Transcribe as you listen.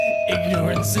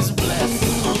Ignorance is bliss.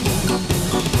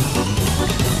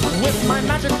 With my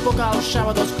magic book, I'll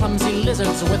shower those clumsy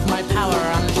lizards with my power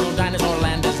until dinosaur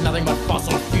land is nothing but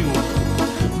fossil fuel.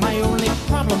 My only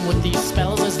problem with these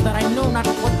spells is that I know not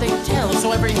what they tell,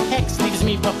 so every hex leaves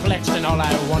me perplexed, and all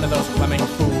I want are those plumbing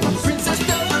fools. Princess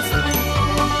Dorothy,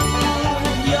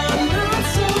 you're not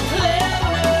so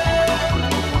clever.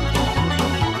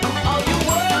 All your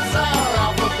words are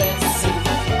alphabet soup.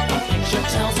 A picture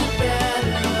tells it better.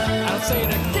 I'll say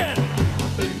it again.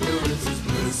 Ignorance is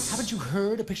bliss. Haven't you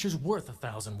heard? A picture's worth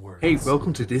 1,000 words. Hey,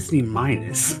 welcome to Disney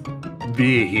Minus.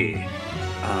 Beer here.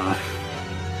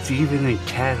 Steven and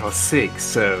Kat are sick,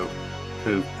 so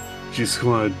just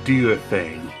gonna do a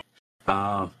thing.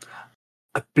 A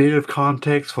bit of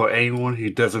context for anyone who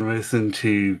doesn't listen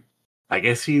to, I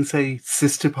guess you can say,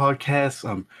 sister podcasts,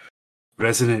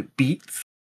 Resonant Beats.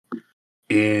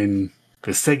 In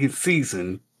the second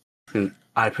season,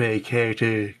 I play a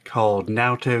character called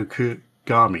Naoto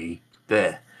Kugami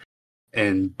there.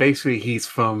 And basically he's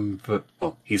from the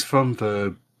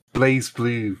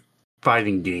BlazBlue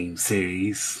fighting game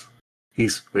series.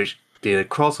 Which did a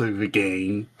crossover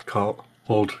game called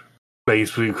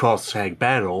BlazBlue Cross Tag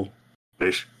Battle,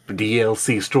 which the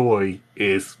DLC story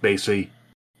is basically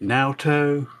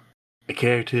Naoto, a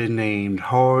character named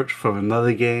Heart from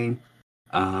another game,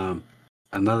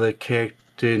 another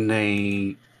character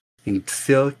named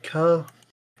Silica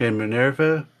and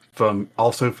Minerva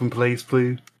also from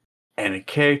BlazBlue, and a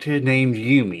character named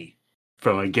Yumi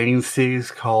from a game series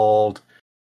called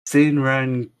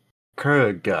Senran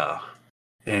Kuraga.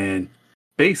 And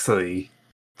basically,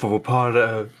 for a part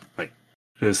of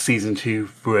the season 2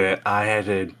 where I had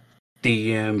a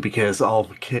DM because all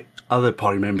the other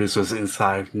party members was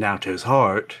inside Naoto's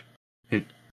heart,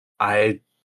 I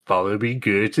thought it would be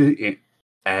good to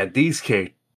add those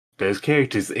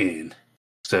characters in.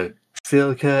 So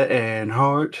Silica and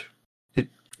Heart,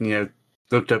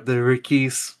 looked up the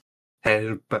Rickies.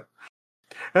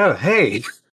 Oh, hey!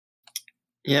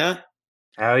 Yeah?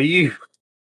 How are you?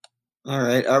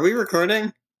 Alright, are we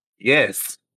recording?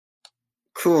 Yes.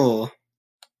 Cool.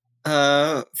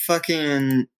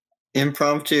 Fucking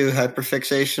impromptu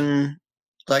hyperfixation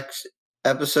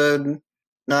episode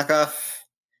knockoff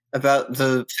about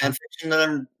the fanfiction that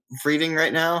I'm reading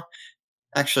right now.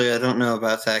 Actually, I don't know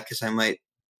about that because I might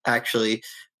actually...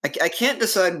 I can't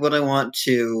decide what I want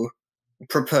to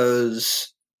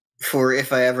propose for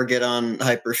if I ever get on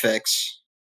Hyperfix.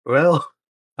 Well,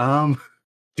 to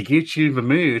get you in the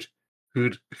mood,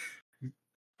 who'd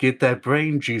get that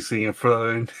brain juicing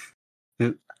flowing.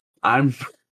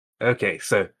 Okay,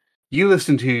 so you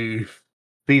listened to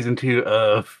season 2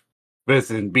 of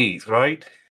Resident Beats, right?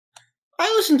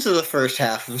 I listened to the first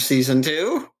half of season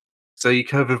 2. So you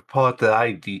covered the part that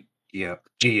I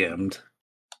GM'd.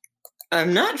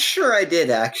 I'm not sure I did,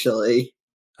 actually.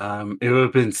 It would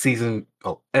have been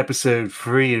episode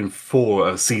 3 and 4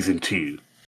 of season 2.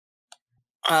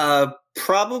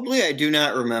 Probably. I do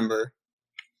not remember.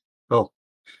 Well,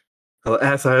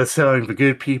 as I was telling the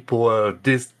good people who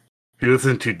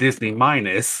listen to Disney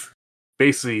Minus,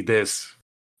 basically there's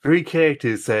 3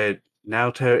 characters that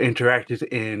Naoto interacted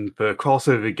in the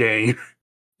crossover game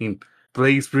in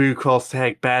BlazBlue Cross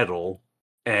Tag Battle,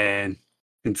 and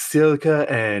in Silica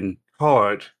and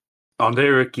Heart on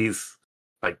their Rickies,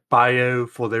 bio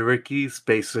for their Rickies,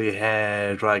 basically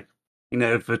had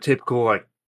the typical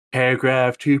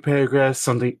paragraph, 2 paragraphs,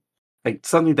 something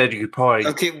that you could probably...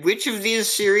 Okay, which of these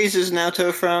series is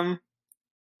Naoto from?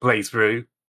 BlazBlue.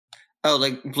 Oh,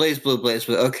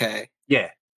 BlazBlue, okay.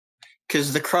 Yeah.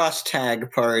 Because the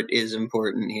cross-tag part is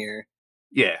important here.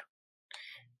 Yeah.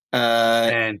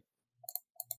 And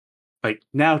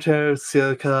Naoto,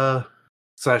 Silica,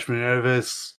 /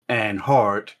 Minervus, and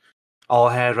Heart all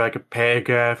had a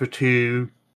paragraph or 2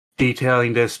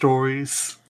 detailing their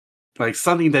stories.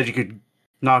 Something that you could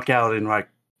knock out in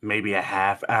maybe a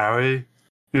half hour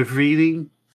of reading.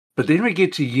 But then we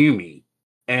get to Yumi.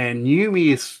 And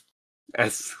Yumi is,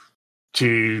 as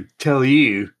to tell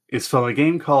you, is from a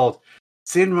game called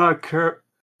Senran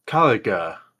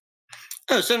Kagura.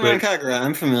 Oh, Senran Kagura,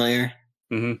 I'm familiar.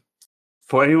 Mm-hmm.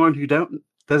 For anyone who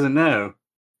doesn't know,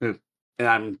 and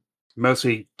I'm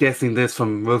mostly guessing this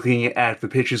from looking at the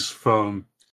pictures from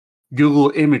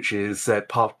Google Images that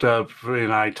popped up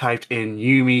when I typed in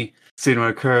Yumi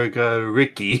Senran Kagura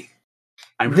Ricky.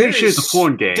 I'm pretty sure it's a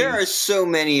porn game. There are so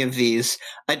many of these.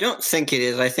 I don't think it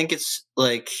is. I think it's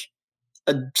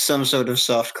some sort of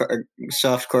softcore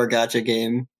gacha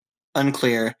game.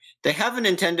 Unclear. They have a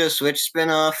Nintendo Switch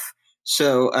spin-off,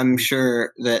 so I'm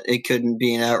sure that it couldn't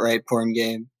be an outright porn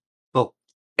game. Well,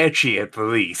 ecchi at the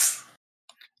least.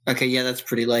 Okay, yeah, that's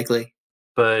pretty likely.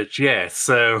 But yeah,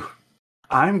 so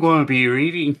I'm going to be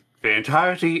reading the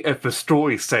entirety of the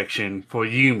story section for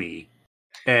Yumi.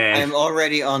 And I'm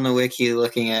already on the wiki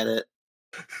looking at it.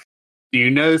 you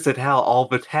notice that how all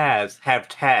the tabs have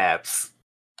tabs.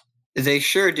 They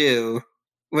sure do.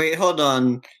 Wait, hold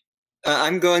on.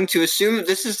 I'm going to assume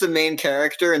this is the main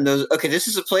character, and those. Okay, this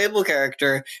is a playable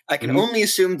character. I can only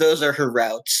assume those are her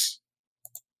routes.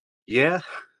 Yeah,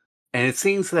 and it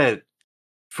seems that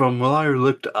from what I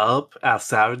looked up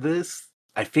outside of this,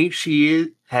 I think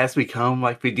has become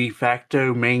like the de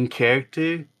facto main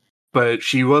character, but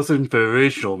she wasn't the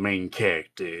original main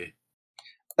character.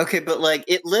 Okay, but like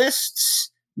it lists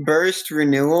Burst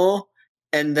Renewal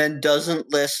and then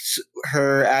doesn't list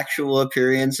her actual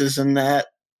appearances in that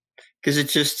because it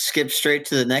just skips straight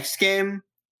to the next game,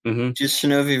 just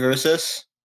Shinobi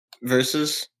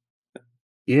versus.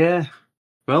 Yeah,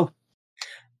 well.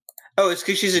 Oh, it's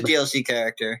because she's a DLC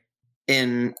character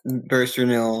in Burst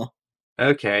Renewal.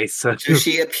 Okay, so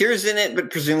she appears in it, but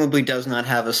presumably does not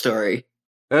have a story.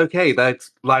 Okay, that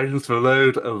lightens the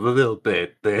load a little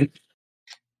bit then.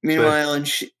 Meanwhile,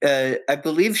 I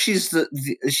believe she's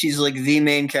she's like the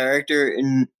main character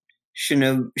in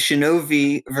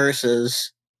Shinobi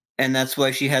versus, and that's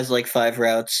why she has like 5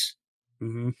 routes.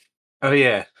 Oh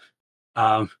yeah.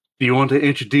 Do you want to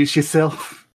introduce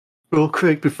yourself real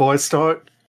quick before I start?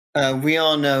 We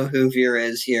all know who Vera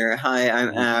is here. Hi,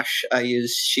 I'm Ash. I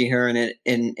use she, her, and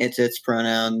its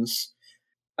pronouns.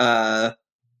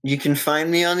 You can find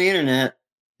me on the internet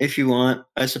if you want,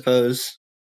 I suppose.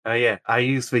 Oh yeah, I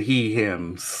use the he,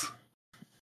 hims.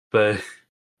 But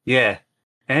yeah.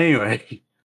 Anyway,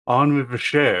 on with the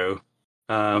show.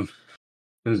 I'm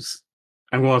going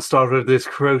to start with this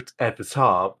quote at the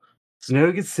top.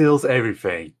 Snow conceals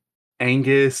everything.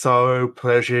 Anger, sorrow,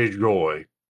 pleasure, joy.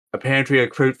 Apparently a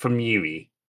quote from Yumi.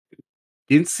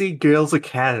 Ginshi Girls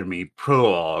Academy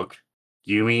Prologue.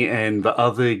 Yumi and the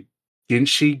other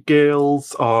Ginshi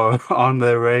girls are on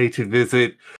their way to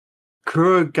visit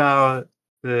Kuragawa's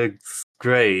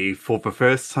grave for the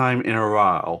first time in a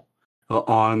while.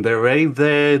 On their way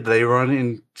there, they run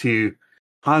into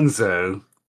Hanzo,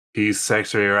 who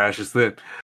sexually harasses them,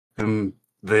 and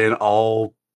then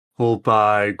all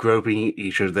by groping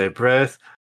each of their breath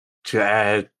to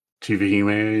add to the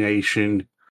humiliation.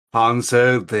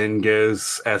 Hanzo then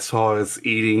goes as far as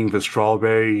eating the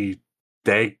strawberry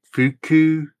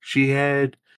daifuku she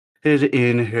had hid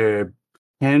in her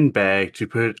handbag to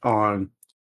put on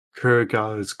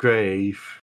Kuragawa's grave.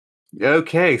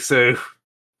 Okay, so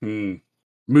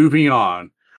moving on.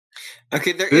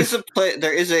 Okay, there is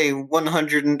a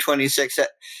 126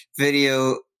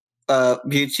 video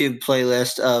YouTube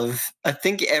playlist of I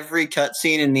think every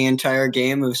cutscene in the entire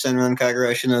game of Senran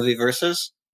Kagura Shinobi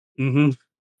Versus.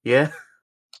 Yeah.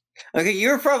 Okay,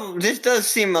 this does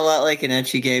seem a lot like an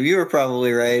ecchi game. You were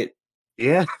probably right.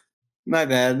 Yeah. My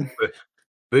bad.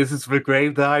 This is the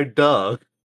grave that I dug.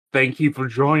 Thank you for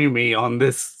joining me on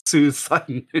this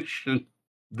suicide mission.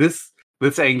 This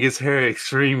angers her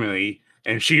extremely,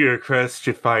 and she requests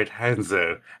to fight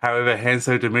Hanzo. However,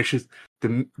 Hanzo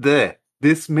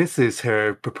dismisses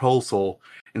her proposal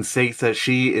and states that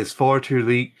she is far too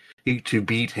weak to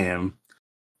beat him.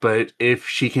 But if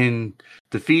she can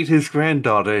defeat his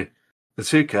granddaughter,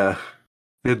 Asuka,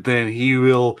 then he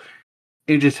will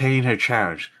entertain her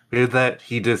challenge. With that,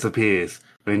 he disappears.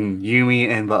 When Yumi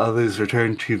and the others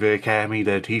return to the academy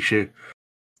to teach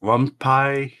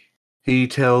Rumpai, he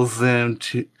tells them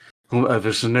of a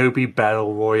Shinobi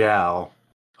Battle Royale.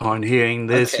 On hearing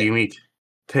this, Yumi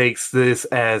takes this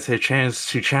as her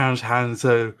chance to challenge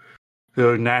Hanzo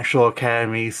to National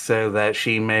Academy so that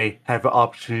she may have the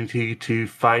opportunity to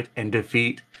fight and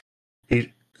defeat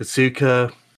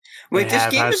Asuka. Wait, this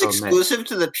game is exclusive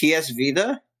to the PS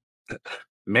Vita?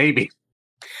 Maybe.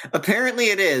 Apparently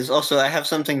it is. Also, I have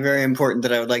something very important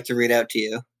that I would like to read out to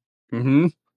you.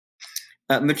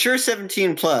 Mature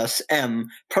 17 plus, M.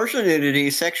 Partial nudity,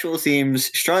 sexual themes,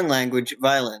 strong language,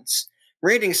 violence.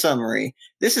 Rating summary.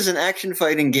 This is an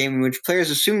action-fighting game in which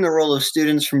players assume the role of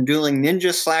students from dueling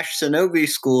ninja/shinobi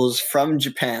schools from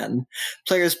Japan.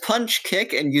 Players punch,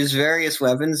 kick, and use various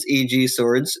weapons, e.g.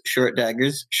 swords, short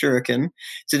daggers, shuriken,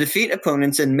 to defeat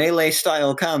opponents in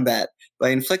melee-style combat. By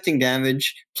inflicting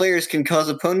damage, players can cause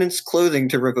opponents' clothing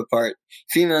to rip apart.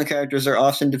 Female characters are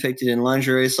often depicted in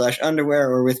lingerie/underwear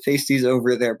or with pasties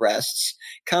over their breasts.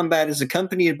 Combat is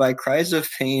accompanied by cries of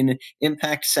pain,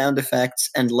 impact sound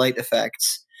effects, and light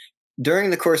effects.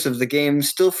 During the course of the game,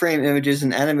 still frame images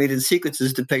and animated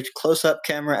sequences depict close-up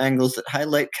camera angles that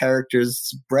highlight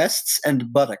characters' breasts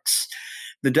and buttocks.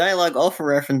 The dialogue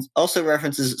also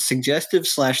references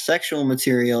suggestive/sexual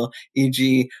material,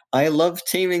 e.g., I love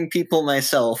taming people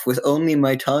myself with only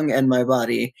my tongue and my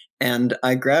body, and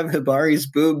I grab Hibari's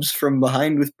boobs from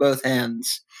behind with both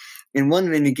hands. In one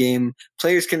minigame,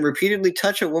 players can repeatedly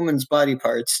touch a woman's body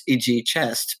parts, e.g.,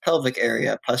 chest, pelvic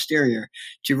area, posterior,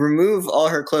 to remove all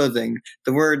her clothing.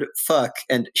 The word fuck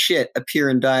and shit appear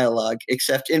in dialogue,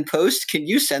 except in post, can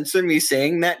you censor me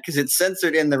saying that? Because it's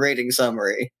censored in the rating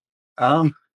summary.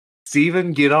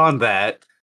 Steven, get on that.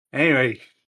 Anyway,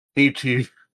 need to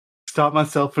stop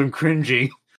myself from cringing.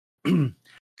 The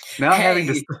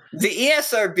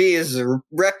ESRB is a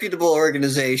reputable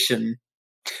organization.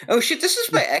 Oh shit, this is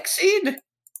by Xseed?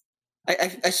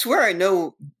 I swear I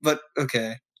know, but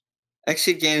okay.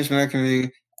 Xseed Games, American Review,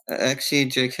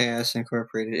 Xseed JKS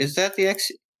Incorporated. Is that the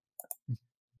Xseed?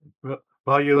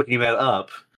 While you're looking that up,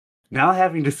 now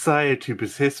having decided to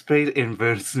participate in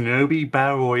the Shinobi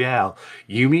Battle Royale,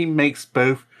 Yumi makes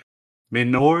both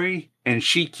Minori and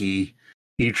Shiki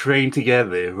train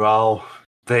together. While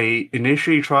they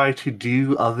initially try to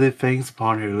do other things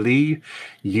upon her leave,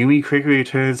 Yumi quickly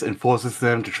returns and forces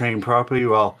them to train properly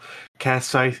while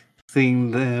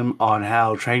casting them on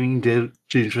how training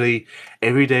digitally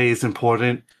every day is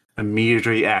important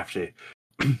immediately after.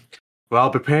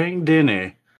 While preparing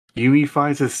dinner, Yumi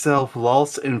finds herself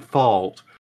lost in thought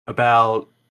about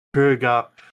Kuroga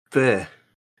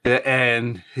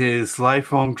and his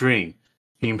lifelong dream.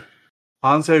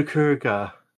 Hanzo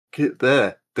Kuroga,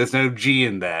 there's no G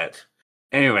in that.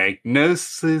 Anyway,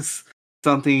 notices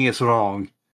something is wrong,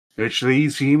 which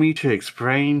leads Yumi to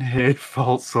explain her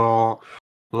thoughts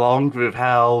along with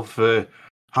how the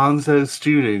Hanzo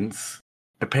students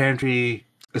apparently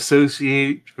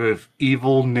associate with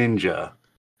evil ninja.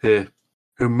 The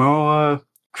Homura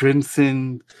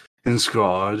Crimson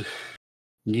Squad.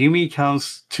 Yumi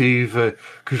comes to the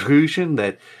conclusion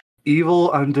that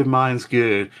evil undermines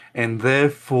good, and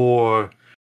therefore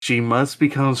she must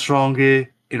become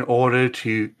stronger in order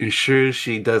to ensure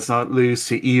she does not lose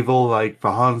to evil like the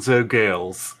Hanzo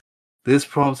girls. This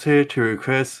prompts her to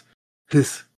request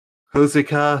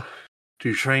Hozuka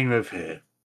to train with her.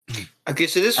 Okay,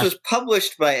 so this was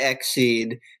published by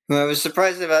Xseed, who I was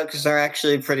surprised about because they're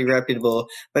actually pretty reputable.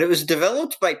 But it was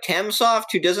developed by Tamsoft,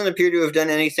 who doesn't appear to have done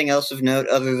anything else of note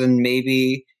other than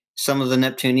maybe some of the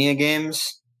Neptunia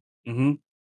games. Mm-hmm.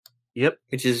 Yep.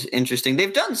 Which is interesting.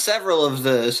 They've done several of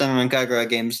the Senran Kagura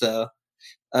games, though.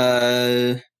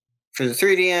 For the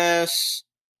 3DS,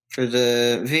 for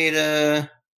the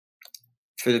Vita,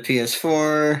 for the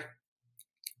PS4.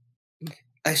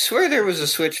 I swear there was a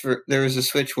Switch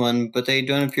one, but they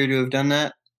don't appear to have done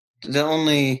that. The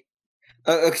only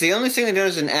thing they've done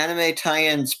is an anime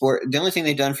tie-in sport. The only thing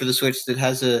they've done for the Switch that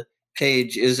has a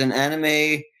page is an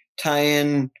anime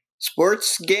tie-in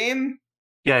sports game.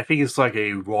 Yeah, I think it's like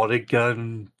a water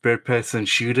gun third-person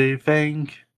shooter thing.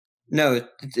 No,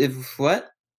 what?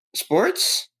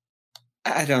 Sports?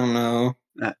 I don't know.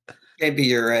 Maybe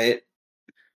you're right.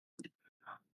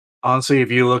 Honestly, if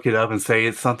you look it up and say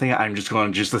it's something, I'm just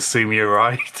going to assume you're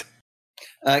right.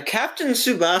 Captain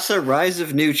Tsubasa Rise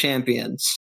of New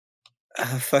Champions.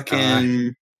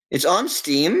 It's on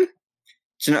Steam.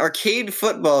 It's an arcade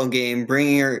football game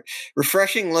bringing a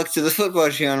refreshing look to the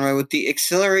football genre with the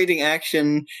exhilarating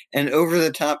action and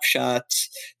over-the-top shots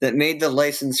that made the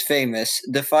license famous.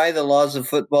 Defy the laws of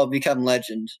football, become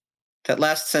legend. That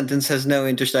last sentence has no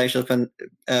interstitial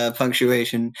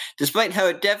punctuation, despite how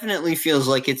it definitely feels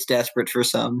like it's desperate for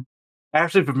some.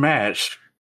 After the match,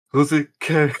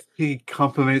 Hozuka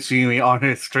compliments Yumi on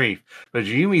her strength, but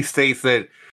Yumi states that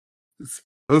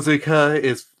Hozuka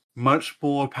is much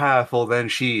more powerful than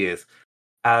she is,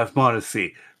 out of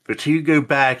modesty. The two go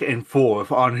back and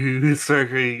forth on who's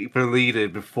circularly the leader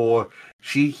before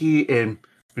Shiki and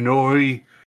Minori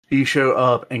show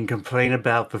up and complain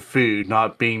about the food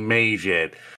not being made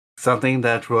yet, something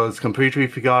that was completely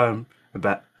forgotten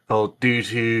about due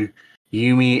to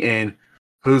Yumi and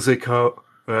Hozuka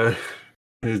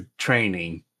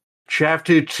training.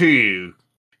 Chapter 2.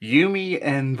 Yumi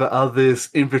and the others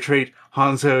infiltrate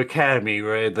Hanzo Academy,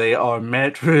 where they are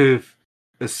met with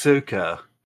Asuka,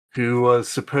 who was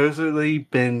supposedly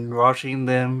been watching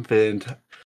them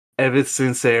ever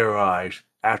since they arrived.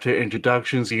 After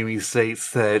introductions, Yumi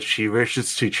states that she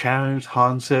wishes to challenge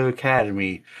Hanzo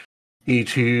Academy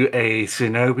to a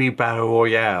Shinobi Battle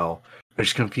Royale,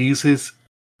 which confuses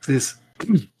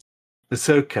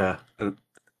Asuka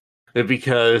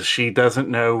because she doesn't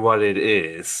know what it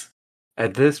is.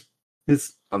 At that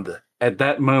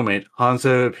moment,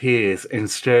 Hanzo appears and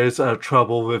stirs up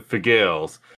trouble with the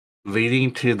girls,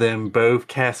 leading to them both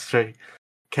castrating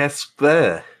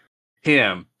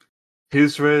him.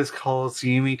 His Rose calls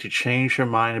Yumi to change her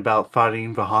mind about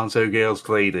fighting the Hanzo girls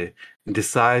later, and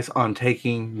decides on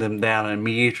taking them down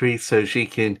immediately so she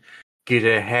can get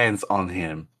her hands on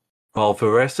him. While the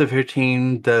rest of her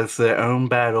team does their own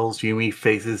battles, Yumi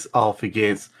faces off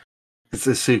against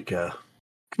Asuka.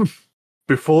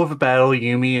 Before the battle,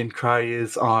 Yumi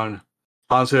inquires on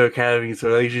Hanzo Academy's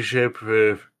relationship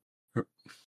with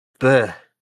the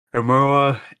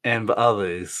Amura and the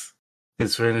others.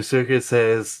 As when Asuka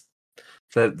says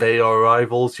that they are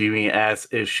rivals, Yumi asks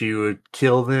if she would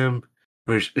kill them,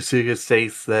 which Asuka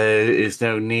states there is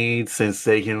no need since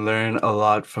they can learn a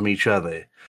lot from each other.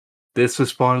 This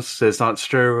response does not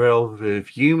stir well with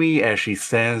Yumi as she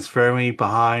stands firmly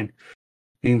behind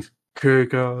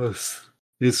Kuriko's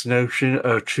this notion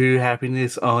of true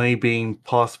happiness only being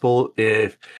possible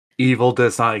if evil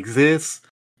does not exist,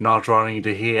 not wanting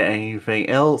to hear anything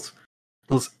else.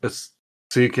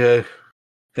 Asuka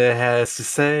has to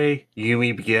say,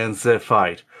 Yumi begins their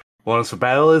fight. Once the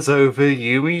battle is over,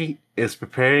 Yumi is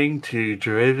preparing to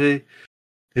deliver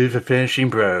to the finishing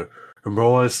blow.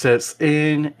 Amora steps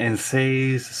in and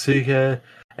saves Asuka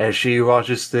as she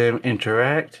watches them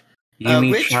interact.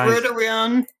 Yumi Which word are we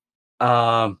on?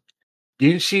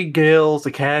 Ginshi Girls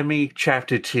Academy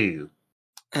Chapter 2.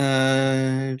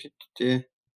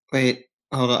 Wait,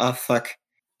 hold on. Oh, fuck.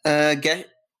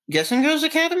 Guessing Girls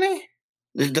Academy?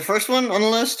 The first one on the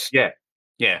list?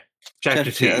 Yeah.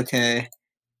 Chapter 2. Okay.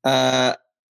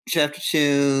 Chapter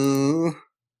 2.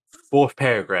 Fourth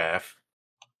paragraph.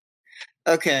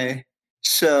 Okay.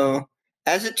 So,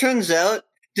 as it turns out,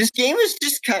 this game is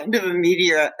just kind of a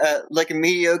mediocre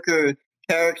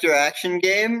character action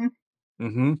game.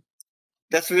 Mm-hmm.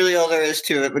 That's really all there is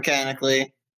to it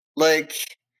mechanically. Like,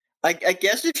 I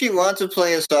guess if you want to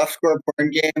play a softcore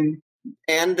porn game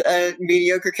and a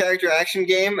mediocre character action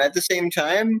game at the same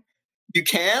time, you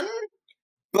can.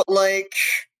 But like,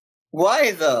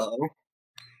 why though?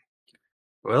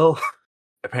 Well,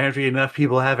 apparently enough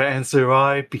people have an answer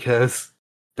why, because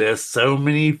there's so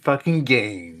many fucking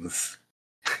games.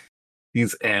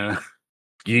 And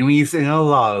Yumi's in a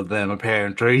lot of them,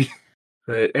 apparently.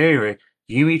 But anyway,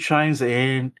 Yumi chimes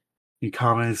in. He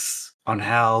comments on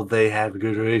how they have a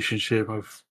good relationship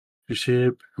with the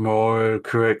ship. More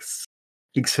corrects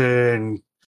her and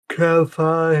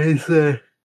clarifies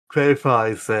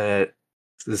that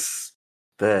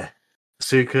the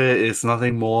Asuka is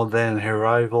nothing more than her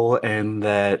rival, and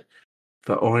that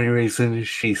the only reason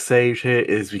she saved her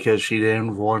is because she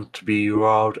didn't want to be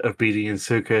robbed of beating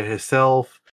Asuka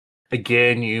herself.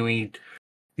 Again, Yumi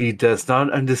does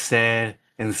not understand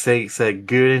and states that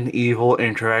good and evil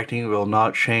interacting will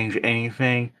not change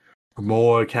anything.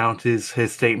 Moore counters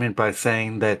his statement by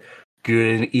saying that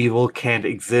good and evil can't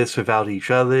exist without each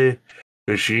other,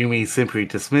 which Yumi simply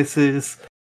dismisses.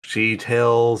 She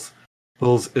tells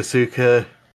Asuka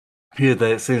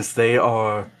that since they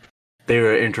were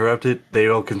interrupted, they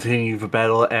will continue the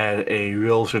battle at a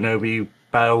real Shinobi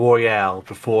Battle Royale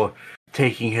before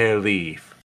taking her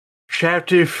leave.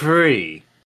 Chapter 3.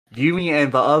 Yumi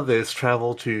and the others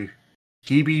travel to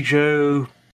Hibijo,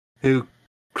 who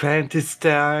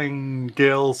clandestine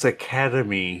girls'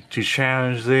 academy, to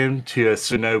challenge them to a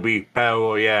Shinobi Battle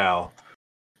Royale.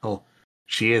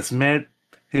 She has met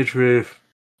with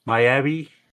Miyabi,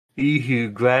 who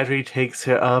gladly takes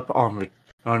her up on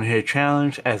her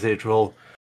challenge, as it will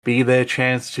be their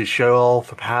chance to show off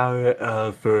the power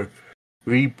of the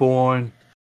reborn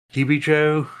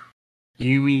Hibijo.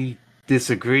 Yumi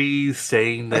disagrees,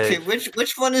 saying that okay,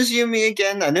 which one is Yumi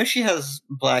again? I know she has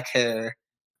black hair.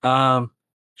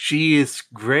 She is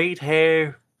great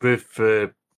hair with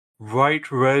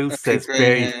white rose that's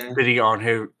very pretty on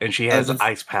her, and she has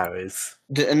ice powers.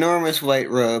 The enormous white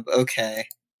robe. Okay.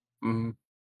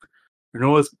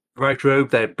 Enormous white robe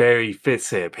that barely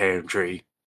fits her, apparently.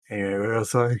 Anyway, what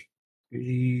else?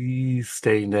 He's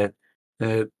stating that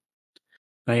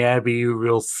Miyabi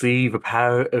will see the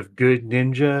power of good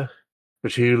ninja. The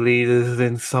two leaders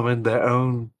then summon their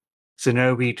own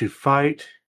shinobi to fight.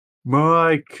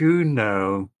 Morai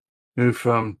Kuno, who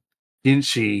from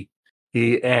Ginshi,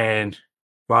 and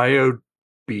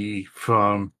Ryobi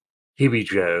from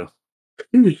Hibijo.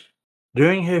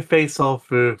 During her face-off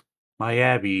with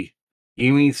Miyabi,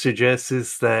 Yumi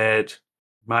suggests that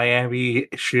Miyabi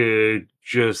should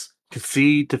just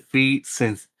concede defeat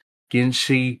since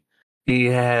Ginshi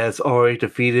has already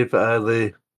defeated the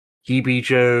other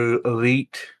Hibijo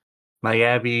elite.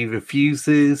 Miyabi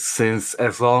refuses, since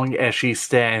as long as she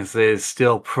stands, there's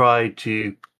still pride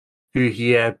to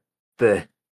the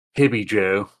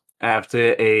Hibijo.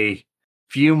 After a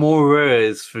few more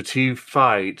words, the two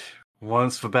fight.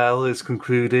 Once the battle is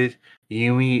concluded,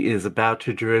 Yumi is about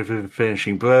to deliver the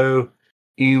finishing blow.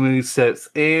 Imu steps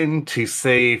in to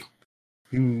save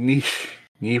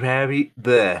Nihabi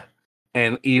there,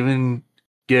 and even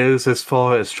goes as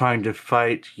far as trying to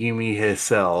fight Yumi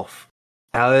herself.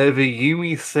 However,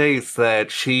 Yumi states that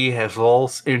she has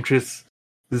lost interest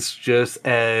just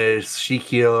as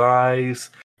Shiki arrives,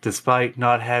 despite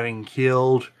not having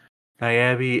killed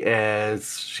Nihabi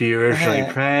as she originally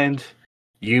planned.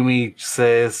 Yumi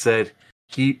says that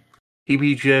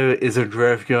Hibijo isn't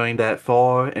worth going that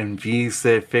far and views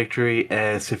their victory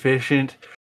as sufficient.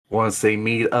 Once they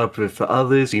meet up with the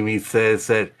others, Yumi says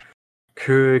that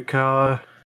Kurikawa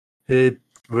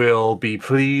will be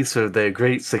pleased with their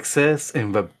great success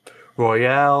in the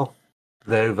Royale,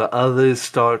 though the others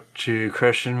start to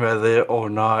question whether or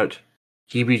not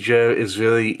Hibijo is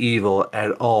really evil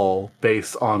at all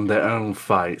based on their own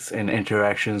fights and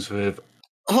interactions with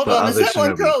Hold the on, is other that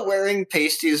one shinobi. girl wearing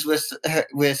pasties with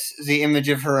the image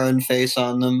of her own face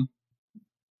on them?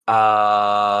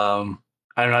 I'm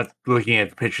not looking at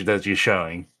the picture that you're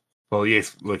showing. Well,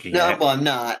 yes, looking No, at. well, I'm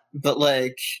not. But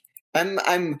like,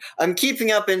 I'm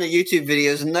keeping up in the YouTube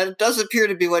videos, and that does appear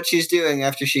to be what she's doing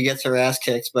after she gets her ass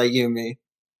kicked by Yumi.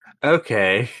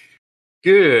 Okay,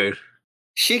 good.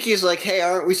 Shiki's like, "Hey,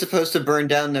 aren't we supposed to burn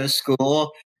down their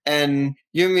school?" And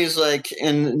Yumi's like,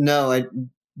 "And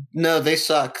no, they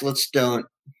suck. Let's don't."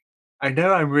 I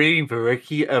know I'm reading the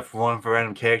wiki of one of the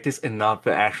random characters and not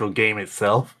the actual game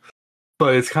itself,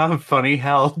 but it's kind of funny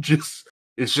how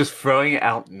it's just throwing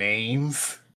out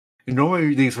names.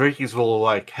 Normally, these wikis will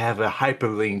like have a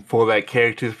hyperlink for that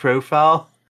character's profile,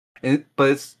 but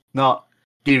it's not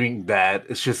giving that.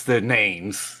 It's just their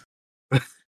names.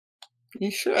 You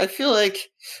sure? I feel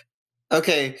like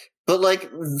okay, but like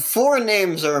 4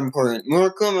 names are important: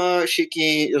 Murukuma,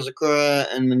 Shiki, Yozakura,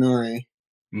 and Minori.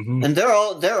 Mm-hmm. And they're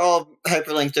all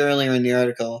hyperlinked earlier in the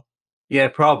article. Yeah,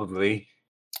 probably.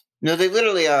 No, they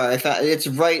literally are. It's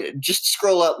right. Just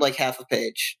scroll up like half a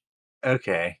page.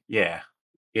 Okay, yeah.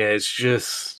 It's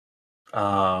just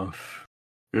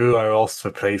who are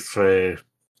also placed for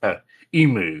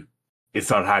Emu. It's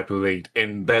not hyperlinked,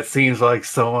 and that seems like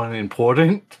someone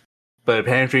important, but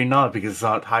apparently not because it's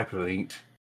not hyperlinked.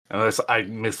 Unless I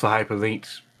missed the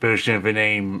hyperlinked version of the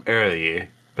name earlier.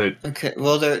 But okay,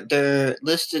 well they're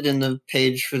listed in the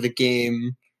page for the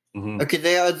game. Mm-hmm. Okay,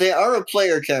 they are a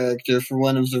player character for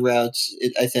one of the routes,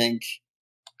 I think.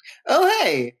 Oh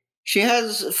hey, she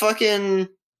has fucking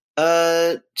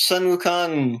Sun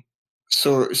Wukong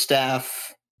sword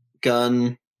staff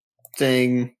gun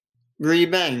thing.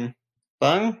 Bang.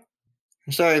 Bang?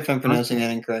 I'm sorry if I'm pronouncing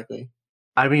that incorrectly.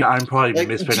 I mean, I'm probably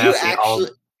mispronouncing all.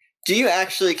 Do you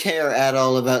actually care at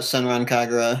all about Senran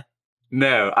Kagura?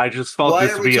 No, I just thought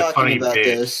this would be a funny bit.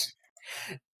 This?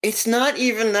 It's not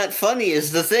even that funny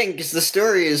is the thing, because the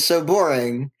story is so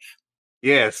boring.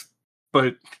 Yes,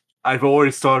 but I've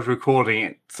already started recording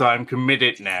it, so I'm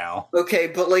committed now. Okay,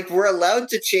 but like we're allowed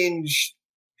to change.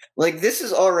 Like this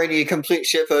is already a complete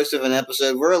shitpost of an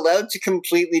episode. We're allowed to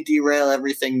completely derail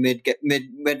everything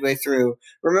midway through.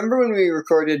 Remember when we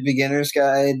recorded Beginner's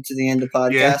Guide to the End of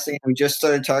Podcasting? Yeah. We just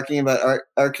started talking about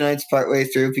Arknights partway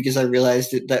through because I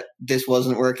realized that this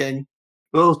wasn't working.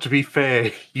 Well, to be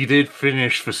fair, you did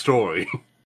finish the story.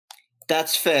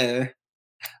 That's fair.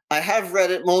 I have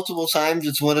read it multiple times.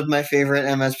 It's one of my favorite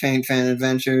MS Paint fan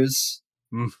adventures.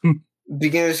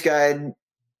 Beginner's Guide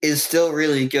is still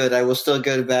really good. I will still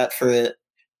go to bat for it.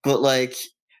 But, like,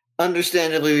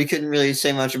 understandably, we couldn't really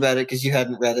say much about it because you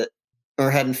hadn't read it or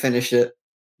hadn't finished it.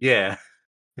 Yeah.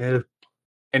 And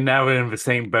now we're in the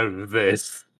same boat with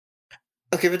this.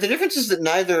 Okay, but the difference is that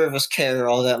neither of us care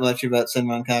all that much about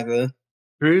Senran Kagura.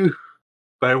 True.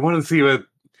 But I want to see what...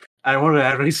 I want to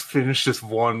at least finish this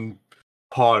one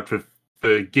part with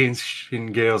the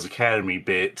Genshin Girls Academy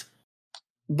bit.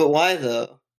 But why,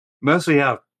 though? Mostly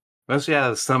out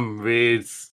of some weird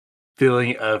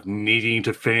feeling of needing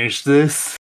to finish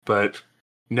this, but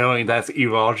knowing that's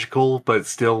illogical, but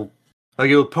still,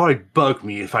 like, it'll probably bug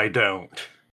me if I don't.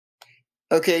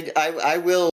 Okay, I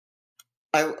will.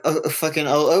 I'll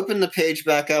open the page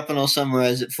back up and I'll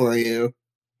summarize it for you.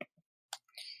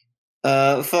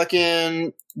 This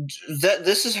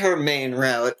is her main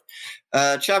route.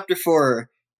 Chapter 4.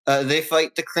 They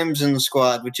fight the Crimson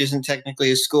Squad, which isn't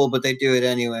technically a school, but they do it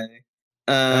anyway.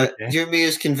 Yumi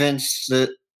is convinced that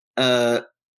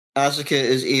Asuka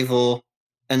is evil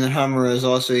and that Hamura is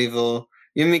also evil.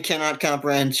 Yumi cannot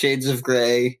comprehend shades of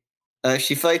gray.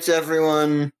 She fights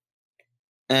everyone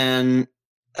and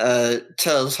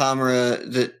teases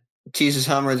Hamura that she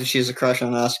has a crush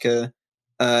on Asuka.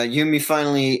 Yumi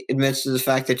finally admits to the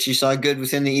fact that she saw good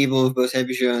within the evil of both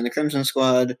Hibijo and the Crimson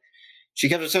Squad. She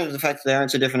comes to terms with the fact that they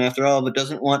aren't so different after all, but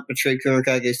doesn't want to betray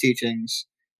Kurakage's teachings.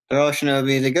 They're all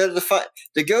shinobi. They go to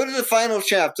the final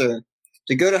chapter.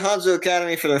 They go to Hanzo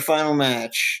Academy for their final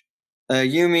match.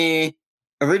 Yumi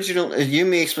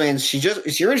explains she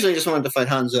originally just wanted to fight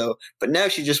Hanzo, but now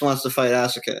she just wants to fight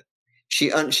Asuka.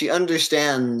 She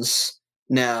understands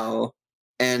now,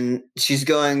 and she's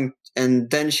going, and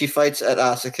then she fights at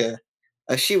Asuka.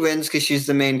 She wins because she's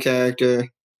the main character.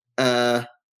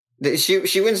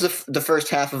 She wins the first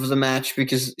half of the match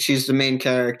because she's the main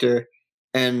character,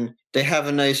 and they have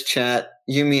a nice chat.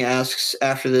 Yumi asks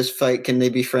after this fight, can they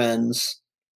be friends?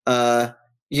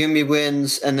 Yumi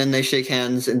wins, and then they shake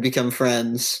hands and become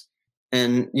friends.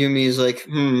 And Yumi is like,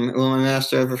 will my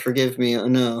master ever forgive me? Oh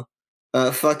no.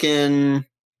 The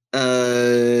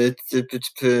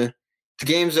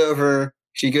game's over.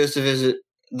 She goes to visit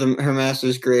her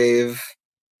master's grave.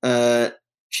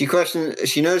 She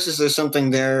notices there's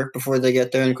something there before they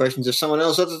get there, and questions if someone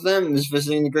else other than them is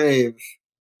visiting the grave.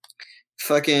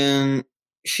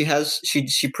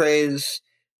 She prays,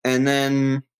 and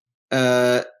then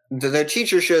their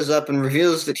teacher shows up and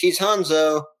reveals that he's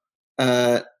Hanzo,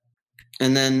 and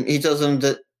then he tells them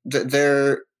that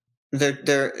their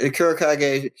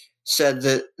Kurokage said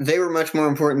that they were much more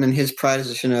important than his pride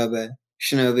as a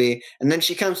shinobi. And then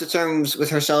she comes to terms with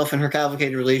herself and her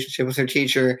complicated relationship with her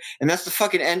teacher, and that's the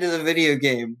fucking end of the video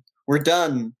game. We're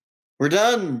done.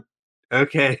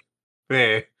 Okay,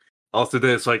 fair. Also,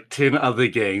 there's like 10 other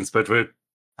games, but we're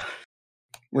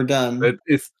done. But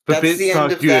that's the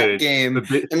end of that game.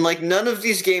 And like none of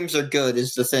these games are good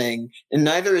is the thing, and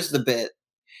neither is the bit.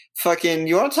 Fucking,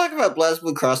 you want to talk about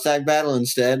BlazBlue Cross Tag Battle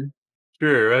instead?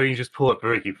 Sure, I mean, just pull up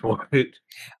Ricky for it.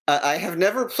 I have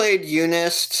never played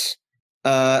Unist,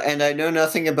 and I know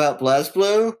nothing about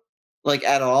BlazBlue, like,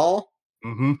 at all.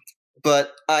 Mm-hmm.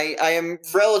 But I am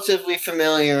relatively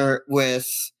familiar with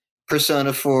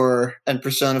Persona 4 and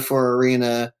Persona 4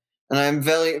 Arena, and I'm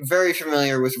very, very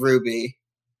familiar with Ruby.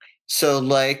 So,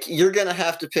 like, you're gonna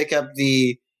have to pick up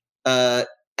the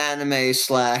anime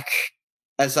Slack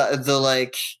as the,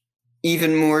 like,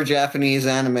 even more Japanese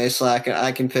anime Slack, and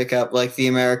I can pick up, like, the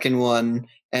American one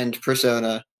and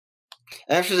Persona.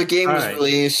 After the game was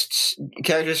released,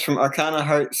 characters from Arcana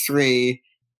Heart 3,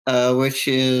 which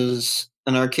is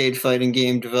an arcade fighting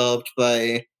game developed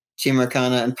by Team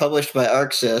Arcana and published by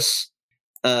Arxis,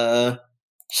 Senran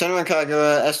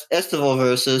Kagura Estival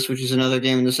Versus, which is another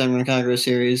game in the Senran Kagura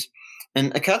series,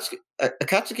 and Akatsuki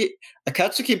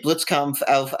Blitzkampf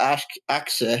auf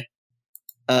Achse,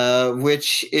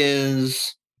 which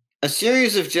is a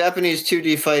series of Japanese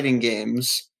 2D fighting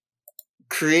games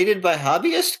created by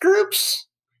hobbyist groups? ?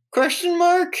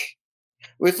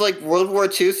 With like World War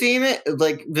II theme,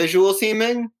 like visual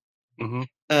theming. Mm-hmm.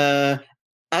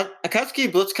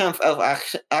 Akatsuki Blitzkampf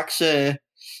auf Achse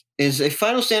is a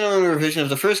final standalone revision of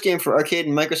the first game for arcade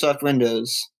and Microsoft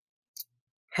Windows.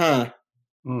 Given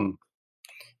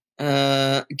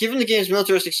the game's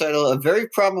militaristic title, a very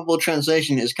probable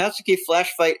translation is Katsuki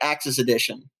Flash Fight Axis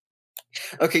Edition.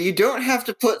 Okay, you don't have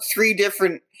to put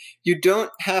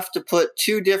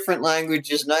two different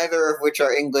languages, neither of which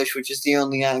are English, which is the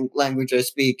only language I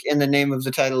speak, in the name of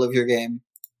the title of your game.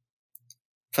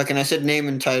 Fucking, I said name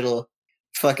and title.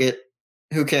 Fuck it.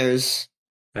 Who cares?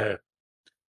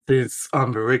 Since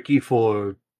Ricky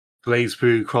for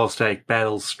BlazBlue Cross Tag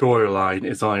Battle storyline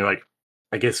is only like,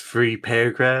 I guess, 3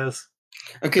 paragraphs.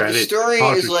 Okay, the story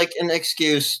is like an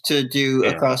excuse to do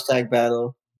a cross tag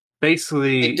battle.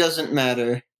 Basically, it doesn't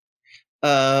matter.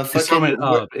 To sum it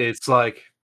up, it's like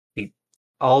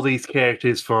all these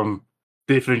characters from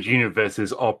different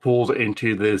universes are pulled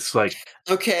into this like.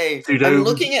 Okay, I'm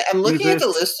looking at the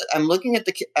list. I'm looking at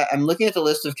the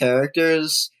list of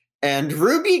characters, and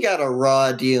Ruby got a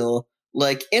raw deal.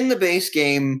 Like in the base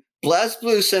game,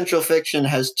 BlazBlue Central Fiction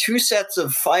has 2 sets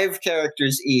of 5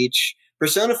 characters each.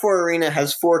 Persona 4 Arena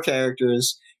has 4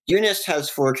 characters. Unist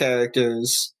has 4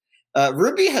 characters.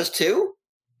 Ruby has 2,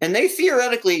 and they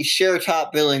theoretically share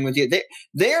top billing with you.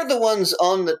 They're the ones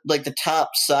on the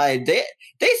top side. They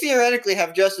theoretically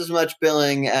have just as much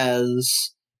billing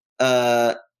as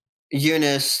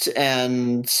Unist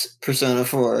and Persona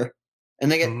 4,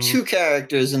 and they get 2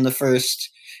 characters in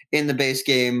the base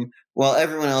game, while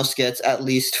everyone else gets at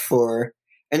least 4.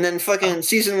 And then fucking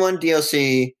Season 1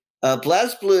 DLC,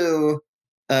 BlazBlue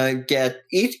get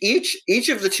each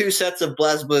of the 2 sets of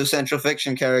BlazBlue Central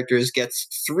Fiction characters gets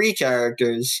 3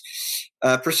 characters.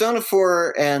 Persona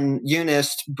 4 and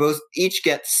Unist each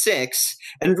get 6,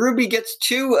 and Ruby gets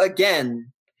 2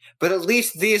 again. But at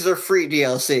least these are free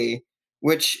DLC,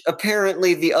 which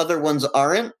apparently the other ones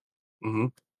aren't. Mm-hmm.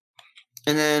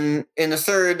 And then in the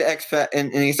third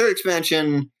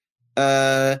expansion,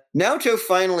 Naoto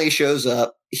finally shows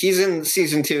up. He's in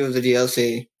season 2 of the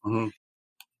DLC. Mm-hmm.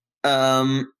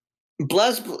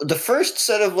 The first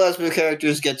set of BlazBlue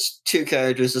characters gets 2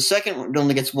 characters. The second one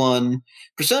only gets 1.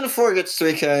 Persona 4 gets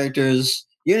 3 characters.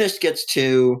 Eunice gets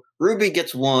 2. Ruby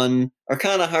gets 1.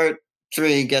 Arcana Heart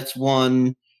 3 gets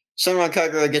 1. Sunrise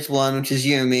Kagura gets 1, which is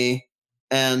Yumi.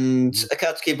 And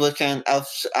Akatsuki Blitzcrank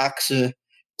Axa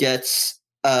gets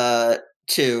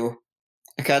 2.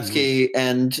 Akatsuki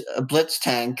and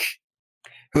Blitztank,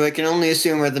 who I can only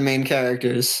assume are the main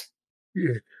characters.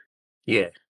 Yeah.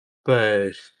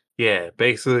 But, yeah,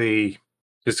 basically,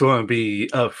 just want to be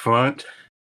upfront.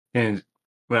 And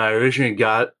when I originally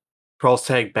got Cross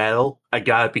Tag Battle, I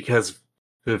got it because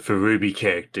of the Ruby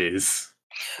characters.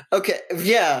 Okay,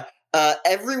 yeah.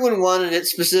 Everyone wanted it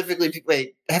specifically.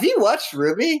 Wait, have you watched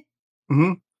Ruby?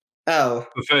 Mm-hmm. Oh.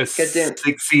 The first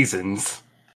 6 seasons.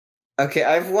 Okay,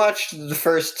 I've watched the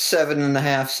first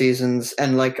 7.5 seasons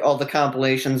and like all the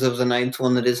compilations of the 9th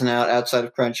one that isn't out outside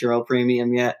of Crunchyroll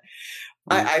Premium yet.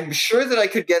 I'm sure that I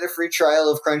could get a free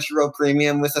trial of Crunchyroll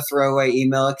Premium with a throwaway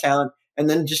email account and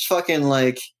then just fucking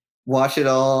like watch it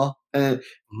all. And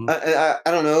I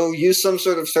don't know, use some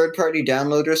sort of third-party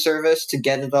downloader service to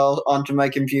get it all onto my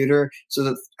computer so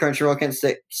that Crunchyroll can't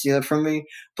steal it from me.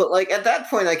 But like at that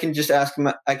point, I can just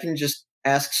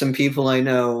ask some people I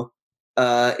know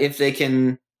if they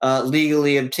can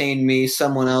legally obtain me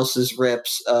someone else's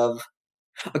rips of.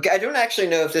 Okay, I don't actually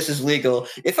know if this is legal.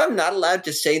 If I'm not allowed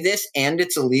to say this and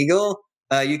it's illegal,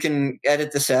 you can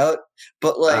edit this out.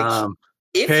 But like,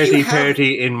 if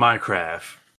parody in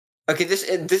Minecraft. Okay, this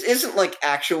isn't like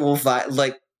actual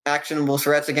actionable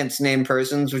threats against named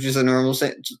persons, which is a normal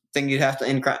thing you'd have to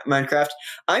in Minecraft.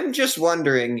 I'm just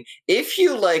wondering if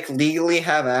you like legally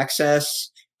have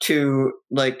access to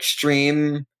like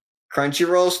stream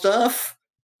Crunchyroll stuff.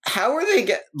 How are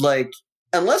they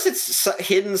unless it's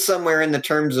hidden somewhere in the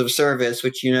terms of service,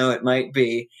 which it might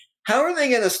be? How are they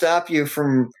going to stop you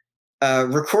from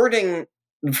recording,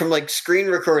 from like screen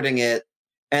recording it,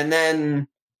 and then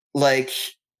like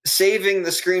saving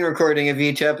the screen recording of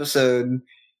each episode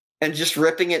and just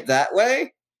ripping it that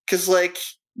way? Because like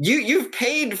you've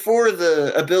paid for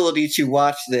the ability to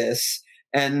watch this,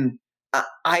 and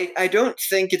I don't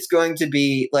think it's going to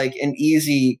be like an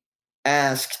easy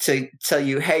ask to tell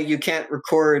you, hey, you can't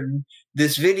record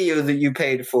this video that you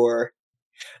paid for.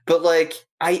 But like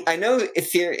I know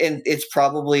it's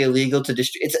probably illegal to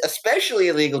it's especially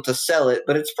illegal to sell it,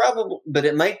 but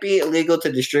it might be illegal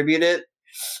to distribute it,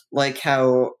 like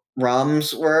how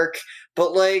ROMs work.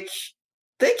 But like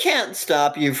they can't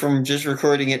stop you from just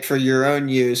recording it for your own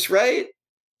use, right?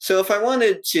 So if I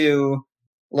wanted to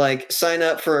like sign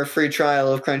up for a free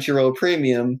trial of Crunchyroll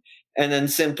Premium and then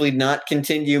simply not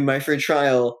continue my free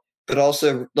trial, but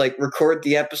also like record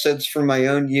the episodes for my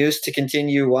own use to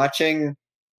continue watching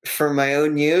for my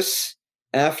own use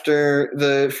after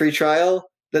the free trial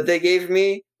that they gave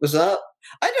me was up,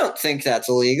 I don't think that's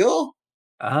illegal.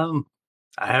 I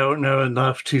don't know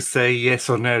enough to say yes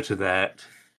or no to that.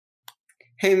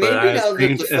 Hey, maybe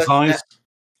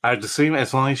I'd assume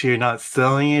as long as you're not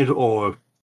selling it or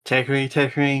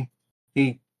technically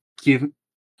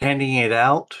handing it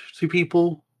out to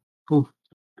people.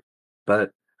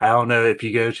 But I don't know if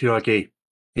you go to like a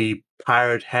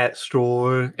pirate hat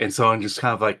store and someone just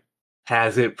kind of like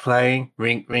has it playing,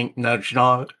 wink, wink, nudge,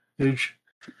 nudge,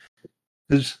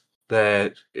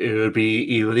 that it would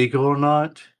be illegal or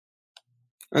not.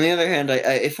 On the other hand,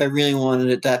 if I really wanted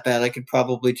it that bad, I could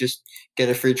probably just get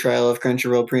a free trial of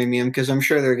Crunchyroll Premium because I'm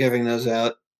sure they're giving those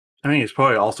out. I mean, it's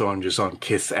probably also on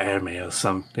Kiss Anime or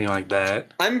something like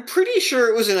that. I'm pretty sure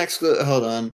it was an exclusive. Hold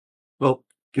on. Well,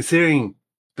 considering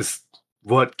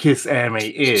what Kiss Anime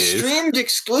is, streamed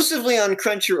exclusively on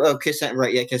Crunchyroll. Oh, Kiss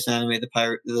Anime,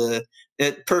 the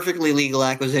perfectly legal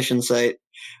acquisition site.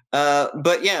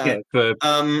 But yeah,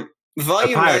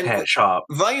 Volume 9 hat shop.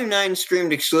 Volume 9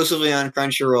 streamed exclusively on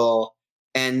Crunchyroll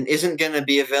and isn't going to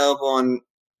be available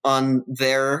on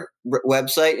their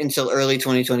website until early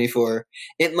 2024.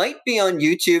 It might be on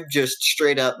YouTube, just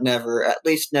straight up never, at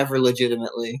least never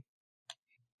legitimately.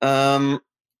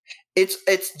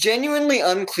 It's genuinely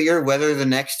unclear whether the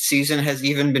next season has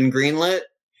even been greenlit,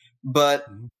 but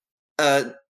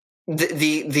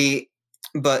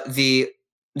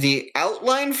the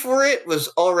outline for it was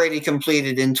already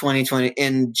completed in 2020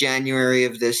 in January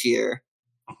of this year.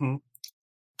 Mm-hmm.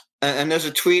 And there's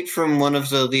a tweet from one of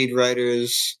the lead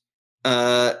writers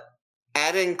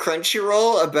adding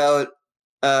Crunchyroll about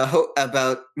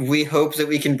we hope that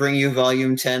we can bring you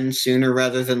Volume 10 sooner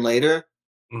rather than later.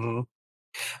 Mm-hmm.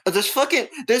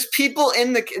 There's people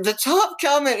in the top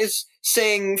comment is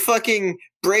saying fucking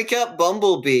break up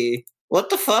Bumblebee. What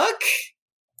the fuck?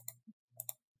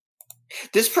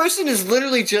 This person is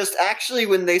literally just actually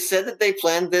when they said that they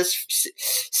planned this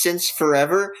since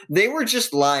forever, they were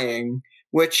just lying,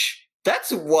 which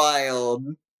that's wild.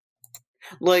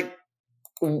 Like,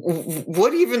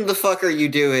 what even the fuck are you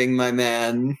doing, my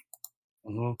man?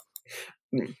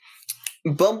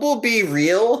 Bumblebee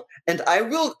real, and I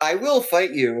will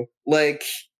fight you. Like,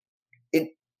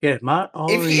 Yeah, my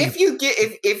only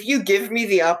if you give me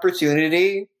the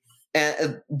opportunity,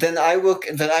 then I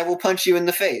will punch you in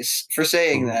the face for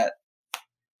saying that.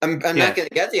 I'm not going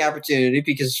to get the opportunity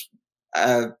because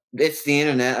it's the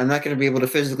internet. I'm not going to be able to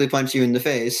physically punch you in the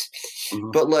face.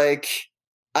 But like,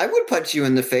 I would punch you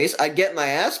in the face. I'd get my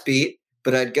ass beat,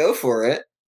 but I'd go for it.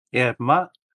 Yeah, my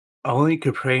only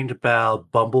complaint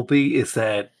about Bumblebee is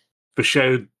that the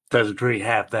show doesn't really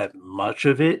have that much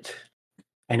of it.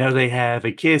 I know they have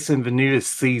a kiss in the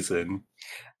newest season.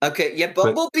 Okay, yeah,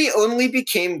 Bumblebee only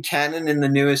became canon in the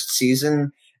newest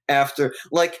season after,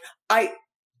 like, I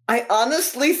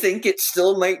honestly think it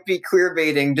still might be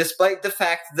queerbaiting, despite the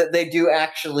fact that they do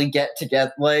actually get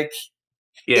together. Like,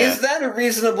 is that a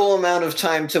reasonable amount of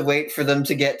time to wait for them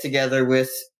to get together with?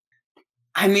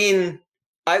 I mean,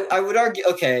 I would argue,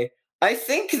 okay, I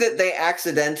think that they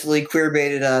accidentally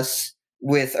queerbaited us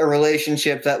with a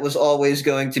relationship that was always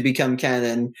going to become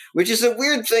canon, which is a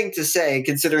weird thing to say,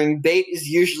 considering bait is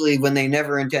usually when they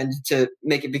never intended to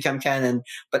make it become canon.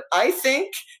 But I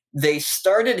think they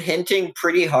started hinting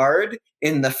pretty hard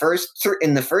in the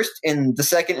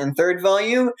second and third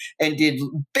volume, and did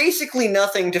basically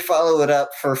nothing to follow it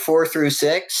up for 4 through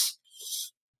 6.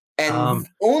 And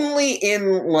only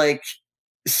in like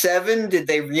 7 did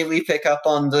they really pick up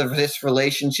on this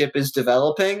relationship is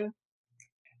developing.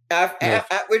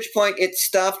 At which point it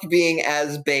stopped being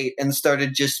as bait and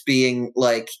started just being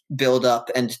like build up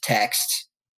and text.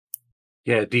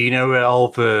 Yeah, do you know where all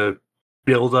the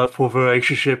build up for the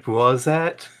relationship was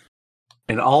at?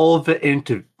 And all of the okay,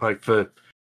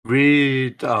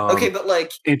 but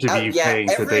like interview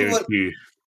things that they would do.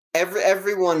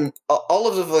 Everyone, all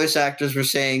of the voice actors were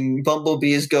saying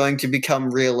Bumblebee is going to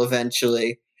become real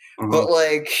eventually. But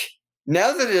like,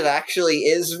 now that it actually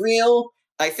is real,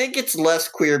 I think it's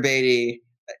less queerbaity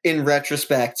in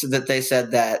retrospect that they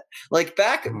said that. Like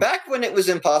back when it was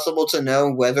impossible to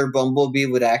know whether Bumblebee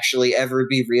would actually ever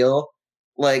be real,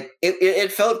 like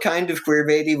it felt kind of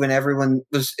queerbaity when everyone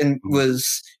was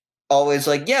always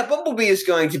like, yeah, Bumblebee is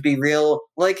going to be real,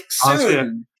 like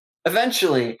soon.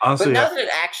 Eventually. But now that it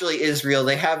actually is real,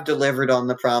 they have delivered on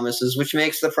the promises, which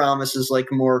makes the promises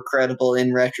like more credible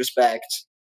in retrospect.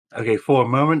 Okay, for a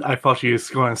moment I thought you were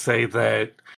going to say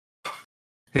that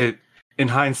in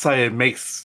hindsight it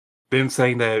makes them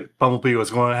saying that Bumblebee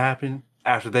was going to happen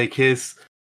after they kiss.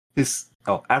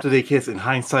 After they kiss, in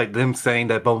hindsight, them saying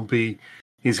that Bumblebee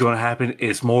is going to happen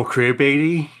is more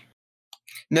queerbaity.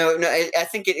 No, I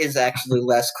think it is actually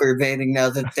less queerbaiting now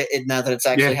that it's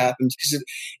actually happened, because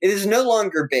it is no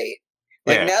longer bait.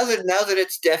 Like now that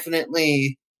it's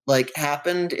definitely like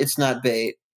happened, it's not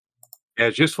bait. Yeah,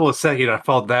 just for a second, I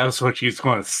thought that was what you was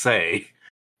going to say.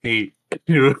 It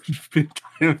would have been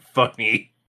kind of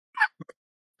funny,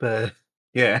 but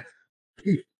yeah.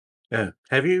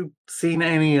 Have you seen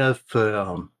any of the?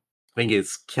 I think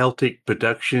it's Celtic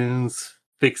Productions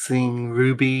fixing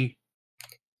RWBY.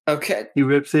 Okay.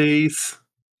 Ellipses.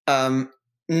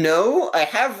 No, I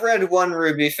have read one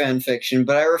RWBY fanfiction,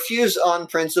 but I refuse on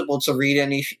principle to read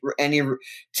any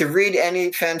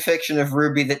fanfiction of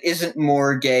RWBY that isn't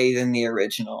more gay than the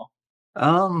original.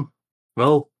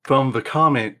 Well, from the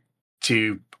comment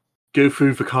to go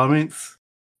through the comments,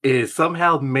 it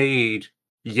somehow made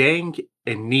Yang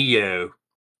and Neo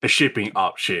a shipping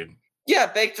option. Yeah,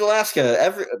 Baked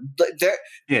Alaska.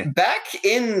 Back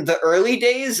in the early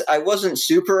days, I wasn't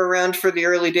super around for the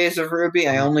early days of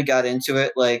RWBY. I only got into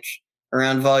it like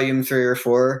around volume 3 or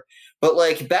 4. But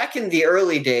like back in the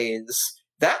early days,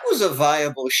 that was a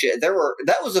viable ship. That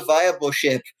was a viable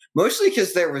ship, mostly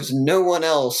because there was no one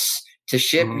else to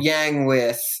ship Yang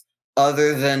with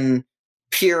other than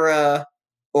Pyrrha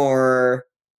or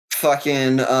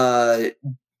fucking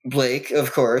Blake,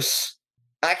 of course.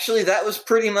 Actually, that was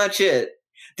pretty much it.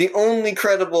 The only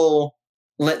credible...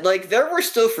 Like, there were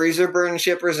still freezer burn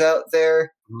shippers out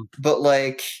there, but,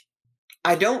 like,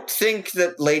 I don't think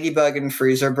that Ladybug and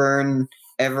Freezer Burn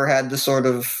ever had the sort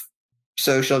of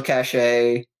social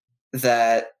cachet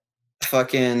that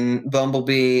fucking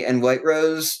Bumblebee and White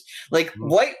Rose... Like,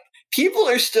 people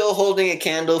are still holding a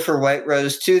candle for White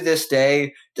Rose to this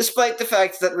day, despite the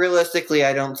fact that realistically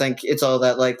I don't think it's all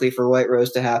that likely for White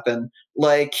Rose to happen.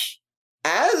 Like...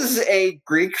 as a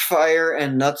Greek fire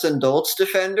and nuts and bolts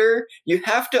defender, you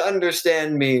have to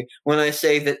understand me when I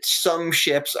say that some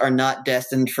ships are not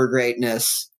destined for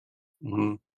greatness.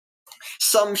 Mhm.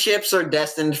 Some ships are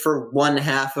destined for one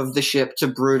half of the ship to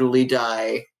brutally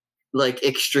die, like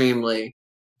extremely.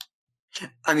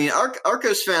 I mean,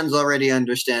 Arcos fans already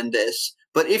understand this,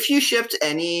 but if you shipped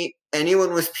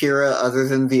anyone with Pyrrha other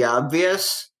than the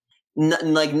obvious,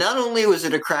 not only was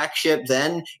it a crack ship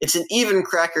then, it's an even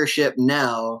cracker ship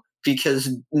now because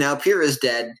now Pyrrha's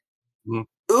dead. Mhm.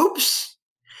 Oops.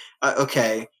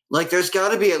 Okay, like there's got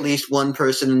to be at least one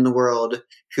person in the world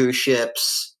who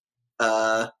ships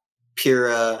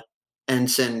Pyrrha and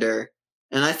Cinder,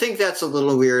 and I think that's a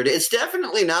little weird. It's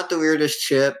definitely not the weirdest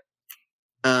ship.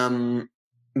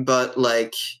 But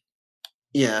like,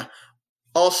 yeah.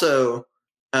 Also,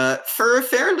 for a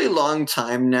fairly long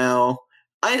time now,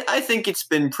 I think it's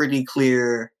been pretty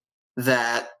clear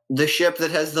that the ship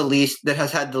that has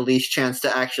had the least chance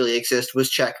to actually exist was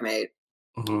Checkmate.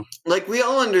 Mhm. Like, we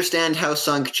all understand how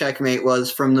sunk Checkmate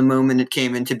was from the moment it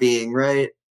came into being, right?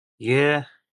 Yeah.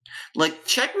 Like,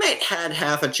 Checkmate had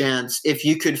half a chance if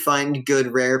you could find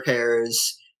good rare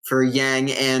pairs for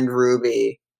Yang and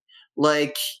Ruby.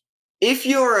 Like, if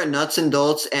you're a nuts and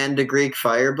bolts and a Greek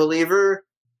fire believer,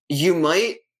 you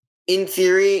might, in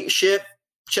theory, ship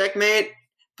Checkmate,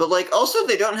 but like also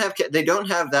they don't have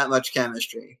that much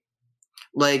chemistry.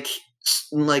 Like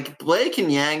Blake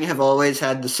and Yang have always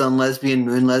had the sun lesbian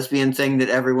moon lesbian thing that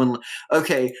everyone.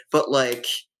 Okay, but like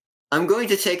I'm going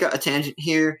to take a tangent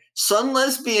here. Sun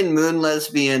lesbian moon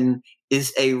lesbian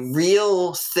is a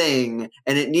real thing,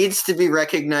 and it needs to be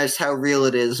recognized how real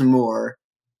it is more.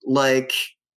 Like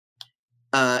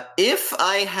if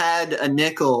I had a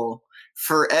nickel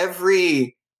for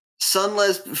every sun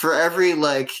lesbian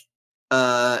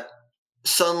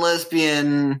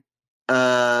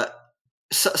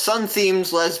sun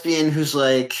themes lesbian who's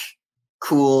like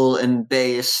cool and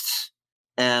based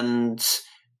and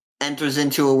enters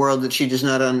into a world that she does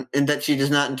not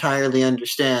entirely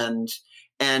understand,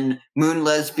 and moon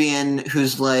lesbian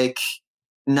who's like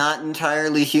not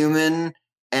entirely human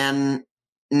and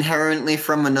inherently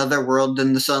from another world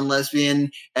than the sun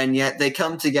lesbian, and yet they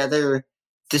come together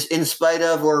just in spite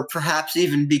of or perhaps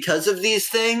even because of these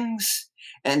things,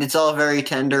 and it's all very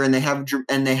tender, and they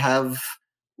have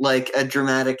like a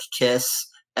dramatic kiss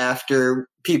after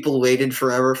people waited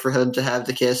forever for him to have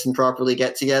the kiss and properly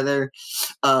get together.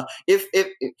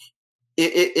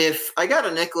 If I got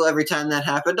a nickel every time that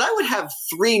happened, I would have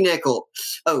 3 nickels.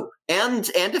 Oh, and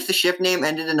if the ship name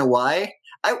ended in a Y,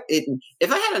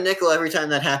 if I had a nickel every time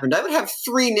that happened, I would have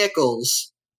 3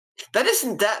 nickels. That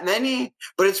isn't that many,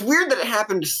 but it's weird that it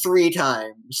happened 3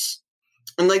 times.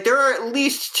 And like there are at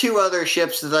least 2 other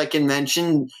ships that I can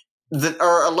mention that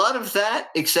are a lot of that,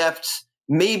 except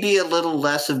maybe a little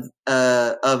less of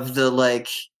the like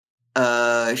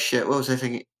shit. What was I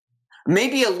thinking?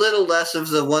 Maybe a little less of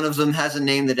the one of them has a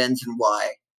name that ends in Y.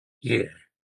 Yeah.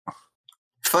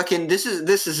 Fucking this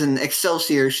is an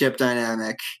Excelsior ship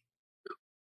dynamic.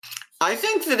 I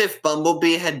think that if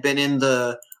Bumblebee had been in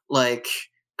the like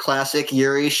classic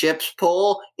Yuri ships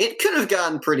poll, it could have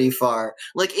gotten pretty far.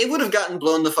 Like it would have gotten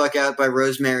blown the fuck out by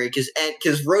Rosemary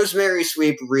because Rosemary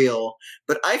sweep real.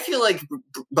 But I feel like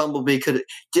Bumblebee could.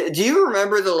 Do you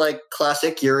remember the like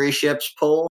classic Yuri ships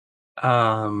poll?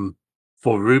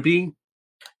 For Ruby?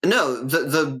 No,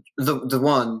 the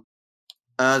one.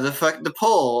 The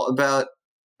poll about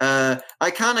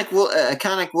iconic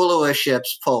Willow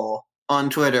ships poll on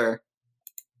Twitter.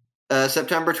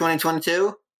 September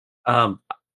 2022.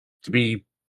 To be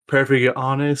perfectly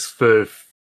honest, the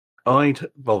only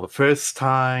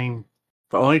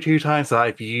 2 times that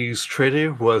I've used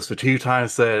Twitter was the 2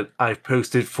 times that I've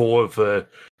posted for the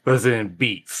Resident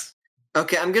Beats.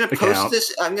 Okay, I'm gonna post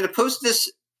this. I'm gonna post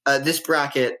this this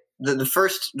bracket, the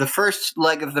first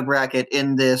leg of the bracket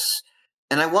in this,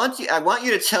 and I want you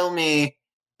to tell me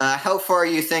how far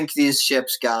you think these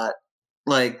ships got.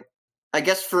 Like, I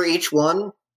guess for each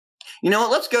one. You know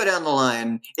what? Let's go down the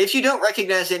line. If you don't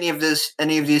recognize any of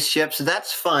these ships,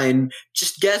 that's fine.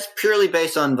 Just guess purely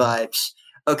based on vibes.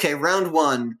 Okay, round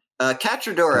 1.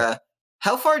 Cachadora.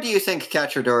 How far do you think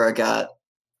Cachadora got?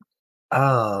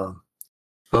 Well,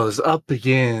 it's up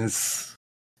against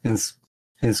his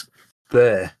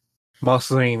the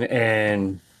Marceline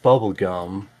and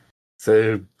Bubblegum.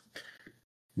 So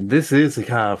this is a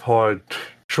kind of hard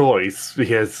choice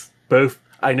because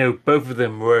I know both of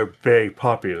them were very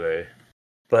popular.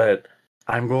 But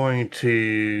I'm going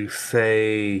to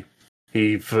say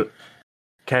Catra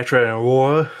and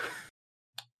Aurora.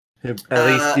 At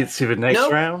least gets to the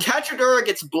next round. Cachadora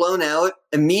gets blown out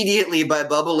immediately by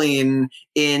Bubbling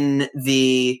in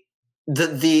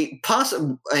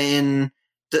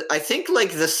I think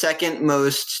like the second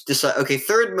most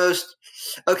third most.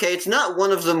 Okay, it's not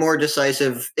one of the more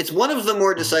decisive. It's one of the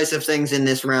more decisive things in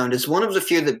this round. It's one of the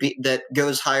few that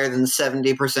goes higher than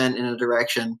 70% in a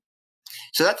direction.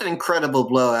 So that's an incredible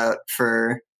blowout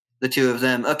for the two of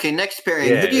them. Okay, next pairing.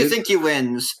 Yeah, who do you think he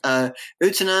wins?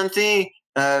 Utsunanthi,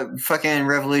 fucking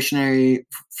revolutionary,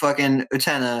 fucking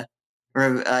Utena.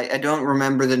 I don't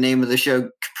remember the name of the show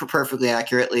perfectly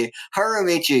accurately.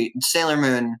 Harumichi, Sailor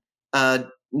Moon.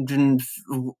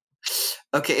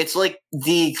 Okay, it's like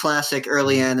the classic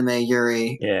early anime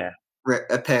Yuri. Yeah.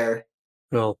 A pair.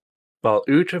 Well,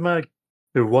 Utama,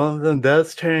 one of them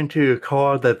does turn into a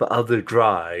car that the other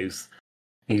drives.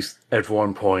 He's at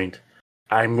one point.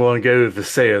 I'm going to go with the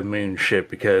Sailor Moon ship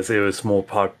because it was more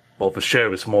the show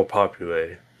was more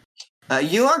popular.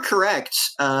 You are correct.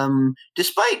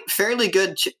 Despite fairly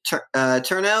good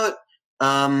turnout,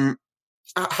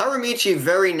 Harumichi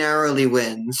very narrowly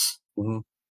wins.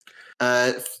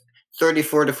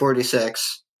 34-46.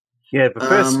 Yeah,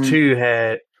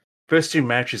 the first two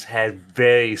matches had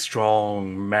very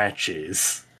strong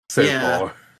matches so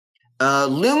far.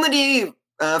 Lumity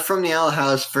from the Owl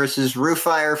House versus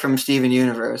Rufire from Steven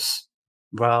Universe.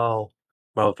 Well,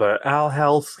 the Owl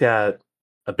House got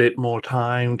a bit more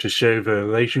time to show the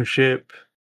relationship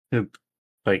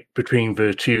between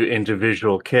the two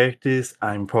individual characters.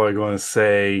 I'm probably going to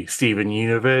say Steven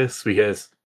Universe because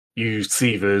you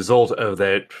see the result of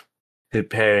that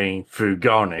pairing through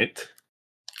Garnet.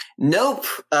 Nope.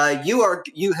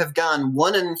 You have gone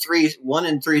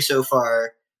 1-3 so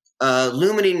far.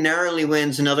 Lumity narrowly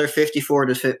wins another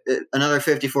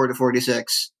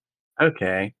 54-46.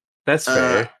 Okay, that's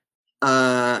fair.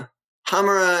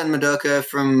 Hamura and Madoka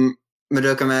from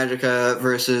Madoka Magica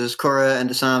versus Korra and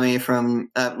Dasami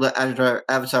from Avatar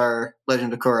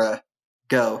Legend of Korra.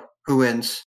 Go. Who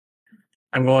wins?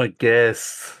 I'm going to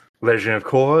guess Legend of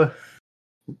Korra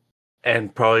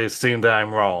and probably assume that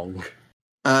I'm wrong.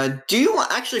 Do you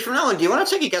want, actually, from now on, do you want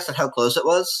to take a guess at how close it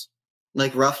was?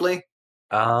 Like, roughly?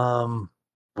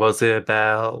 Was it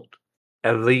about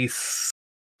at least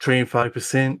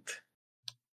 25%?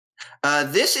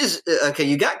 This is okay.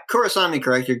 You got Kurosami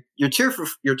correct. You're 2 for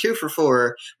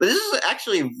 4, but this is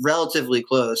actually relatively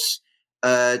close.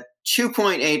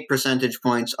 2.8 percentage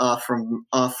points off from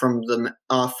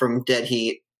Dead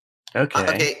Heat.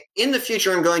 Okay. In the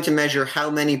future, I'm going to measure how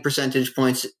many percentage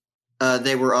points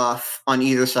they were off on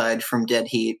either side from Dead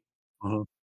Heat. Mm-hmm.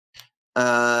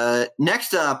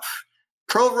 Next up,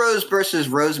 Pearl Rose versus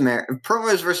Rosemary. Pearl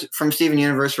Rose from Steven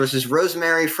Universe versus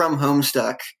Rosemary from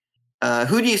Homestuck.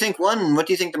 Who do you think won, and what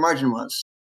do you think the margin was?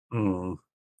 Now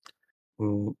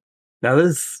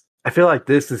I feel like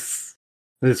this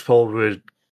poll would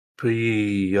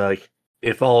be like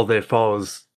if all their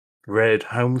followers read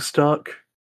Homestuck,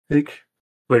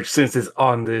 which since it's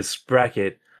on this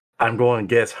bracket, I'm going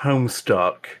to guess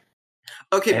Homestuck.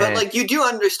 Okay, but like you do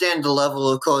understand the level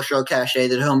of cultural cachet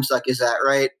that Homestuck is at,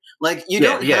 right? Like you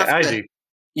don't have to. I do.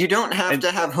 You don't have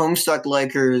to have Homestuck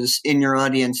likers in your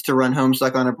audience to run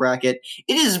Homestuck on a bracket.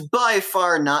 It is by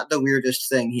far not the weirdest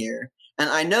thing here. And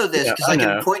I know this because I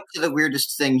can point to the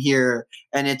weirdest thing here,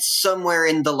 and it's somewhere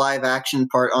in the live action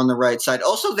part on the right side.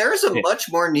 Also, there's a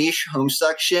much more niche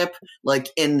Homestuck ship like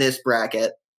in this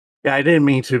bracket. Yeah, I didn't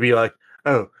mean to be like,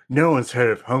 oh, no one's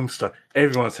heard of Homestuck.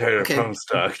 Everyone's heard of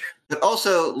Homestuck. But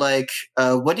also, like,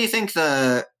 what do you think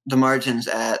the margin's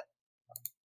at?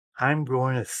 I'm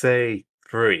going to say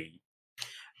 3.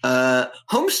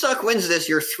 Homestuck wins this.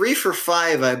 You're 3 for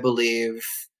 5, I believe.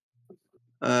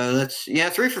 3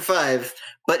 for 5.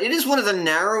 But it is one of the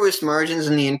narrowest margins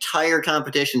in the entire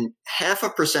competition.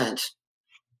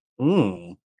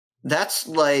 0.5%. That's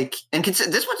like, and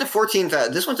this went to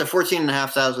 14,000. This went to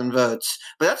 14,500 votes,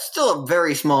 but that's still a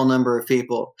very small number of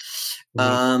people.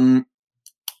 Next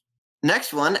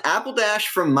one, Apple Dash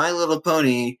from My Little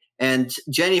Pony and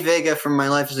Jenny Vega from My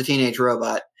Life as a Teenage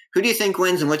Robot. Who do you think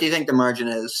wins, and what do you think the margin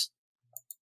is?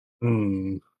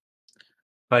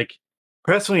 Like,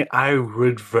 personally, I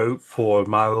would vote for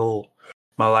My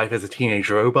Life as a Teenage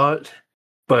Robot,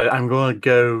 but I'm going to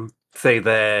go say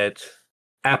that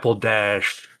Apple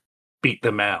Dash beat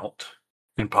them out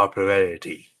in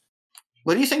popularity.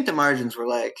 What do you think the margins were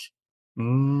like?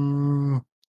 10%.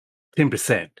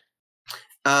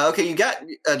 Okay, you got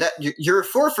that. You're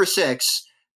 4 for 6.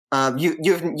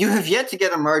 You have yet to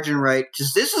get a margin right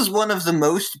because this is one of the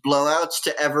most blowouts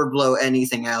to ever blow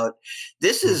anything out.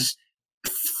 This is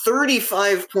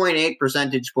 35.8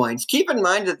 percentage points. Keep in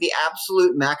mind that the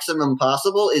absolute maximum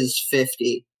possible is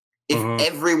 50. if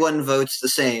everyone votes the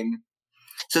same.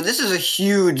 So this is a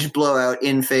huge blowout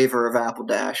in favor of Apple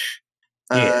Dash.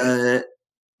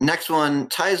 Next one,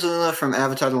 Tai Zula from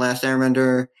Avatar The Last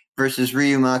Airbender versus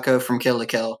Ryu Mako from Kill la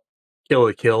Kill. Kill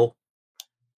la Kill.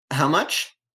 How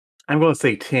much? I'm going to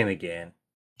say 10 again.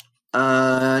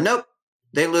 Nope.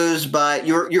 They lose by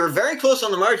you're very close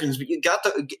on the margins, but you got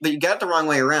the wrong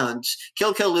way around. Kill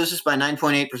la Kill loses by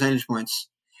 9.8 percentage points.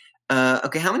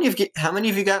 Okay, how many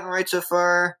have you gotten right so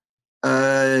far?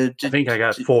 I think I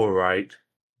got 4 right.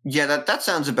 Yeah, that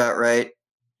sounds about right.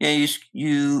 Yeah,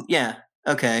 yeah,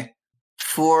 okay.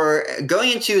 For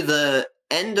going into the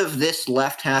end of this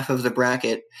left half of the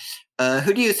bracket,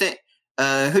 who do you think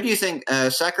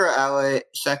Sakura Aoi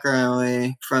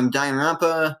from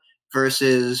Danganronpa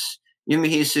versus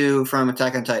Yumihisu from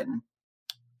Attack on Titan?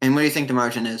 And what do you think the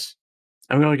margin is?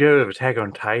 I'm going to go with Attack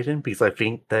on Titan because I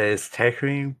think that it's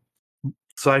technically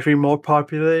slightly more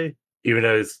popular, even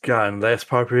though it's gotten less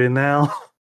popular now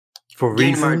for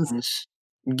reasons.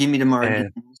 Give me the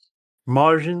margins.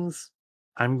 Margins,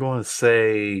 I'm going to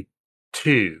say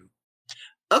 2.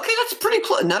 Okay, that's pretty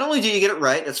close. Not only do you get it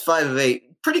right, that's 5 of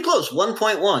 8. Pretty close,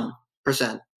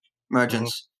 1.1%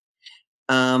 margins.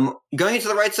 Going into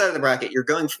the right side of the bracket, you're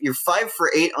 5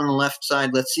 for 8 on the left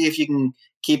side. Let's see if you can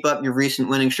keep up your recent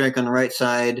winning streak on the right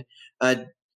side.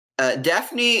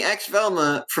 Daphne X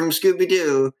Velma from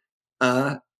Scooby-Doo,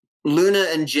 Luna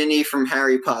and Ginny from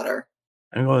Harry Potter.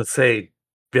 I'm going to say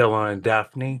Velma and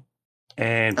Daphne,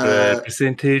 and the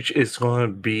percentage is going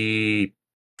to be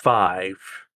 5.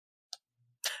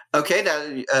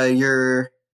 Okay,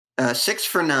 you're 6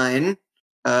 for 9.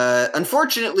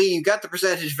 Unfortunately, you got the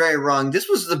percentage very wrong. This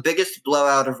was the biggest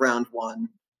blowout of round 1.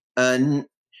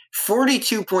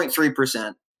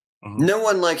 42.3%. No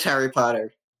one likes Harry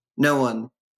Potter. No one.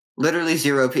 Literally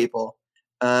 0 people.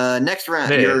 Next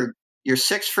round, you're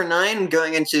 6 for 9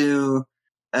 going into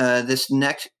this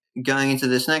next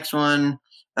one.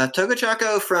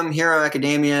 Togochako from Hero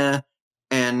Academia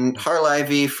and Harl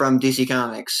Ivy from DC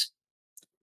Comics.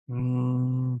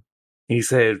 He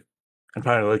said, I'm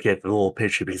trying to look at the little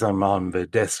picture because I'm on the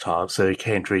desktop, so you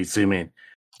can't really zoom in.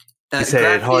 He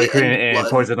said Harley Quinn and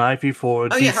Poison Ivy for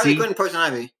DC. Oh, yeah, Harley Quinn and Poison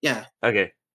Ivy, yeah.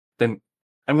 Okay, then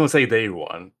I'm going to say they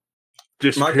won.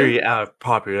 Just purely out of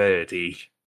popularity.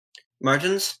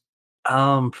 Margins?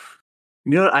 You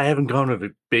know what? I haven't gone with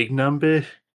a big number,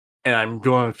 and I'm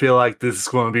going to feel like this is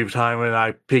going to be the time when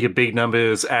I pick a big number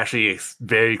that's actually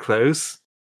very close.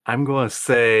 I'm going to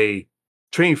say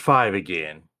 25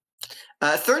 again.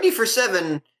 30 for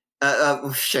 7.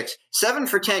 7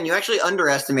 for 10. You actually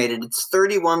underestimated. It's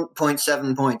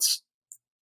 31.7 points.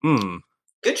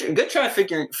 Good try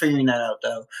figuring that out,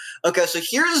 though. Okay, so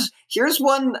here's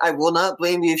one I will not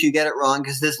blame you if you get it wrong,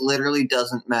 because this literally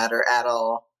doesn't matter at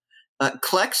all.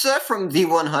 Clexa from The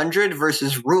 100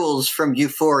 versus Rules from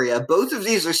Euphoria. Both of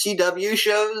these are CW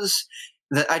shows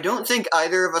that I don't think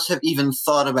either of us have even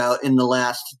thought about in the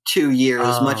last 2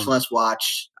 years, much less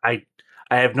watched. I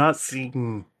have not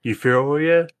seen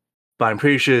Euphoria, but I'm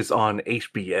pretty sure it's on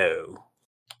HBO.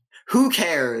 Who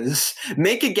cares?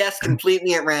 Make a guess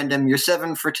completely at random. You're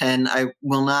 7 for 10. I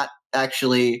will not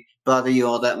actually bother you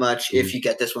all that much if you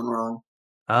get this one wrong.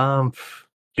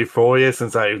 Euphoria,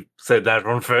 since I said that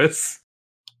one first.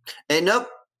 Nope.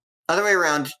 Other way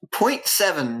around.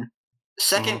 0.7.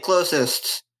 Second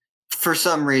closest for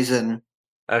some reason.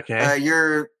 Okay.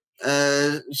 You're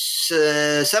 7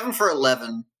 for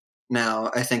 11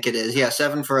 now, I think it is. Yeah,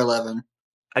 7 for 11.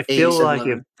 I feel like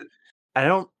I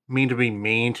don't mean to be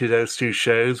mean to those 2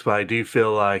 shows, but I do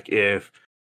feel like if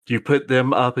you put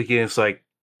them up against like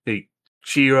the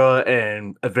She-Ra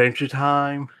and Adventure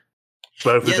Time,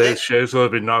 both of those shows would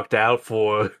have been knocked out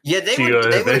for they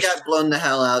would have got blown the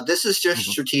hell out. This is just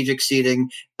strategic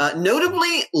seeding.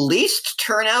 Notably, least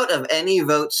turnout of any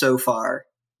vote so far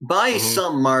by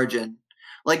some margin.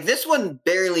 Like, this one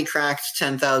barely cracked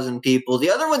 10,000 people. The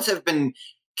other ones have been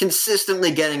consistently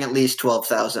getting at least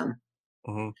 12,000.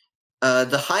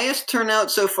 The highest turnout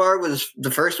so far was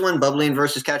the first one, Bubbling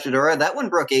versus Cachadora. That one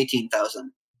broke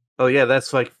 18,000. Oh yeah,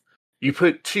 that's like you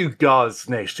put 2 gods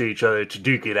next to each other to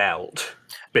duke it out,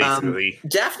 basically.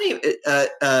 Daphne,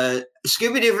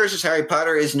 Scooby-Doo versus Harry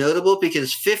Potter is notable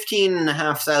because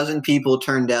 15,500 people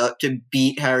turned out to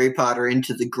beat Harry Potter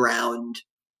into the ground.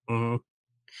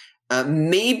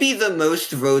 Maybe the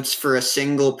most votes for a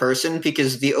single person,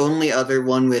 because the only other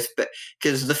one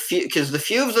because the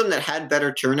few of them that had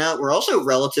better turnout were also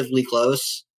relatively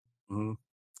close.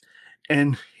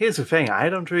 And here's the thing: I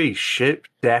don't really ship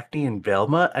Daphne and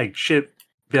Velma. I ship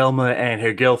Velma and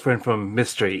her girlfriend from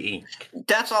Mystery Inc.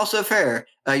 That's also fair.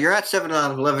 You're at 7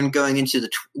 out of 11 going into the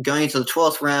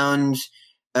 12th round.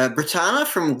 Britannia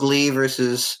from Glee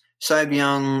versus Cy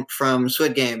Byung from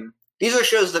Squid Game. These are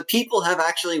shows that people have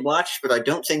actually watched, but I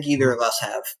don't think either of us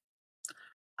have.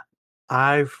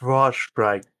 I've watched,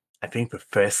 I think the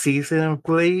first season of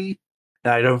Glee.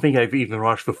 And I don't think I've even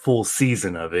watched the full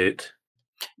season of it.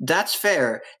 That's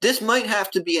fair. This might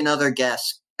have to be another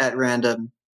guess at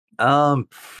random.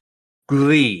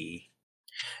 Glee.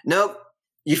 Nope.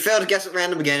 You failed to guess at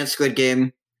random again at Squid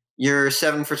Game. You're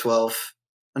 7 for 12,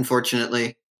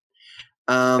 unfortunately.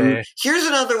 Here's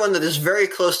another one that is very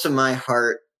close to my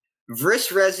heart.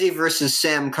 Vriss Rezi versus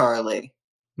Sam Carly.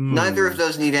 Neither of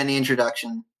those need any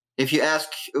introduction. If you ask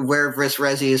where Vriss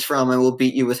Rezi is from, I will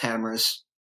beat you with hammers.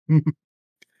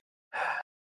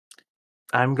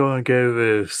 I'm going to go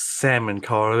with Sam and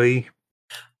Carly.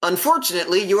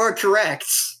 Unfortunately, you are correct.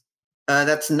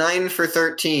 That's 9 for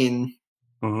 13.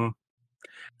 Mm-hmm.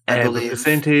 I and believe. The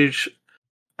percentage,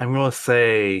 I'm going to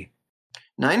say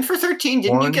 9 for 13?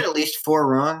 Didn't you get at least 4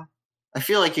 wrong? I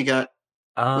feel like you got...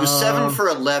 It was 7 for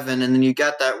 11, and then you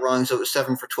got that wrong, so it was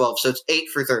 7 for 12. So it's 8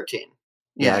 for 13.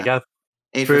 Yeah, I got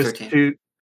 8 for 13.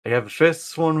 I got the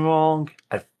first one wrong.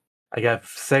 I got the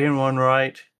second one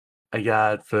right. I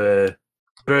got the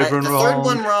third one wrong. The third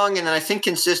one wrong, and I think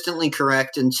consistently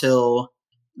correct until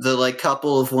the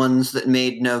couple of ones that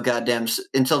made no goddamn...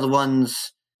 Until the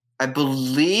ones... I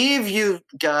believe you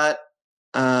got...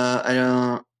 I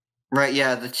don't... Right,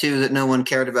 yeah, the 2 that no one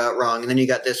cared about wrong, and then you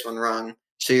got this one wrong.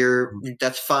 So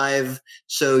that's 5.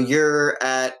 So you're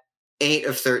at 8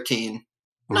 of 13.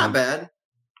 Not bad.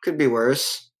 Could be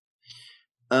worse.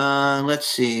 Let's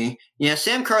see. Yeah,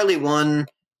 Sam Carly won,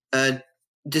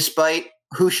 despite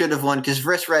who should have won, because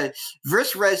Vriss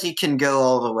Rezi can go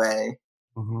all the way.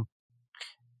 Mm-hmm.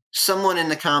 Someone in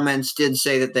the comments did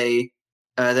say that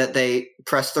they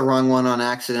pressed the wrong one on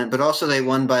accident, but also they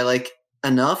won by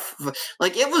enough.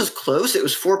 It was close. It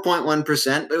was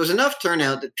 4.1%, but it was enough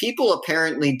turnout that people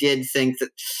apparently did think that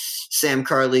Sam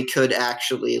Carly could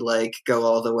actually go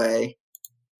all the way.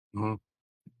 Mm-hmm.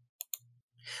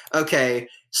 Okay,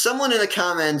 someone in the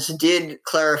comments did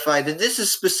clarify that this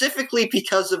is specifically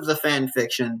because of the fan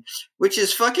fiction, which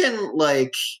is fucking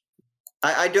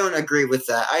I don't agree with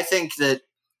that. I think that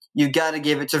you got to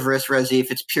give it to Vriss Rezi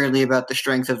if it's purely about the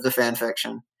strength of the fan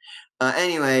fiction.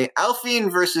 Anyway,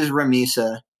 Alphine versus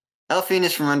Ramisa. Alphine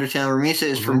is from Undertale. Ramisa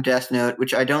is from Death Note,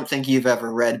 which I don't think you've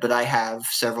ever read, but I have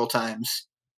several times.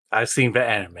 I've seen the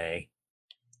anime.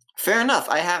 Fair enough.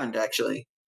 I haven't, actually.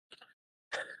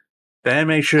 The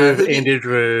anime should have ended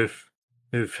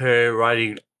with her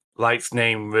writing Light's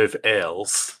name with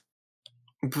L's.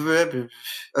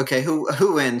 Okay,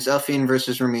 who wins? Alphine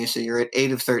versus Ramisa. You're at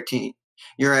 8 of 13.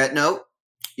 You're at... No,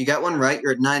 you got one right.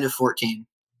 You're at 9 of 14.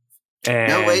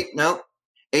 No.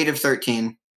 8 of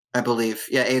 13, I believe.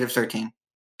 Yeah, 8 of 13.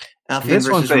 Alphine this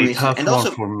versus one's a Ramisa. tough and one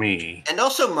also, for me. And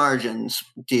also margins,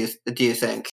 do you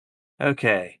think?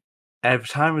 Okay. At the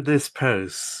time of this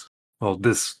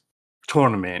this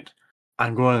tournament,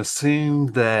 I'm going to assume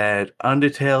that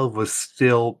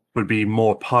Undertale would be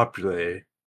more popular.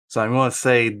 So I'm going to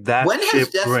say that When has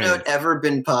Death Note ever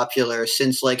been popular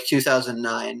since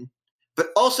 2009? But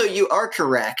also, you are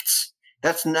correct.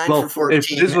 That's 9 for 14. If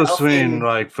this was when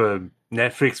the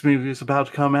Netflix movie was about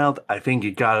to come out, I think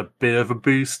it got a bit of a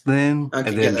boost then,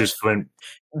 and then just went.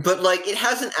 But it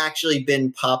hasn't actually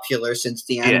been popular since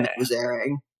the anime was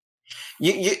airing.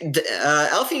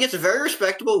 Alphine gets a very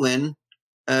respectable win,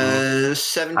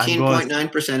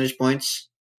 17.9 percentage points.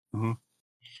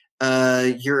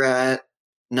 Mm-hmm. You're at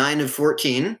 9 of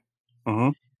 14.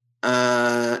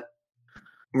 Mm-hmm.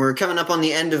 We're coming up on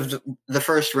the end of the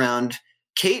first round.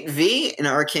 Kate V in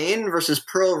Arcane versus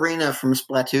Pearl Rena from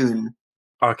Splatoon.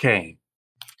 Arcane.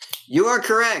 You are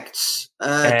correct.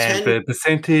 And the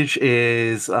percentage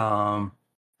is, I'm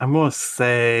going to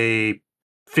say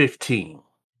 15.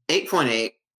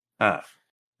 8.8.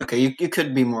 Okay, you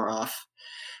could be more off.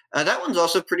 That one's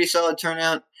also pretty solid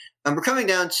turnout. We're coming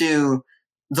down to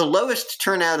the lowest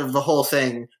turnout of the whole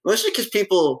thing, mostly because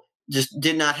people just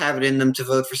did not have it in them to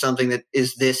vote for something that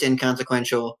is this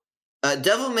inconsequential.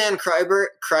 Devilman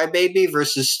Crybaby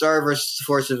versus Star versus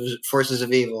Forces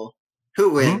of Evil.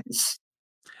 Who wins?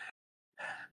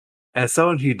 As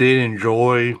someone who did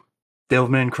enjoy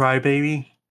Devilman Crybaby,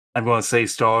 I'm going to say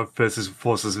Star versus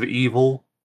Forces of Evil.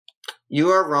 You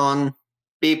are wrong.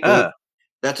 Beep boop.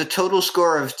 That's a total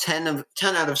score of 10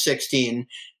 out of 16.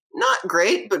 Not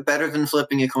great, but better than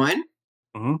flipping a coin.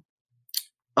 Mm-hmm.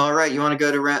 All right, you want to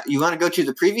go to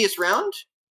the previous round?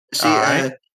 See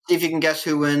if you can guess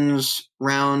who wins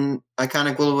round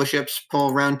Iconic Will-O-Wisp Ships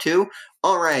poll round 2.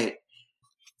 All right.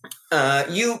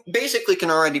 You basically can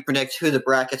already predict who the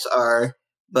brackets are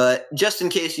But just in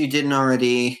case you didn't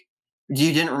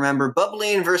remember,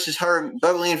 Bubbling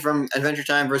from Adventure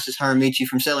Time versus Haramichi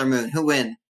from Sailor Moon. Who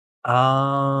win?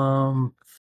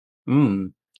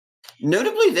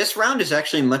 Notably, this round is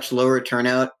actually much lower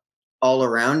turnout all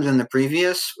around than the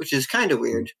previous, which is kind of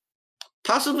weird.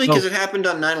 Possibly because it happened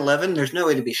on 9/11. There's no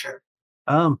way to be sure.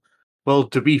 Well,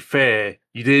 to be fair,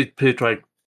 you did put like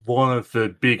one of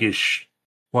the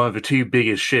two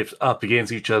biggest ships up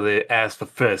against each other as the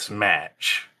first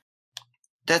match.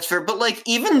 That's fair, but like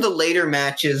even the later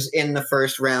matches in the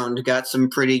first round got some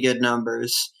pretty good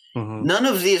numbers. Mm-hmm. None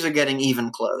of these are getting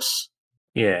even close.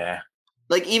 Yeah.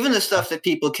 Like even the stuff that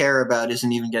people care about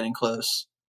isn't even getting close.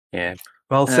 Yeah.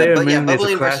 Well, Sailor Moon is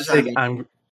a classic.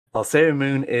 Sailor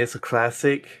Moon is a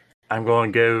classic. I'm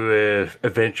going to go with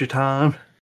Adventure Time.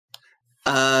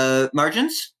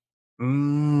 Margins?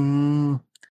 I'm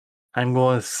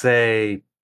going to say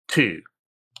 2.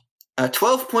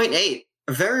 12.8.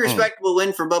 A very respectable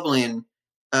win for Bubbling.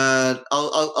 I'll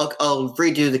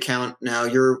redo the count now.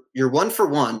 You're 1 for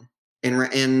 1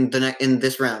 in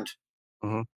this round.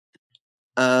 Mm-hmm.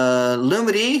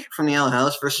 Lumity from the Owl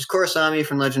House versus Korrasami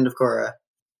from Legend of Korra.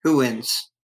 Who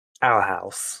wins? Owl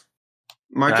House.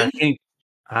 Margin? I think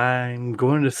I'm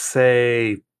going to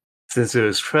say, since it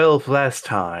was 12 last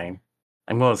time,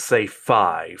 I'm going to say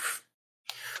 5.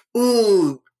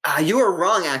 Ooh, you are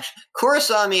wrong. Actually,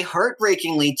 Korrasami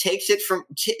heartbreakingly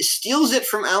steals it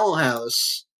from Owl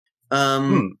House.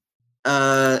 Somehow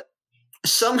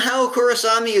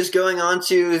Korrasami is going on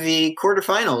to the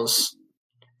quarterfinals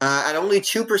at only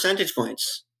 2 percentage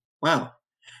points. Wow.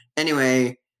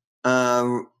 Anyway,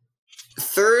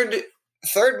 third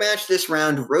match this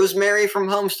round: Rosemary from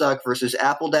Homestuck versus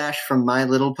Apple Dash from My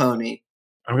Little Pony.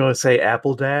 I'm going to say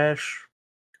Apple Dash.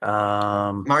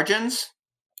 Margins?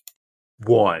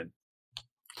 1.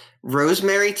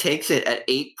 Rosemary takes it at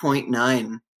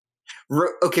 8.9.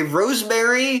 Okay,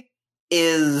 Rosemary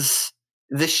is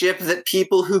the ship that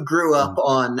people who grew up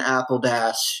on Apple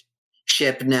Dash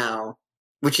ship now,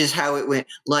 which is how it went.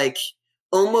 Like,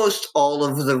 almost all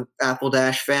of the Apple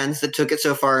Dash fans that took it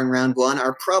so far in round 1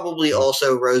 are probably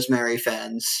also Rosemary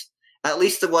fans. At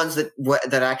least the ones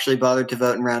that actually bothered to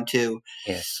vote in round 2.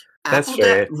 Yes, that's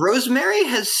fair. Rosemary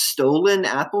has stolen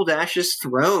Apple Dash's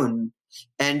throne,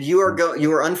 and you are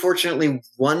unfortunately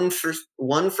 1 for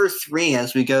 3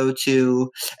 as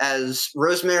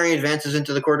Rosemary advances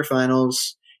into the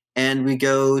quarterfinals, and we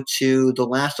go to the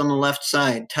last on the left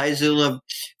side: Taizula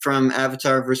from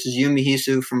Avatar versus Yumi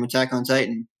Hisu from Attack on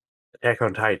Titan. Attack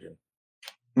on Titan.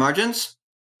 Margins?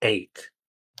 8.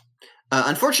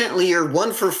 Unfortunately, you're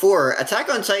 1 for 4. Attack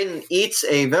on Titan eats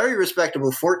a very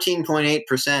respectable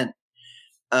 14.8%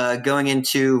 going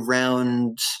into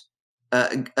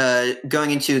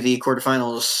the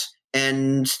quarterfinals.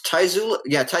 And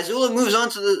Taizula moves on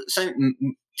to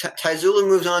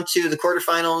the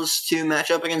quarterfinals to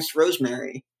match up against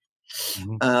Rosemary.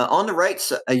 Mm-hmm. On the right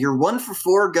side, you're 1 for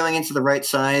 4 going into the right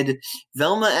side.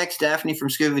 Velma X Daphne from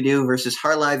Scooby-Doo versus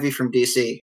Harlivy from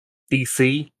DC.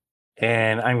 DC,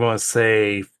 and I'm going to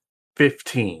say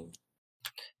 15.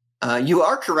 You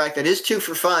are correct. That is 2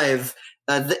 for 5.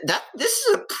 This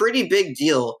is a pretty big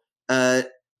deal. 13%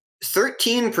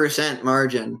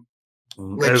 margin.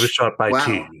 Overshot by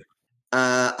 2.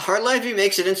 Harlivy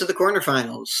makes it into the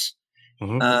quarterfinals.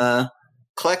 Mm-hmm.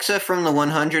 Klexa from the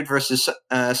 100 versus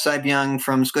Saibyung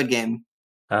from Squid Game.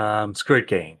 Squid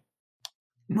Game.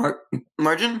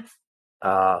 Margin?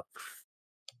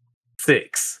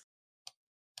 6.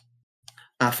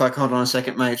 Fuck, hold on a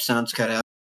second. My sound's cut out.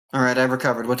 All right, I've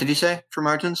recovered. What did you say for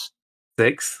margins?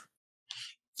 6.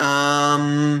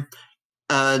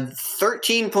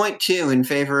 13.2 in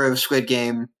favor of Squid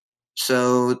Game.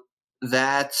 So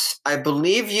that's, I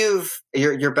believe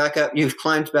you're back up. You've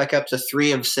climbed back up to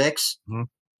 3 of 6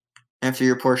 after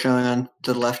your poor showing on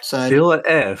the left side. Still an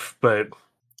F, but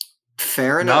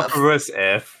fair enough. Not for us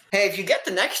F. Hey, if you get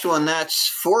the next one, that's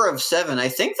 4 of 7. I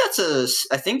think that's a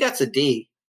D.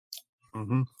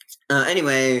 Mm-hmm.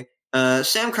 Anyway,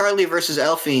 Sam Carly versus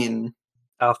Alphine.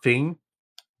 Alphine.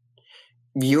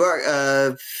 You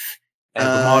are. And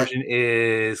the margin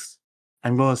is,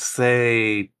 I'm going to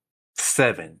say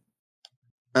 7.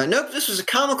 Nope, this was a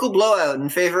comical blowout in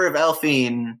favor of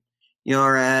Alphine.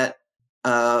 You're at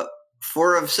 4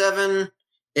 of 7.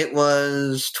 It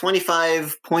was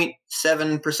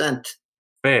 25.7%.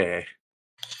 Fair.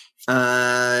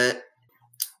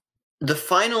 The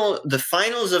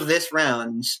finals of this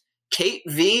round: Kate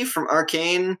V from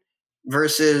Arcane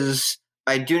versus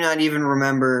I do not even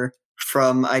remember. Is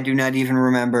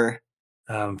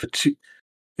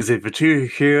it Vitu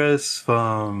Heroes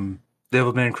from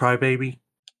Devilman Crybaby?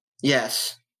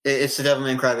 Yes. It's the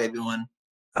Devilman Crybaby one.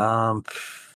 I'm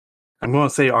going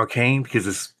to say Arcane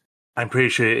because I'm pretty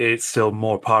sure it's still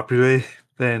more popular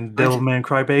than Devilman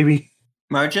Crybaby.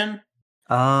 Margin?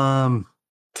 10.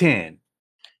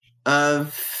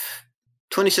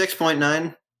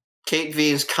 26.9. Kate V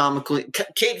is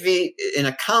Kate V in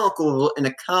a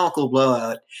comical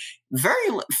blowout.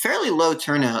 Fairly low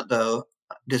turnout though,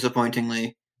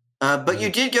 disappointingly. But you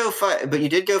did go 5. But you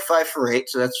did go 5 for 8,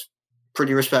 so that's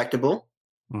pretty respectable.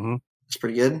 Mm-hmm. That's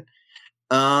pretty good.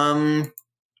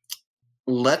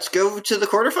 Let's go to the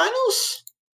quarterfinals.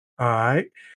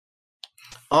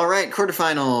 All right,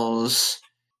 quarterfinals.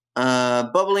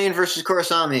 Bubbling versus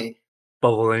Korosami.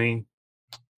 Bubbling.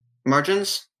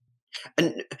 Margins.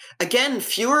 And again,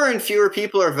 fewer and fewer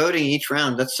people are voting each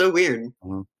round. That's so weird.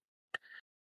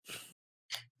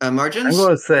 Mm-hmm. Margins? I'm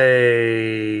going to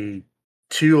say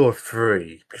 2 or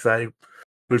 3 because I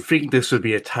would think this would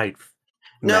be a tight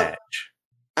match.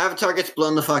 Avatar gets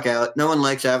blown the fuck out. No one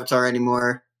likes Avatar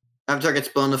anymore. Avatar gets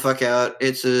blown the fuck out.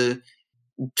 It's a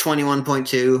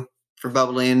 21.2 for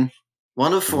Bubbling.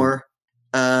 1 of 4.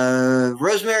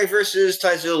 Rosemary versus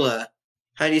Taizula.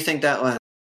 How do you think that went?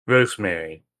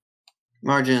 Rosemary.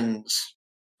 Margins.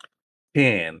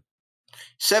 10.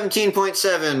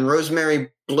 17.7. Rosemary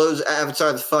blows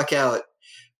Avatar the fuck out.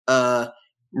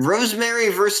 Rosemary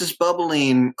versus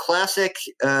Bubbling. Classic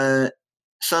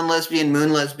sun lesbian,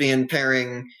 moon lesbian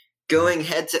pairing. Going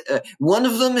head to... one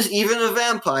of them is even a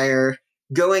vampire.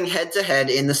 Going head to head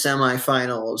in the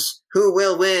semifinals. Who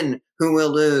will win? Who will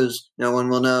lose? No one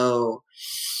will know.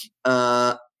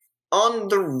 On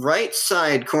the right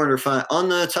side on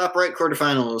the top right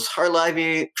quarterfinals,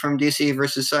 Harlivy from DC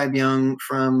versus Cy Byung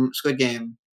from Squid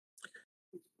Game.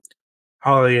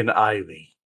 Harley and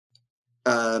Ivy.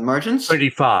 Margins?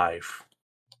 35.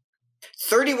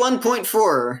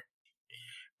 31.4.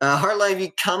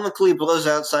 Harlivy comically blows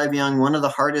out Cy Byung,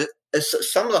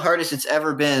 some of the hardest it's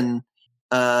ever been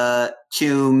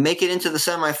to make it into the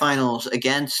semifinals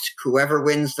against whoever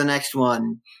wins the next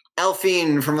one.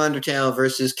 Alphine from Undertale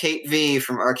versus Kate V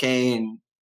from Arcane.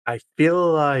 I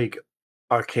feel like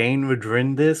Arcane would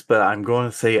win this, but I'm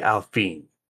going to say Alphine.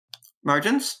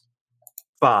 Margins?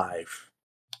 5.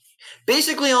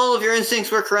 Basically, all of your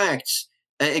instincts were correct.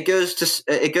 It goes to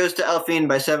Alphine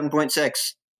by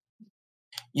 7.6.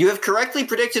 You have correctly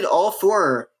predicted all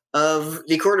 4 of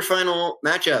the quarterfinal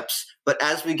matchups, but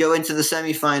as we go into the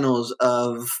semifinals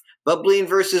of Bubbling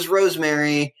versus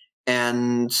Rosemary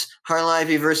and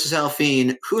Harlivy versus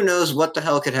Alphine, who knows what the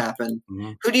hell could happen?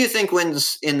 Mm-hmm. Who do you think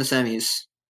wins in the semis?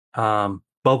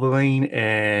 Bubbling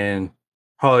and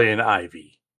Harley and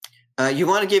Ivy. You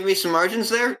want to give me some margins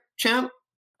there, champ?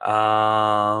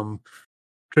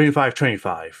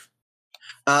 25-25.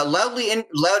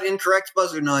 Loud incorrect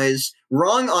buzzer noise.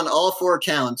 Wrong on all 4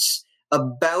 counts.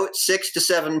 About 6 to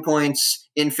 7 points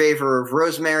in favor of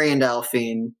Rosemary and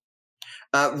Alphine.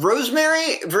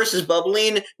 Rosemary versus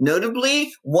Bubbling,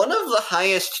 notably, one of the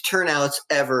highest turnouts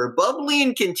ever.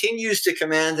 Bubbling continues to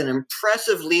command an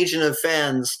impressive legion of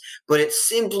fans, but it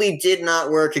simply did not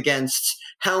work against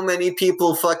how many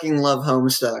people fucking love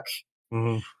Homestuck.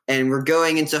 Mm-hmm. And we're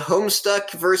going into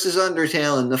Homestuck versus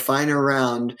Undertale in the final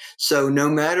round. So no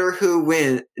matter who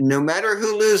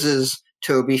loses,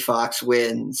 Toby Fox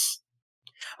wins.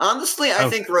 Honestly, I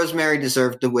think Rosemary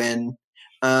deserved the win.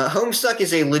 Homestuck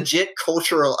is a legit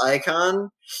cultural icon.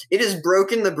 It has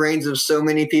broken the brains of so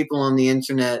many people on the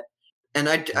internet. And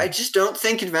I just don't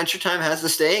think Adventure Time has the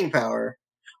staying power.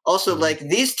 Also, like,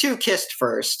 these two kissed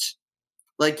first.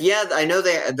 Like, yeah, I know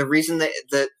the reason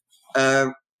that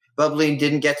Bubbling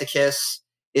didn't get to kiss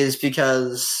is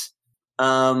because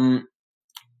of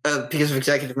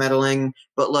executive meddling.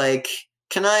 But, like,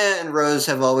 Kanaya and Rose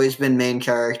have always been main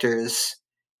characters.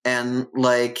 And,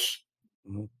 like,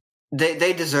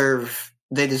 they deserve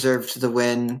the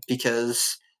win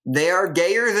because they are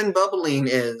gayer than Bubbling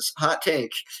is. Hot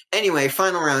take. Anyway,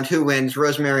 final round. Who wins?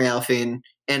 Rosemary, Alphine,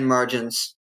 and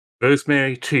margins.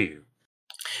 Rosemary 2.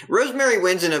 Rosemary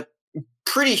wins in a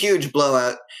pretty huge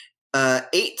blowout.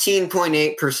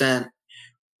 18.8%.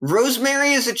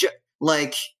 Rosemary is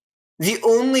the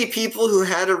only people who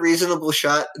had a reasonable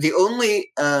shot. The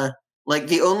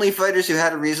only fighters who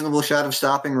had a reasonable shot of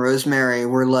stopping Rosemary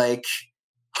were like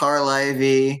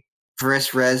Harlivy,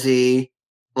 Vriss Rezi,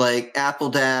 like Apple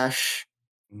Dash,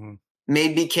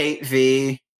 maybe Kate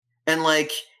V, and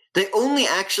like they only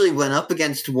actually went up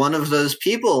against one of those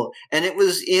people, and it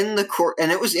was in the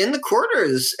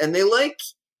quarters, and they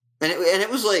it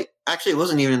was like actually it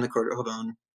wasn't even in the quarter. Hold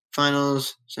on.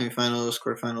 Finals, semifinals,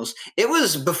 quarterfinals. It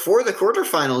was before the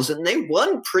quarterfinals, and they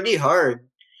won pretty hard.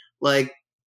 Like,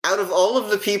 out of all of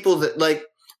the people that, like,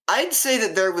 I'd say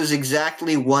that there was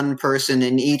exactly one person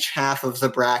in each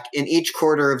in each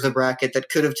quarter of the bracket that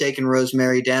could have taken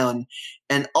Rosemary down,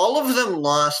 and all of them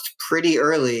lost pretty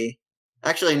early.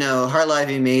 Actually, no,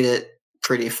 Harlivy made it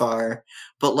pretty far.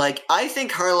 But, like, I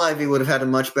think Harlivy would have had a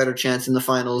much better chance in the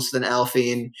finals than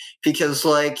Alphine, because,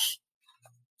 like,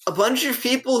 a bunch of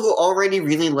people who already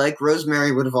really like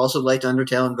Rosemary would have also liked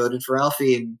Undertale and voted for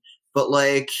Alphine. But,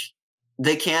 like,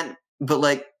 they can't. But,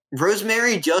 like,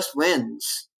 Rosemary just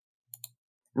wins.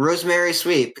 Rosemary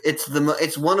Sweep. It's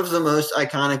one of the most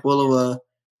iconic Willowa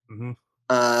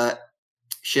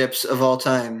ships of all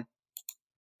time.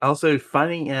 Also,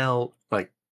 finding out like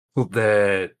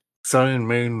the Sun and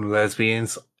Moon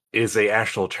lesbians is a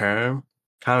actual term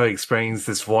kind of explains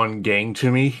this one game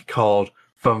to me called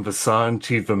From the Sun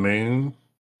to the Moon.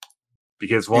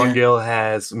 Because one girl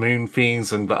has moon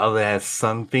themes and the other has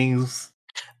sun themes.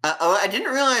 I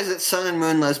didn't realize that Sun and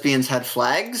Moon lesbians had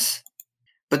flags,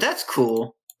 but that's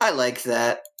cool. I like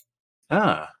that.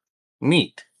 Ah,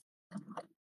 neat.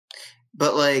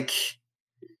 But, like,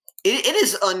 it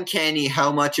is uncanny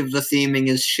how much of the theming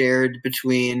is shared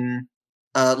between,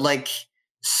 like,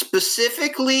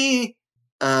 specifically,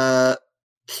 like,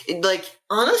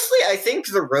 honestly, I think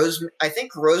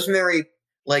Rosemary,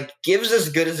 like, gives as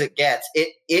good as it gets.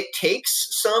 It takes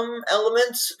some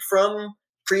elements from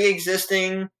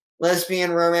pre-existing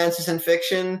lesbian romances and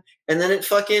fiction, and then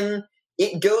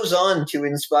it goes on to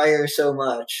inspire so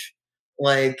much.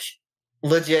 Like,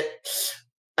 legit.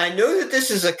 I know that this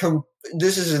is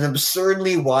an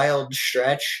absurdly wild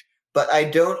stretch, but I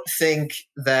don't think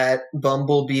that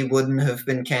Bumblebee wouldn't have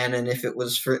been canon if it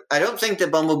was for. I don't think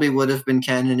that Bumblebee would have been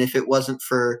canon if it wasn't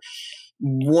for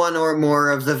one or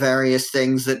more of the various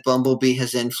things that Bumblebee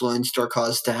has influenced or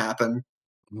caused to happen.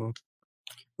 Mm-hmm.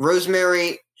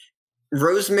 Rosemary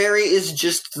is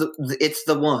just it's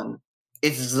the one.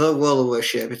 It's the Willowa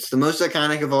ship. It's the most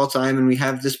iconic of all time, and we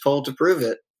have this poll to prove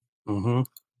it. Mm-hmm.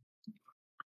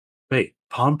 Wait,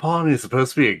 Pon is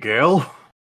supposed to be a girl?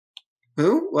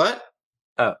 Who? What?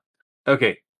 Oh,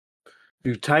 okay.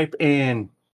 You type in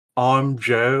Arm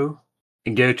Joe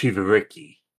and go to the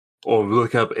Ricky, or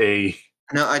look up a.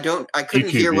 No, I don't. I couldn't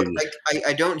YouTube hear what. video.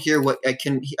 I don't hear what. I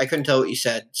couldn't tell what you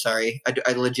said. Sorry.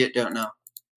 I legit don't know.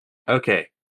 Okay,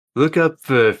 look up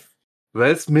the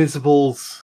Les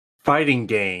Miserables fighting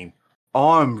game,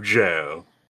 Arm Joe,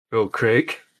 real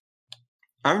quick.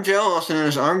 Arm Joe, also known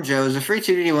as Arm Joe, is a free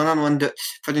 2D one-on-one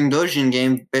fighting doujin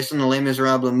game based on the Les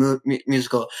Miserables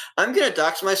musical. I'm gonna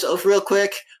dox myself real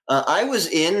quick. I was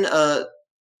in a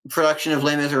production of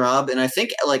Les Miserables, and I think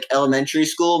like elementary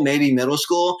school, maybe middle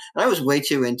school, and I was way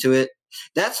too into it.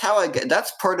 That's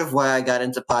part of why I got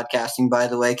into podcasting, by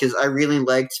the way, because I really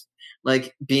liked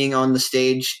like being on the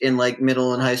stage in like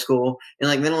middle and high school, in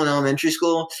like middle and elementary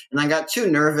school, and I got too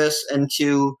nervous and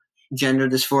too gender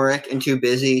dysphoric and too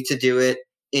busy to do it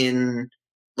in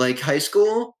like high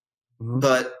school. Mm-hmm.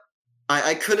 But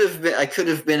I could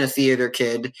have been a theater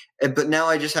kid, but now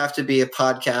I just have to be a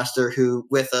podcaster who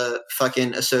with a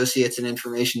fucking associates in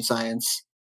information science.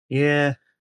 Yeah,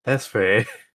 that's fair.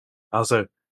 Also,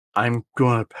 I'm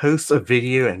going to post a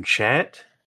video in chat.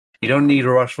 You don't need to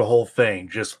rush the whole thing,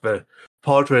 just the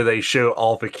part where they show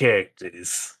all the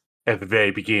characters at the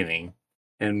very beginning.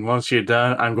 And once you're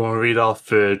done, I'm going to read off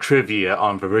the trivia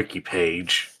on the Wiki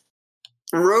page.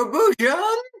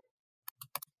 Robojan?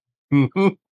 Mm-hmm.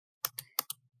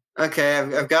 Okay,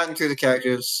 I've gotten through the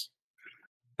characters.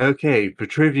 Okay, the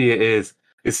trivia is,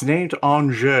 it's named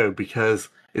Anjo because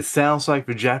it sounds like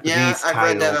the Japanese title. Yeah, I've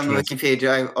read that on the Wiki page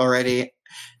already.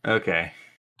 Okay.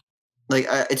 Like,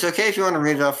 it's okay if you want to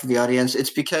read it off for the audience. It's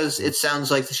because it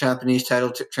sounds like the Japanese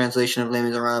title translation of Les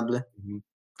Miserables. Mm-hmm.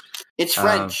 It's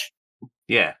French.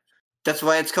 Yeah. That's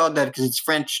why it's called that, because it's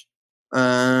French.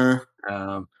 Pon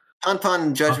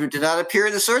and Judgment did not appear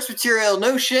in the source material.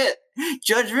 No shit.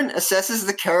 Judgment assesses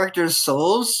the characters'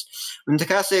 souls. When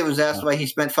Takase was asked why he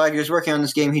spent 5 years working on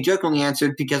this game, he jokingly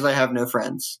answered, "Because I have no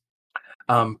friends."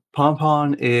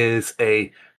 Pon is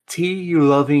a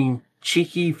tea-loving,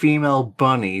 cheeky female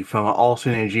bunny from an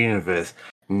alternate universe,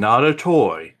 not a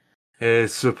toy.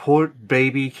 His support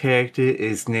baby character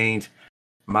is named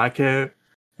Mako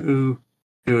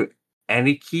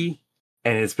Aniki,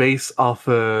 and is based off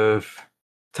of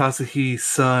Tatsuhi's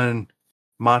son,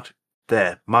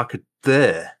 Makade.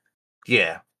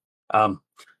 Yeah.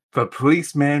 The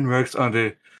policeman works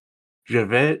under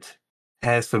Javette,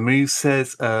 has the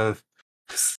movesets of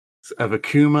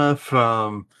Akuma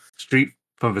from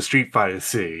the Street Fighter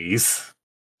series.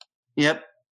 Yep.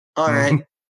 Alright.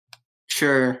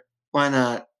 Sure. Why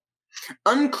not?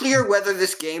 Unclear whether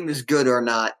this game is good or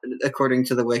not, according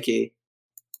to the wiki.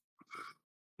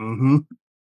 Mm-hmm.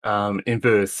 in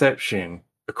the reception,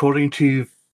 according to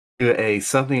a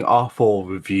Something Awful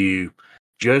review,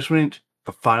 Judgment,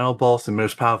 the final boss and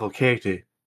most powerful character,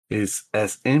 is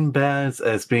as imbalanced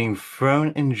as being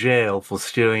thrown in jail for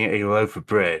stealing a loaf of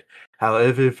bread.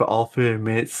 However, the author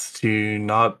admits to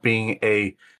not being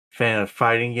a fan of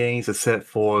fighting games except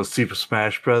for Super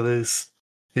Smash Bros.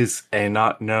 And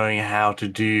not knowing how to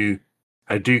do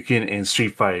Hadouken in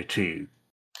Street Fighter 2.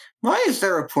 Why is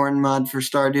there a porn mod for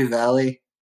Stardew Valley?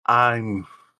 I'm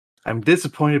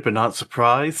disappointed but not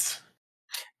surprised.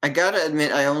 I gotta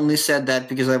admit, I only said that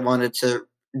because I wanted to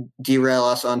derail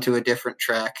us onto a different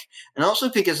track. And also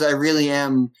because I really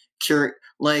am curious.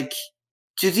 Like,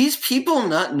 do these people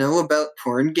not know about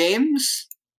porn games?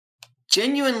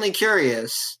 Genuinely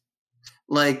curious.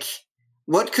 Like,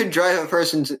 what could drive a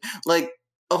person to... Like,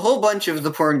 a whole bunch of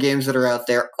the porn games that are out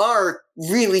there are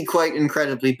really quite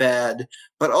incredibly bad.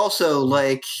 But also,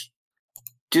 like,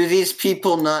 do these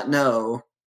people not know?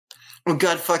 Oh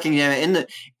god fucking damn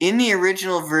it. In the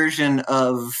original version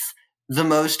of the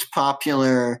most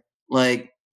popular,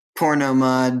 like, porno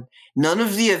mod, none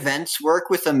of the events work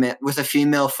with a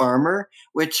female farmer,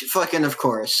 which fucking of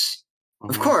course.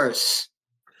 Of course.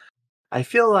 I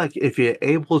feel like if you're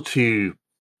able to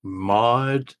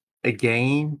mod a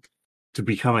game to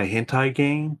become a hentai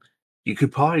game, you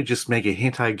could probably just make a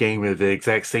hentai game with the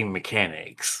exact same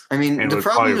mechanics. I mean, the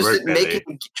problem is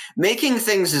that making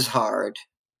things is hard.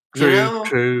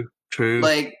 True.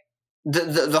 Like,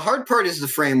 the hard part is the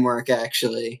framework,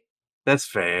 actually. That's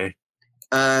fair.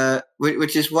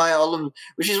 Which is why all of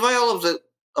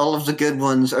the good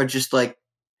ones are just like,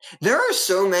 there are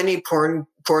so many porn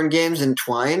games in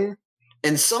Twine,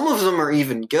 and some of them are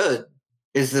even good.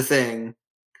 Is the thing.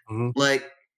 Mm-hmm. Like,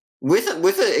 with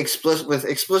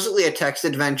explicitly a text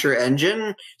adventure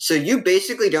engine, so you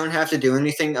basically don't have to do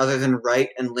anything other than write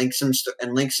and link some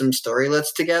storylets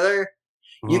together.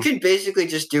 Mm-hmm. You can basically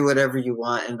just do whatever you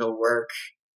want and it'll work.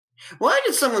 Why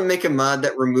did someone make a mod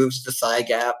that removes the thigh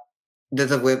gap on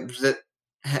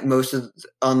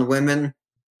the women?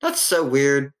 That's so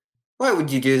weird. Why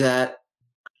would you do that?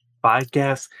 Thigh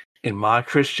gaps in my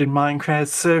Christian Minecraft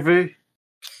server?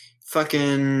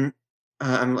 Fucking...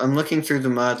 I'm looking through the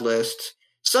mod list.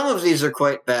 Some of these are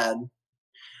quite bad.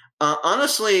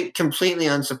 Honestly, completely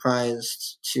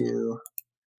unsurprised to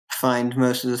find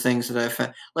most of the things that I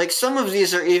found. Like, some of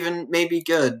these are even maybe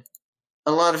good.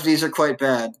 A lot of these are quite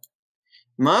bad.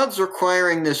 Mods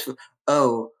requiring this...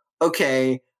 Oh,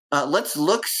 okay. Let's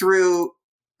look through...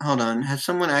 Hold on. Has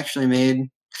someone actually made...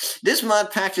 This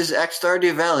mod patches X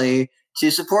Stardew Valley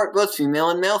to support both female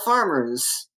and male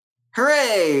farmers.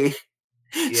 Hooray!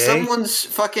 Yay. Someone's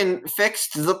fucking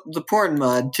fixed the porn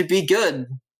mod to be good.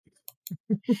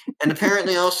 And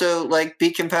apparently also, like,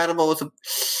 be compatible with a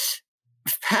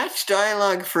patch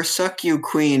dialogue for Suck You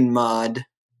Queen mod.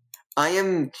 I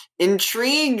am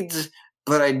intrigued,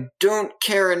 but I don't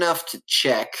care enough to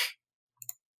check.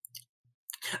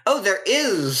 Oh, there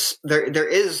is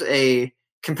a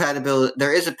compatibility.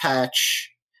 There is a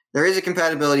patch. There is a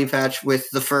compatibility patch with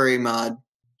the furry mod.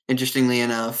 Interestingly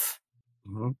enough.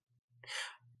 Mm-hmm.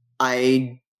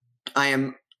 I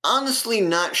am honestly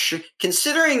not sure,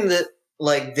 considering that,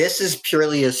 like, this is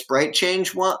purely a sprite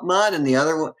change mod, and the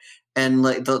other one, and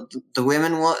like the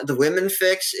women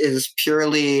fix is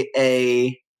purely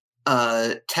a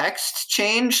text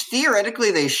change.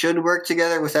 Theoretically, they should work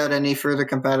together without any further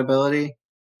compatibility.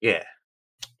 Yeah.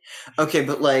 Okay,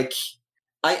 but like,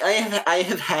 I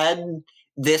have had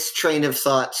this train of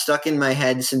thought stuck in my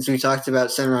head since we talked about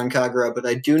Senran Kagura, but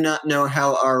I do not know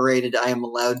how R-rated I am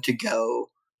allowed to go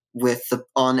with the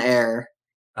on air.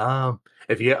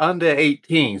 If you're under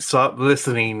 18, stop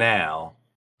listening now.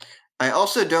 I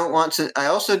also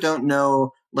don't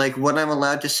know, like, what I'm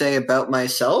allowed to say about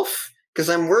myself, because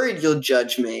I'm worried you'll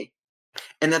judge me,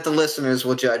 and that the listeners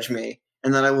will judge me,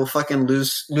 and that I will fucking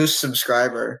lose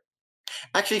subscriber.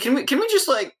 Actually, can we just,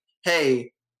 like,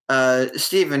 hey,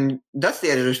 Steven, that's the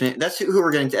editor's name. That's who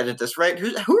we're getting to edit this, right? Who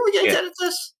are we getting to edit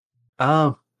this?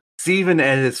 Steven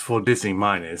edits for Disney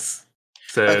Minus.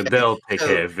 So okay. They'll take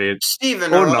care of it.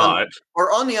 Steven, or not.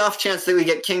 Or on the off chance that we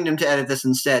get Kingdom to edit this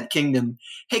instead. Kingdom,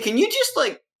 hey, can you just,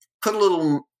 like, put a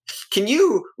little... Can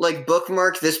you, like,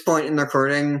 bookmark this point in the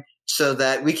recording so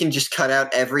that we can just cut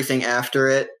out everything after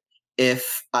it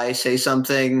if I say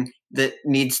something that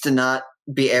needs to not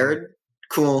be aired?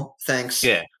 Cool, thanks.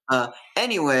 Yeah.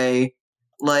 Anyway,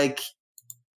 like,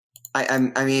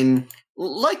 I mean,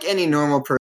 like any normal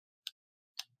person,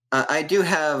 I do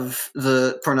have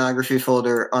the pornography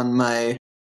folder on my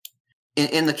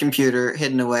in the computer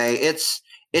hidden away. It's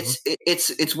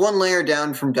It's one layer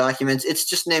down from documents. It's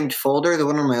just named folder. The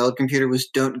one on my old computer was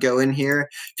don't go in here,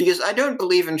 because I don't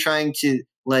believe in trying to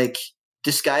like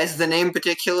disguise the name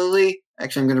particularly.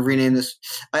 Actually, I'm going to rename this.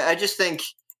 I just think,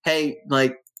 hey,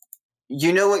 like,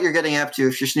 you know what you're getting up to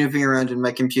if you're snooping around in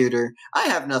my computer. I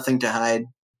have nothing to hide.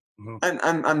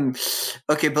 I'm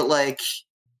okay, but like,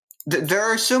 there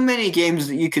are so many games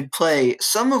that you could play,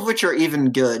 some of which are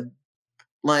even good.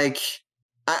 Like,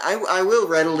 I will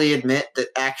readily admit that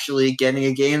actually getting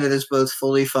a game that is both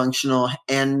fully functional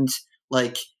and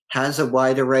like has a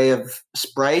wide array of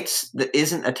sprites that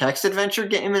isn't a text adventure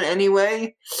game in any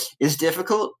way is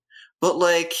difficult. But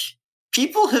like,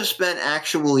 people have spent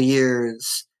actual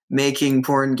years making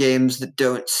porn games that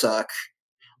don't suck.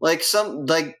 Like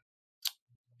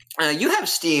you have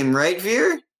Steam, right,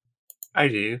 Veer? I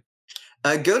do.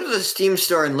 Go to the Steam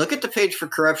store and look at the page for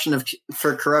Corruption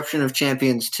of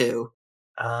Champions 2.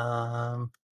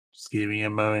 Just give me a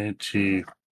moment to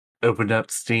open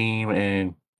up Steam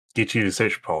and get you to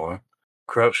search for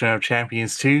Corruption of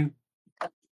Champions 2.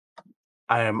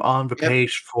 I am on the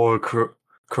page for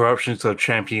Corruptions of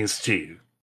Champions 2.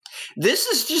 This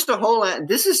is just a whole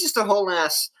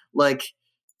ass like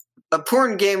a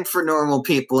porn game for normal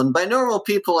people, and by normal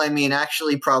people I mean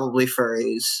actually probably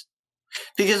furries.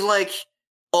 Because like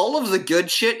all of the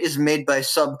good shit is made by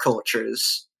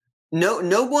subcultures.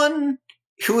 No one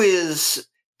who is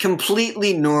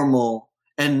completely normal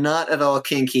and not at all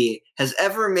kinky has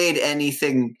ever made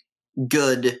anything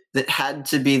good that had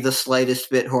to be the slightest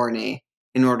bit horny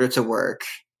in order to work.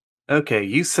 Okay,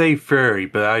 you say furry,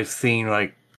 but I've seen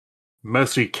like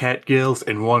mostly cat girls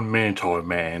and one Minotaur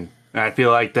man. And I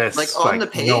feel like that's like on the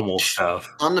page, normal stuff.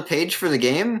 On the page for the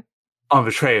game? On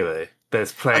the trailer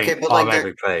that's playing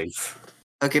automatically plays.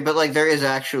 Okay, but like there is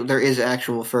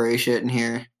actual furry shit in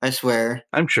here. I swear.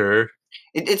 I'm sure.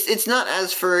 It's not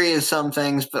as furry as some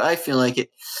things, but I feel like it.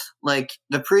 Like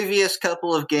the previous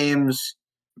couple of games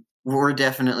were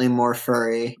definitely more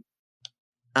furry.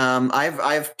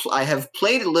 I have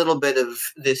played a little bit of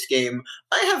this game.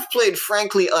 I have played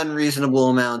frankly unreasonable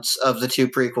amounts of the two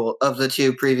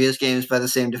previous games by the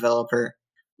same developer.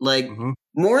 Like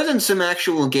more than some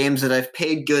actual games that I've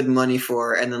paid good money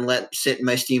for and then let sit in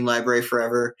my Steam library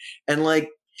forever. And like,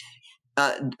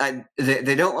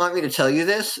 they don't want me to tell you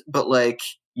this, but like,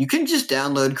 you can just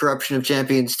download Corruption of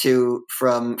Champions 2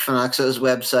 from Phenoxo's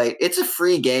website. It's a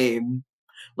free game.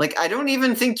 Like, I don't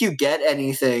even think you get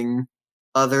anything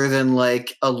other than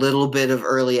like a little bit of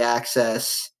early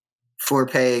access for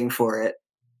paying for it.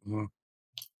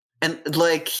 And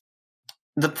like,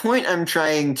 the point I'm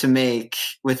trying to make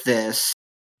with this,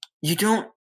 you don't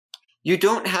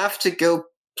have to go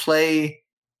play,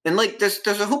 and like there's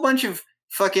a whole bunch of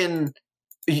fucking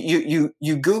you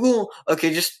Google,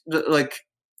 okay, just like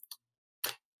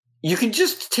you can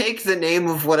just take the name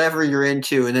of whatever you're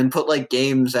into and then put like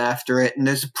games after it, and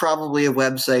there's probably a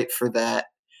website for that.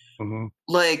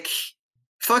 Like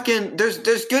fucking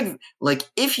there's good, like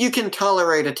if you can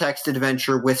tolerate a text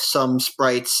adventure with some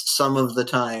sprites some of the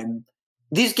time,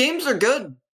 these games are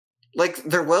good. Like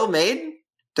they're well made.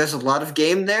 There's a lot of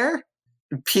game there.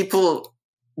 People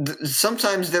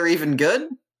sometimes they're even good.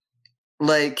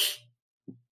 Like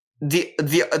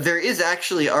there is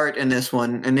actually art in this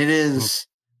one, and it is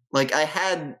like I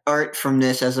had art from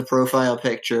this as a profile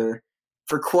picture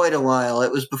for quite a while.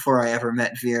 It was before I ever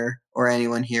met Veer or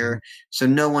anyone here, so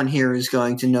no one here is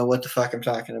going to know what the fuck I'm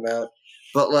talking about.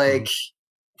 But like,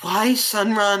 why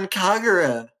Sunran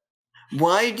Kagura?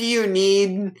 Why do you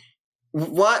need?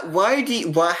 Why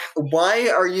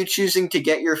are you choosing to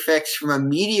get your fix from a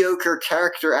mediocre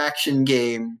character action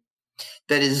game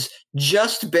that is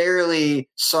just barely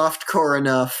softcore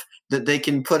enough that they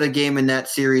can put a game in that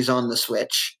series on the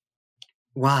Switch?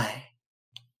 Why?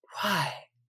 I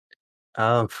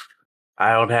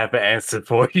don't have an answer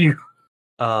for you.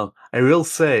 I will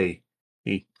say,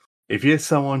 if you're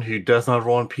someone who does not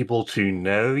want people to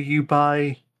know you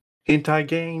buy hentai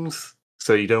games,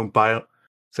 so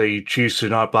you choose to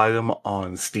not buy them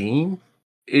on Steam,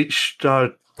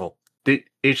 itch.io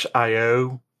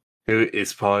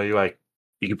is probably like,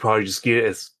 you could probably just get it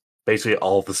as basically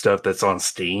all the stuff that's on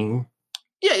Steam.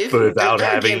 Yeah, but without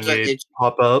having it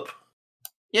pop up.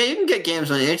 Yeah, you can get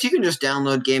games on itch. You can just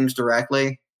download games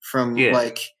directly from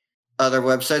like other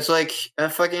websites, like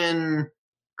fucking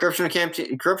Corruption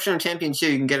of Champions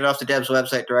 2. You can get it off the dev's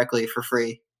website directly for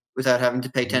free without having to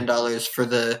pay $10 for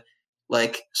the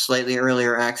like slightly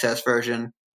earlier access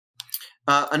version.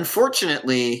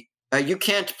 Unfortunately, you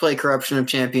can't play Corruption of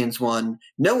Champions 1.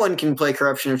 No one can play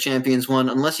Corruption of Champions 1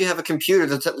 unless you have a computer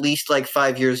that's at least like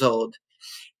 5 years old,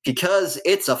 because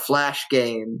it's a Flash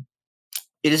game.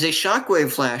 It is a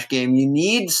Shockwave Flash game. You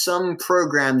need some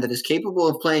program that is capable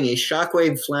of playing a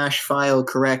Shockwave Flash file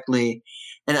correctly.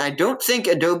 And I don't think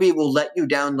Adobe will let you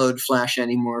download Flash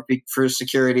anymore for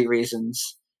security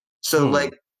reasons. So,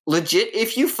 like, legit,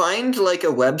 if you find, like, a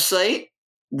website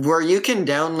where you can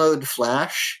download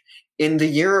Flash in the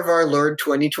year of our Lord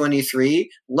 2023,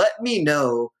 let me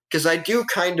know, because I do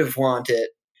kind of want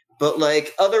it. But,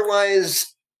 like, otherwise,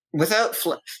 without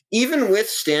even with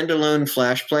standalone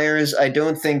Flash players, I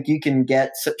don't think you can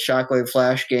get Shockwave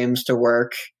Flash games to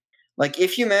work. Like,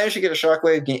 if you manage to get a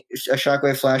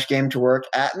Shockwave Flash game to work,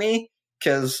 at me,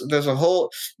 because there's a whole,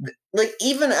 like,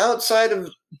 even outside of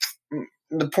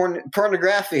the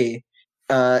pornography,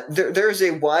 there's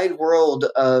a wide world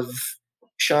of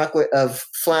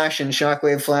Flash and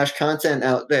Shockwave Flash content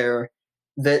out there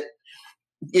that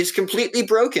is completely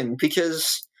broken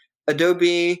because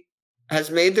Adobe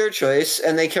has made their choice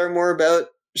and they care more about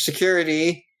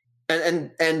security,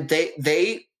 and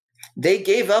they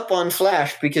gave up on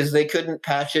Flash because they couldn't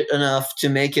patch it enough to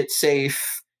make it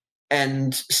safe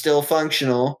and still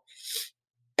functional,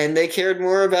 and they cared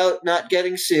more about not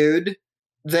getting sued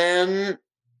than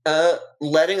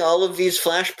letting all of these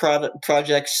Flash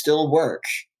projects still work.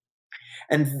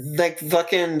 And like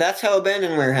fucking, that's how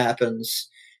abandonware happens.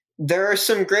 There are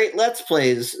some great Let's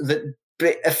Plays that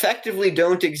effectively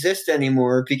don't exist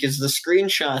anymore because the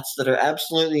screenshots that are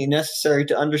absolutely necessary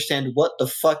to understand what the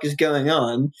fuck is going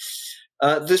on,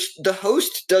 the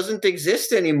host doesn't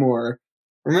exist anymore.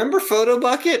 Remember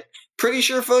Photobucket? Pretty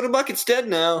sure Photobucket's dead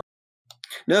now.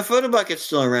 No, Photobucket's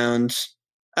still around.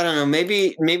 I don't know.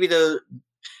 Maybe the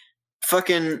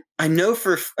fucking. I know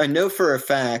for a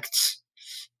fact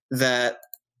that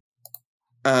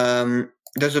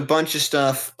there's a bunch of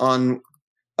stuff on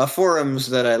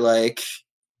forums that I like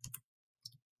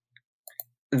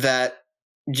that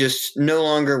just no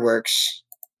longer works.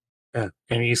 Yeah.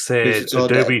 And you said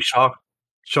Adobe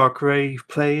Shockwave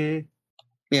Player?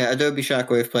 Yeah, Adobe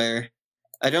Shockwave Player.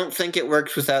 I don't think it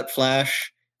works without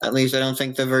Flash. At least I don't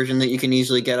think the version that you can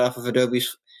easily get off of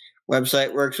Adobe's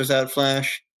website works without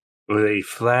Flash. Will a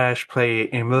Flash Player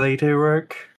emulator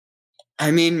work?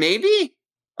 I mean, maybe?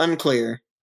 Unclear.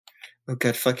 Oh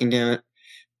god, fucking damn it!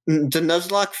 The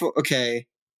Nuzlocke okay.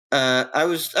 I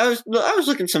was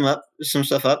looking some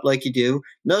stuff up like you do.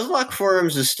 Nuzlocke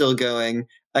forums is still going.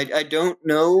 I don't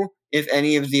know if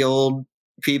any of the old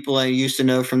people I used to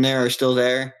know from there are still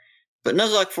there, but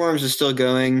Nuzlocke forums is still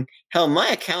going. Hell, my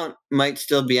account might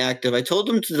still be active. I told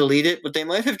them to delete it, but they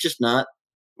might have just not.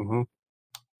 Mm-hmm.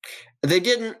 They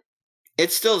didn't.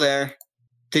 It's still there.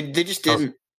 They just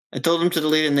didn't. I told them to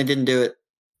delete it and they didn't do it.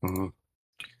 Mm-hmm.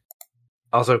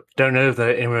 Also, don't know if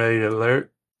the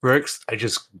emulator works. I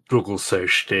just Google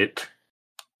searched it.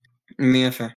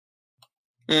 For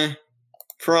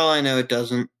all I know, it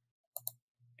doesn't.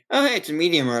 Oh, hey, it's a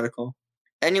Medium article.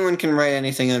 Anyone can write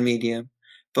anything on Medium,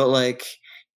 but like,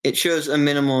 it shows a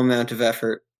minimal amount of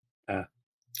effort.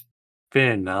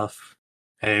 Fair enough.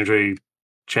 Andrew,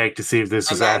 check to see if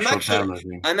this was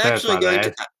downloading. I'm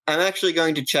actually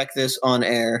going to check this on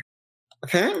air.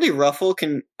 Apparently Ruffle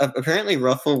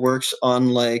works on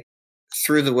like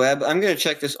through the web. I'm going to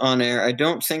check this on air. I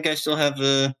don't think I still have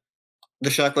the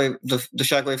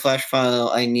Shockwave Flash file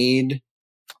I need,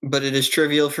 but it is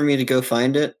trivial for me to go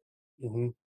find it. Mm-hmm.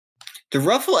 The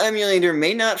Ruffle emulator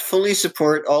may not fully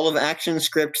support all of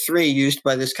ActionScript 3 used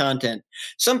by this content.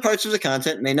 Some parts of the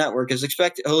content may not work as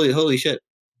expected. Holy shit.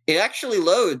 It actually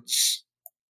loads.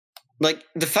 Like,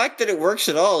 the fact that it works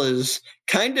at all is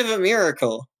kind of a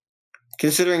miracle,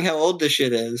 considering how old this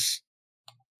shit is.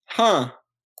 Huh.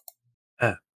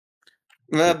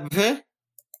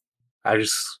 I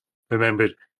just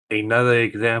remembered another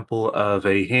example of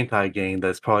a hentai game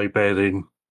that's probably better than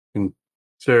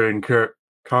Seren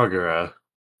Kagura,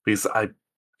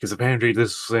 because apparently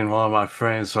this was in one of my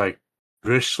friends' like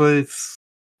wish lists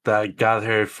that I got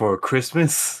her for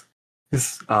Christmas.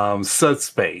 It's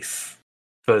Subspace,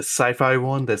 the sci-fi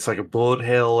one that's like a bullet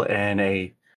hell and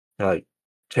a like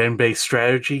turn-based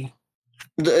strategy.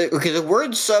 The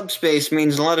word subspace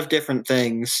means a lot of different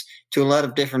things to a lot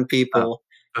of different people.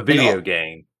 A video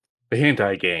game, the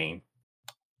hentai game.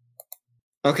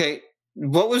 Okay,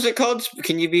 what was it called?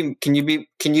 Can you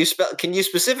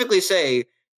specifically say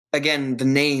again the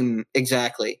name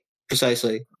precisely?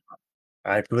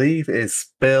 I believe it's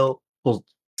spelled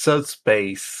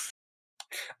Subspace.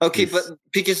 Okay, but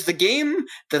because the game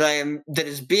that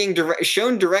is being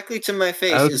shown directly to my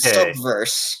face is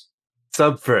Subverse.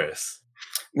 Subverse.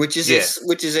 Which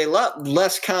is a lot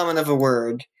less common of a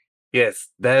word. Yes,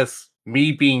 that's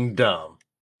me being dumb.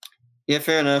 Yeah,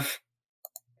 fair enough.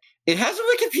 It has a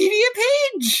Wikipedia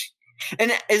page.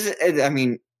 And I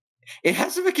mean, it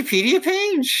has a Wikipedia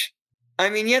page. I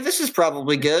mean, yeah, this is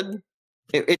probably good.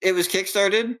 It was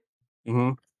kickstarted.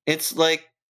 Mm-hmm. It's like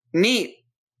neat,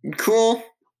 cool.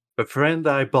 A friend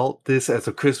I bought this as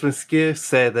a Christmas gift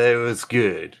said that it was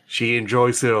good. She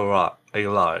enjoys it a lot.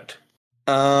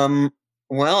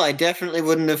 Well, I definitely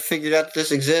wouldn't have figured out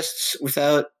this exists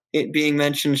without it being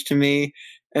mentioned to me.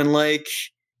 And like,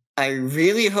 I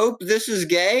really hope this is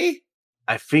gay.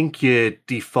 I think your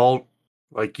default,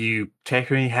 like you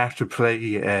technically have to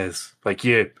play as like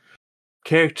your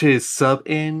character is sub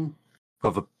in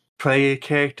of a player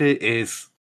character is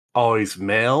always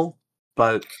male,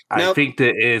 but I Nope. think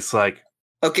that is like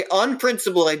Okay, on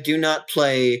principle, I do not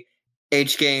play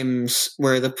H games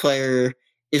where the player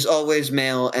is always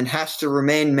male and has to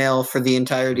remain male for the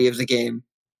entirety of the game.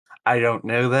 I don't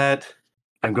know that.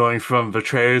 I'm going from the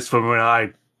trailers from when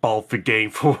I bought the game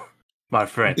for my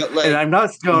friend, But like, and I'm not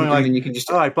going I like, mean, you can just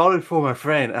oh, I bought it for my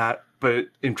friend, but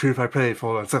in truth, I played it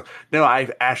for myself. No,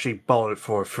 I've actually bought it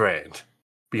for a friend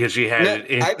because she had no, it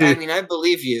in. I mean, I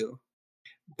believe you.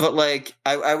 But like,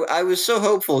 I was so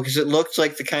hopeful because it looked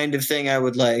like the kind of thing I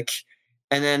would like,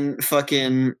 and then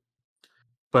fucking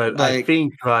But I like,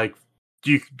 think like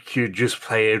you could just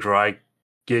play it right.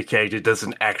 Your character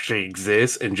doesn't actually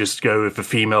exist, and just go with the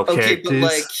female okay, but characters.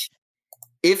 like,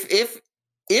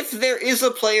 if there is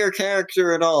a player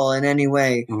character at all in any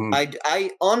way, Mhm.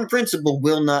 I on principle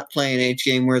will not play an H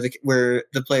game where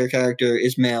the player character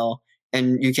is male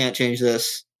and you can't change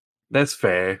this. That's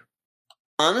fair.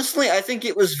 Honestly, I think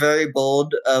it was very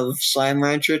bold of Slime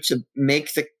Rancher to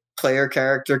make the player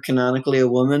character canonically a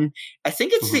woman. I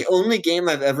think it's the only game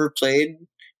I've ever played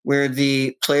where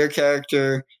the player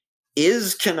character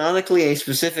is canonically a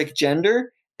specific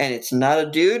gender and it's not a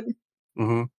dude.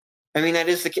 Mm-hmm. I mean,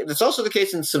 that's also the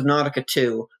case in Subnautica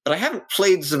 2, but I haven't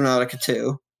played Subnautica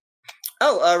 2.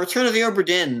 Oh, Return of the Obra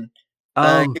Dinn.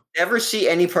 You never see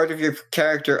any part of your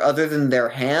character other than their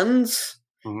hands.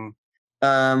 Mhm.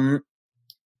 Um,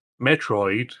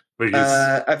 Metroid, which is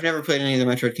I've never played any of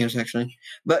the Metroid games actually,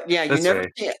 but yeah, you That's never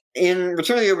fair. see in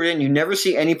Return of the Obra Dinn. You never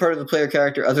see any part of the player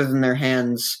character other than their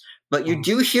hands, but you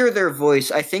do hear their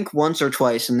voice. I think once or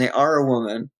twice, and they are a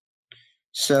woman.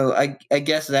 So I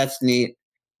guess that's neat.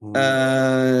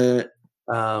 the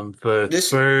This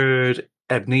third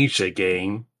Amnesia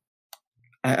game.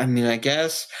 I mean, I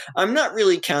guess I'm not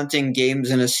really counting games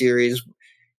in a series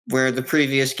where the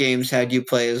previous games had you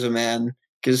play as a man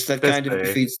because that That's kind of fair.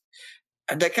 defeats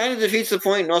the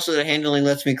point, and also the handling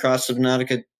lets me cross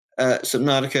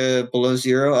Subnautica Below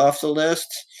Zero off the list.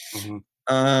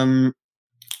 Mhm.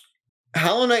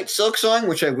 Hollow Knight Silksong,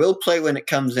 which I will play when it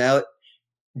comes out,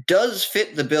 does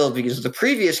fit the bill because the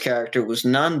previous character was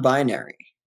non-binary.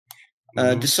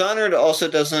 Dishonored also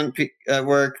doesn't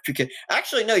work because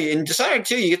actually no, in Dishonored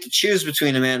 2 you get to choose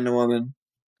between a man and a woman.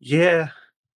 Yeah.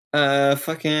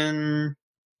 I'm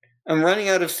running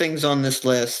out of things on this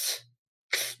list.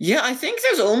 Yeah, I think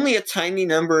there's only a tiny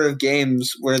number of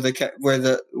games where the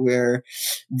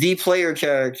player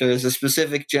character is a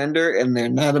specific gender and they're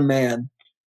not a man.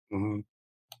 Mhm.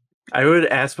 I would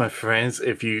ask my friends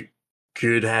if you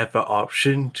could have the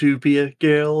option to be a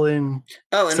girl in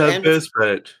Subverse,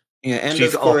 but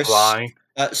she's of course, offline.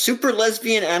 Super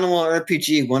Lesbian Animal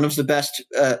RPG, one of the best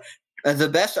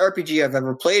RPG I've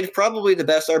ever played, probably the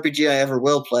best RPG I ever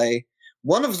will play.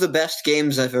 One of the best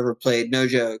games I've ever played, no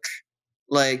joke.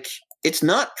 Like, it's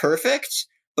not perfect,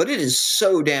 but it is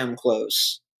so damn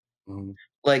close. Mhm.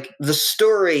 Like, the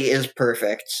story is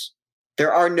perfect.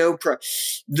 There are no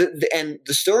and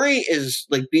the story is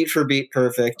like beat for beat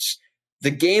perfect.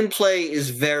 The gameplay is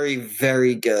very,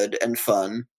 very good and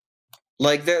fun.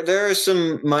 Like there are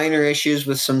some minor issues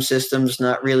with some systems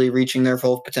not really reaching their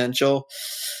full potential,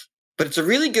 but it's a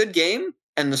really good game,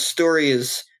 and the story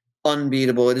is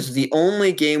unbeatable. It is the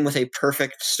only game with a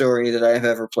perfect story that I have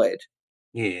ever played.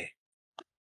 Yeah.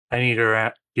 I need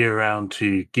to get around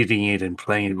to getting it and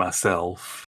playing it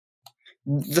myself.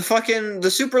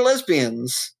 The Super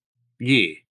Lesbians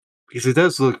Yeah. Because it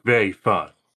does look very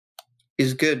fun.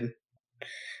 is good.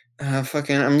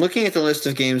 I'm looking at the list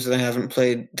of games that I haven't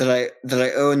played that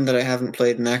I own that I haven't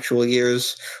played in actual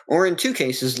years, or in 2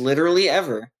 cases, literally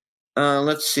ever.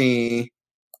 Let's see.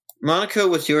 Monaco,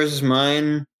 What's Yours Is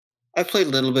Mine. I played a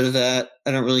little bit of that.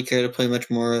 I don't really care to play much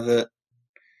more of it.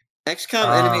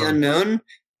 XCOM Enemy Unknown.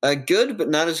 Good, but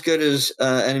not as good as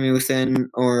Enemy Within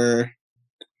or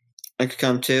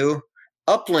XCOM 2.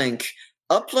 Uplink.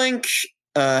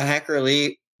 Hacker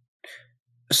Elite.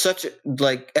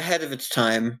 ahead of its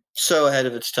time, so ahead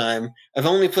of its time. I've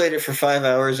only played it for 5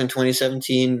 hours in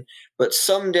 2017, but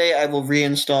someday I will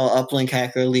reinstall Uplink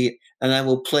Hacker Elite and I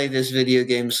will play this video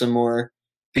game some more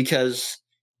because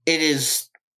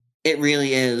it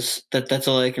really is. That's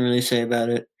all I can really say about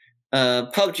it.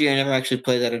 PUBG, I never actually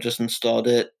played that. I just installed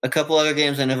it. A couple other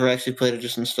games I never actually played. I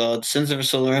just installed. Sins of a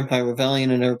Solar Empire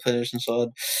Rebellion, I never played. I just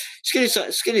installed. Skinny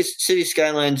City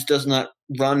Skylines does not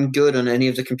run good on any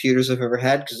of the computers I've ever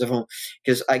had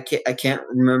because I can't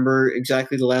remember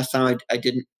exactly the last time I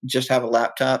didn't just have a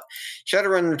laptop.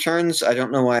 Shadowrun Returns, I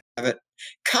don't know why I have it.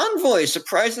 Convoy,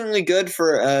 surprisingly good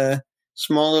for a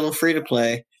small little free to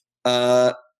play.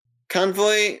 Convoy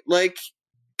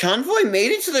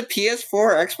made it to the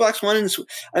PS4, Xbox One, and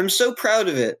I'm so proud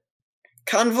of it.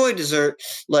 Convoy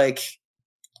deserves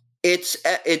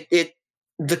it.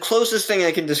 The closest thing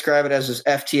I can describe it as is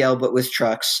FTL, but with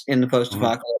trucks in the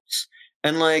post-apocalypse,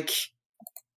 and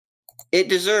it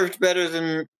deserved better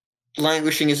than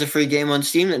languishing as a free game on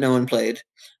Steam that no one played.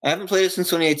 I haven't played it since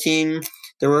 2018.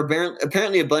 There were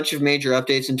apparently a bunch of major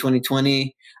updates in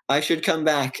 2020. I should come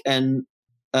back and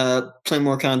play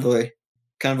more Convoy.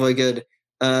 Convoy good.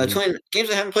 20 games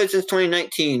I haven't played since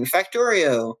 2019.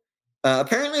 Factorio.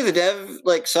 Apparently the dev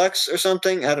sucks or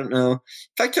something. I don't know.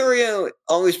 Factorio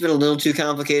always been a little too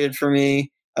complicated for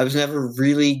me. I was never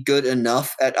really good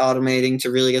enough at automating to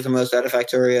really get the most out of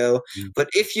Factorio. But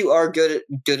if you are good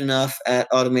enough at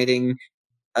automating,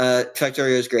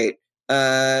 Factorio is great.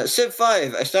 Civ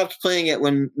 5. I stopped playing it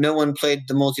when no one played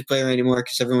the multiplayer anymore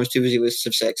because everyone was too busy with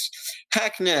Civ 6.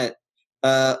 Hacknet.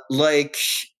 Uplink,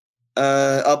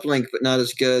 but not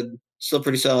as good. Still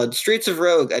pretty solid. Streets of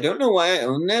Rogue. I don't know why I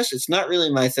own this. It's not really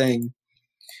my thing.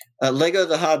 Lego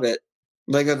the Hobbit.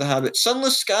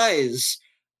 Sunless Skies.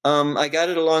 I got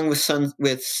it along with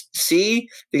C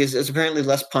because it's apparently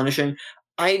less punishing.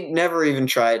 I never even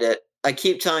tried it. I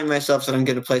keep telling myself that I'm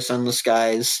going to play Sunless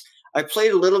Skies. I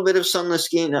played a little bit of Sunless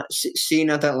C not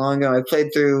that long ago. I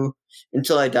played through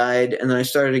until I died, and then I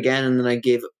started again, and then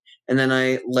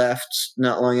I left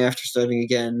not long after starting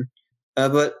again.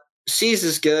 But C's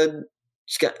is good.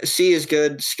 C is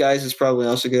good. Skies is probably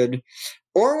also good.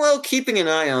 Orwell Keeping an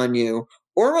Eye on You.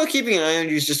 Orwell Keeping an Eye on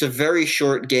You is just a very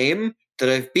short game that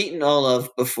I've beaten all of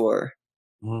before.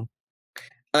 Mm-hmm.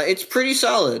 It's pretty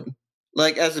solid.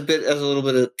 As a little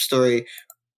bit of story.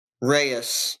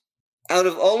 Reyes. Out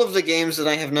of all of the games that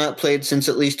I have not played since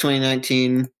at least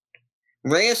 2019,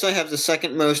 Reyes I have the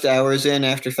second most hours in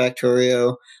after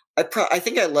Factorio. I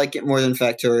think I like it more than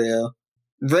Factorio.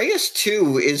 Reyes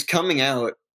 2 is coming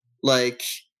out,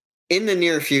 in the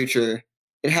near future.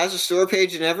 It has a store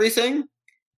page and everything.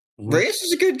 Reyes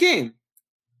is a good game.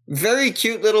 Very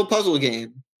cute little puzzle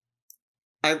game.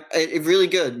 It really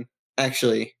good,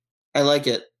 actually. I like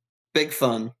it. Big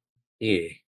fun. Yeah.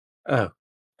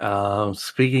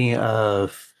 Speaking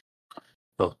of,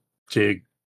 to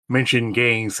mention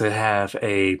games that have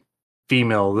a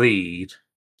female lead,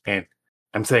 and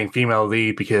I'm saying female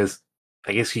lead because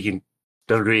I guess you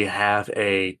don't really have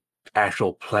a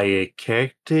actual player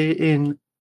character in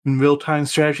real-time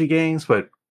strategy games, but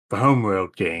for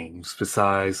homeworld games,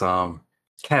 besides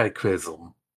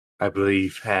Cataclysm, I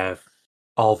believe have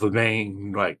all the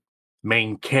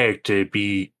main character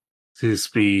be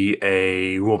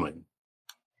a woman.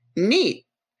 Neat.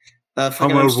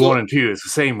 Homeworld 1 and 2 is the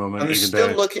same woman. I'm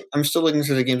still looking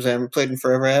through the games I haven't played in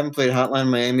forever. I haven't played Hotline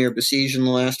Miami or Besiege in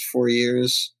the last 4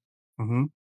 years. Mm-hmm.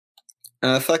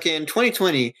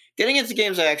 2020, getting into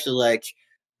games I actually like.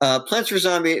 Plants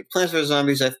vs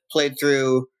Zombies. I've played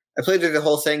through. I played through the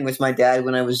whole thing with my dad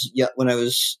when I was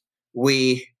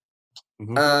wee.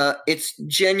 Mm-hmm. It's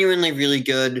genuinely really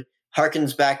good.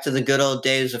 Harkens back to the good old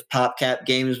days of PopCap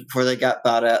games before they got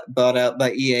bought out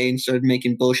by EA and started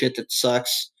making bullshit that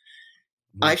sucks.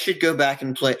 Mm-hmm. I should go back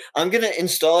and play. I'm gonna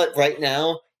install it right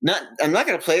now. I'm not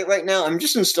gonna play it right now. I'm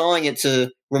just installing it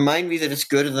to remind me that it's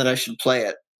good and that I should play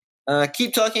it.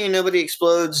 Keep Talking and Nobody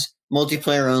Explodes,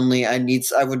 multiplayer only. I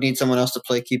would need someone else to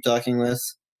play Keep Talking with.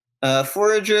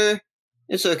 Forager,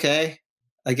 it's okay,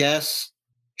 I guess.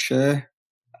 Sure.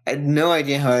 I had no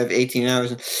idea how I have 18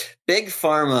 hours. Big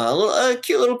Pharma, a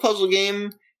cute little puzzle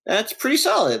game. That's pretty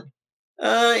solid.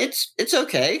 It's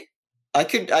okay. I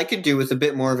could do with a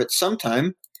bit more of it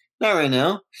sometime. Not right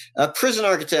now. Prison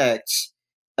Architects.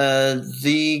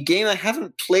 The game I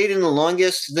haven't played in the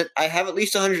longest that I have at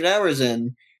least 100 hours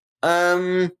in.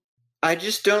 I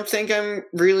just don't think I'm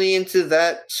really into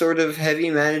that sort of heavy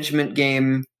management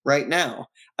game right now.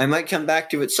 I might come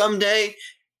back to it someday.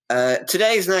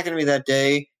 Today is not going to be that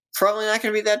day. Probably not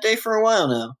going to be that day for a while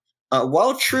now.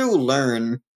 While True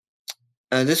Learn.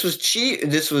 This was cheap.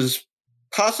 This was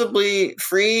possibly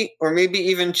free or maybe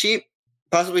even cheap,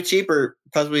 possibly cheap or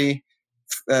maybe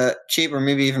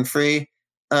even free.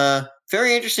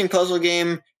 Very interesting puzzle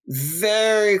game.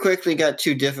 Very quickly got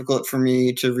too difficult for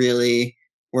me to really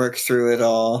work through it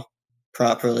all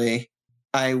properly.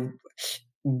 I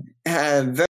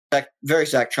have very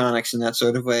Zachtronics in that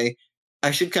sort of way.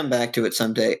 I should come back to it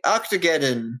someday.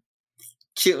 Octogeddon,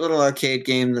 cute little arcade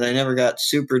game that I never got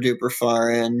super duper far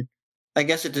in. I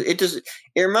guess it does.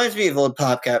 It reminds me of old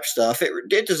PopCap stuff.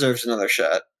 It deserves another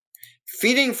shot.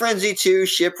 Feeding Frenzy 2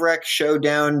 Shipwreck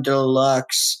Showdown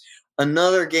Deluxe,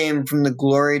 another game from the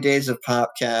glory days of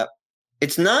PopCap.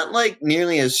 It's not like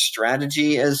nearly as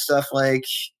strategy as stuff like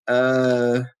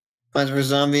Plants vs.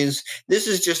 Zombies. This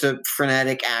is just a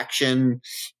frenetic action,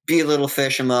 be a little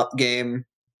fish 'em up game.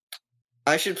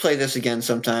 I should play this again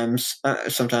sometime.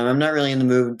 I'm not really in the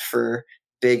mood for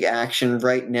big action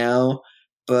right now,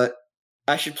 but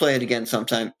I should play it again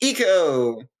sometime.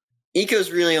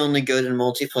 Eco's really only good in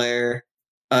multiplayer.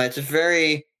 It's a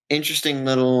very interesting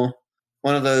little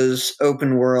one of those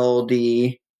open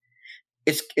worldy.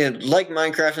 It's like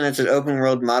Minecraft, and it's an open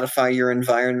world, modify your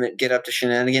environment, get up to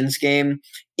shenanigans game.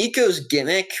 Eco's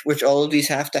gimmick, which all of these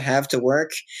have to work,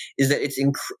 is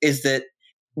that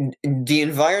the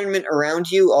environment around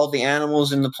you, all the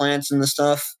animals and the plants and the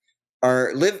stuff,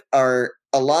 are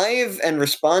alive and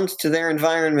respond to their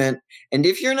environment. And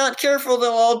if you're not careful,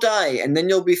 they'll all die, and then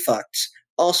you'll be fucked.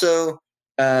 Also,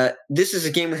 this is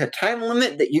a game with a time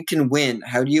limit that you can win.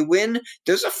 How do you win?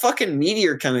 There's a fucking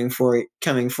meteor coming for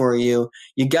you.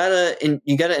 You gotta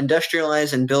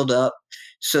industrialize and build up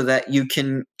so that you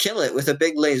can kill it with a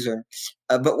big laser.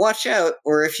 But watch out,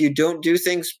 or if you don't do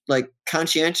things like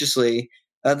conscientiously,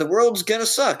 the world's gonna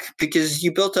suck because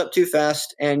you built up too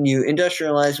fast and you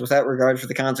industrialized without regard for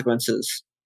the consequences.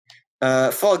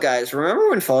 Fall Guys. Remember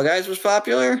when Fall Guys was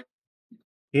popular?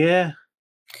 Yeah.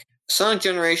 Sonic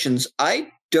Generations.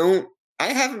 I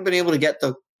haven't been able to get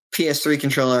the PS3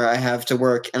 controller I have to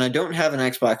work, and I don't have an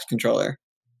Xbox controller.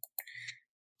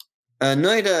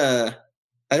 Noida.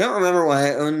 I don't remember why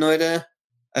I own Noida.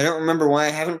 I don't remember why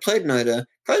I haven't played Noida.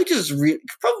 Probably because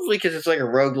it's like a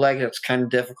roguelike that's kind of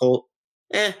difficult.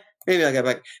 Maybe I'll get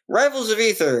back. Rivals of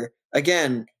Aether.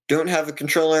 Again, don't have a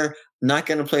controller. Not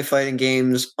going to play fighting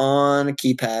games on a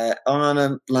keypad, on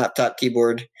a laptop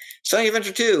keyboard. Sonic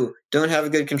Adventure 2. Don't have a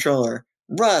good controller.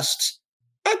 Rust.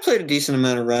 I played a decent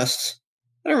amount of Rust.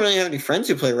 I don't really have any friends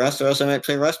who play Rust, or else I might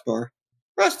play Rust more.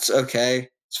 Rust's okay.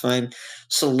 It's fine.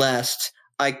 Celeste.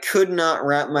 I could not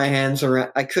wrap my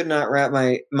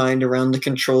mind around the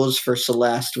controls for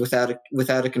Celeste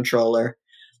without a controller.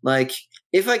 Like,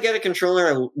 if I get a controller,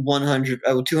 I will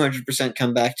 200%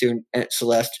 come back to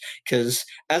Celeste, because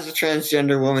as a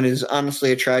transgender woman, it is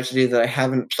honestly a tragedy that I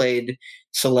haven't played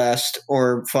Celeste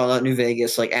or Fallout New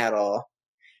Vegas at all.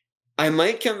 I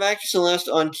might come back to Celeste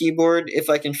on keyboard if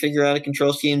I can figure out a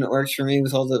control scheme that works for me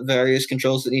with all the various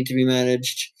controls that need to be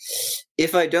managed.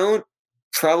 If I don't,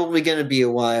 probably going to be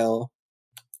a while.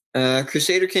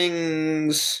 Crusader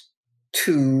Kings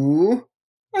 2.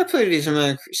 I played a decent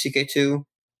amount of CK2.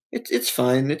 It's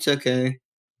fine. It's okay.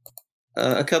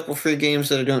 A couple free games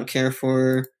that I don't care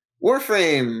for.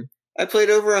 Warframe. I played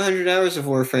over 100 hours of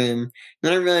Warframe.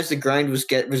 Then I realized the grind was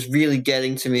really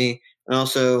getting to me, and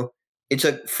also it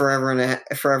took forever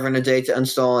and a day to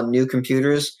install on new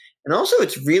computers. And also,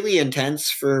 it's really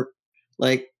intense for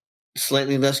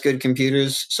slightly less good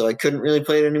computers, so I couldn't really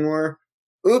play it anymore.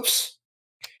 Oops.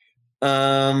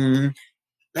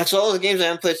 That's all the games I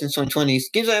haven't played since 2020.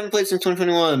 Games I haven't played since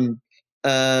 2021.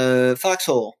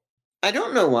 Foxhole. I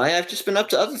don't know why. I've just been up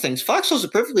to other things. Foxhole's a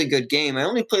perfectly good game. I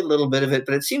only played a little bit of it,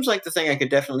 but it seems like the thing I could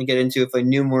definitely get into if I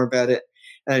knew more about it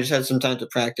and I just had some time to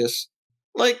practice.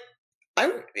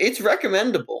 It's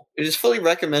recommendable. It is fully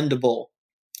recommendable.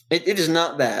 It is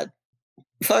not bad.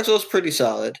 Foxhole's pretty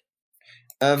solid.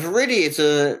 Viridi, it's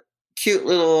a cute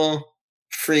little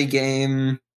free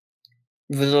game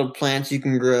with little plants you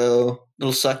can grow,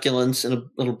 little succulents in a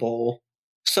little bowl.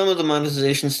 Some of the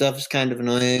monetization stuff is kind of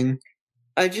annoying.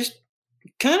 I just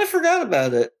kind of forgot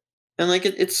about it. And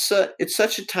it's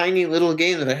such a tiny little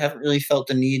game that I haven't really felt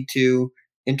the need to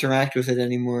interact with it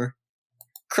anymore.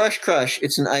 Crush.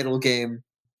 It's an idle game.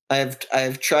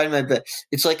 I've tried my best.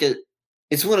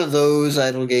 It's one of those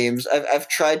idle games. I've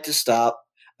tried to stop.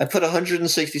 I put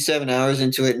 167 hours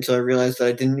into it until I realized that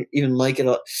I didn't even like it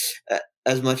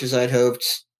as much as I'd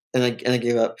hoped, and I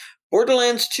gave up.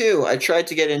 Borderlands 2. I tried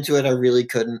to get into it. I really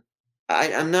couldn't.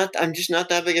 I'm just not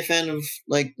that big a fan of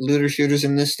looter shooters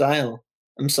in this style.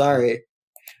 I'm sorry.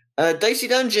 Dicey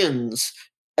Dungeons.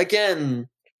 Again,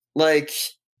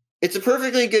 It's a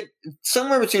perfectly good,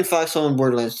 somewhere between Foxhole and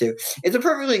Borderlands 2. It's a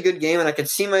perfectly good game, and I could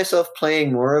see myself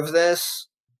playing more of this.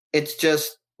 It's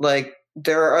just, like,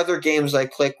 there are other games I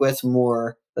click with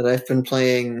more that I've been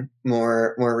playing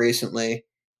more recently.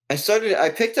 I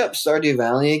picked up Stardew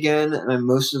Valley again, and I'm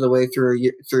most of the way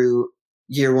through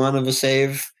year one of a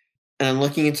save, and I'm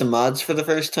looking into mods for the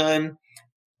first time.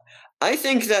 I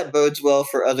think that bodes well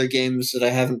for other games that I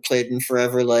haven't played in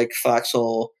forever, like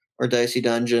Foxhole or Dicey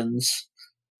Dungeons.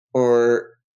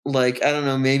 Or, like, I don't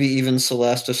know, maybe even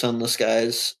Celeste or Sunless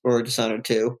Skies or Dishonored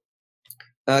 2.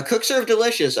 Cook Serve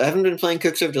Delicious. I haven't been playing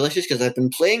Cook Serve Delicious because I've been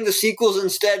playing the sequels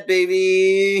instead,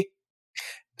 baby!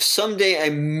 Someday I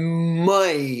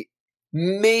might,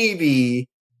 maybe,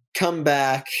 come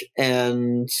back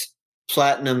and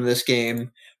platinum this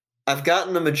game. I've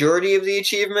gotten the majority of the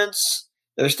achievements.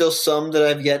 There's still some that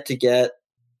I've yet to get.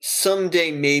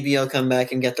 Someday maybe I'll come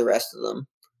back and get the rest of them.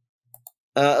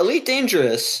 Elite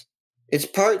Dangerous. It's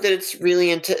part that it's really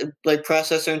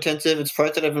processor intensive. It's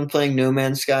part that I've been playing No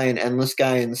Man's Sky and Endless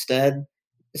Sky instead.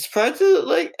 It's part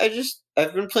that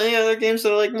I've been playing other games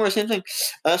that I like more. Same thing.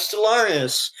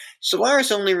 Stellaris.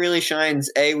 Stellaris only really shines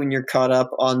A, when you're caught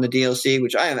up on the DLC,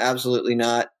 which I am absolutely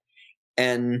not,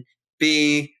 and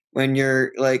B, when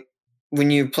you're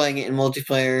playing it in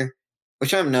multiplayer,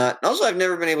 which I'm not. Also, I've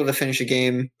never been able to finish a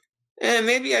game.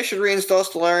 Maybe I should reinstall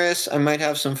Stellaris. I might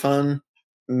have some fun.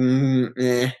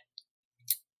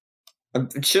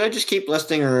 Should I just keep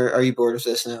listing, or are you bored of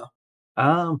this now?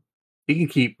 You can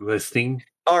keep listing.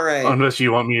 All right. Unless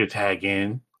you want me to tag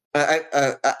in.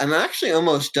 I'm actually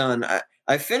almost done.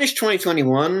 I finished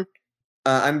 2021.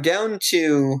 I'm down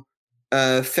to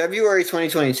February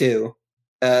 2022.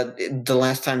 The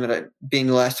last time that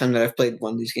I've played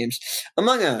one of these games.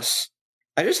 Among Us.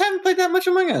 I just haven't played that much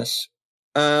Among Us.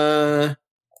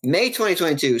 May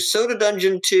 2022, Soda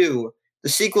Dungeon 2, the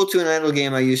sequel to an idle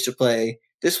game I used to play.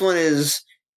 This one is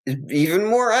even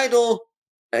more idle.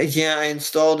 I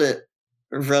installed it.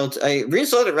 I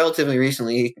reinstalled it relatively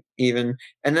recently, even,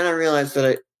 and then I realized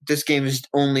that this game is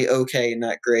only okay,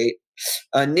 not great.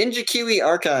 Ninja Kiwi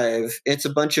Archive. It's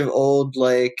a bunch of old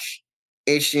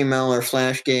HTML or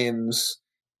Flash games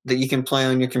that you can play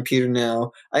on your computer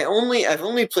now. I've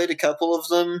only played a couple of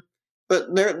them,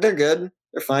 but they're good.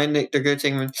 They're fine. They're good.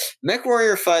 Taking them.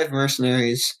 MechWarrior 5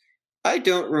 Mercenaries. I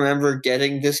don't remember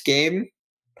getting this game.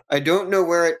 I don't know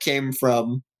where it came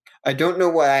from. I don't know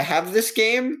why I have this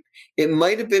game. It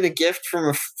might have been a gift from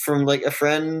a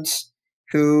friend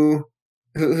who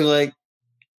I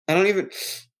don't even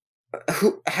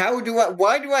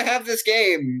why do I have this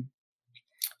game?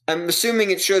 I'm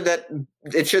assuming it showed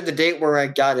the date where I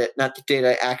got it, not the date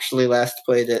I actually last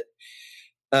played it.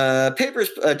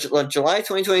 July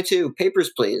 2022.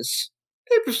 Papers, Please.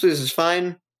 Papers, Please is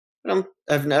fine. I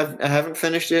haven't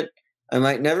finished it. I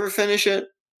might never finish it.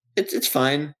 It's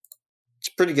fine. It's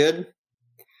pretty good.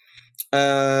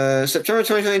 September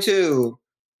 2022.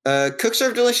 Cook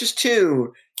Serve Delicious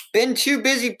 2. Been too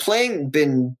busy playing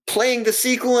the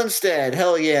sequel instead.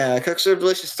 Hell yeah. Cook Serve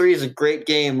Delicious 3 is a great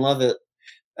game. Love it.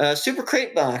 Super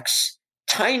Crate Box.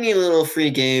 Tiny little free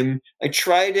game. I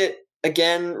tried it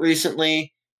again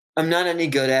recently. I'm not any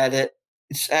good at it.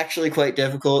 It's actually quite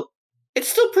difficult. It's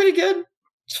still pretty good.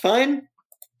 It's fine.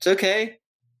 It's okay.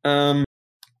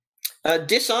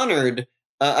 Dishonored.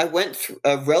 I went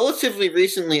relatively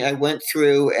recently. I went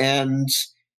through and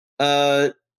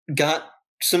got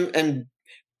some and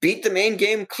beat the main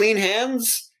game clean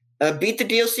hands. Beat the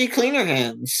DLC cleaner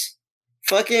hands.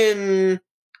 Fucking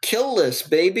kill list,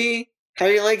 baby. How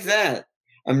do you like that?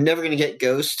 I'm never gonna get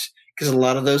Ghost because a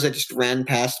lot of those I just ran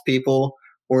past people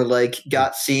or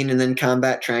got seen and then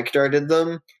combat track darted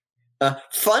them.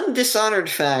 Fun Dishonored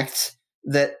fact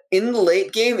that in the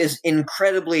late game is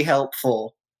incredibly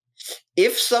helpful.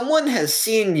 If someone has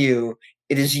seen you,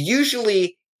 it is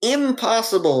usually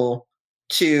impossible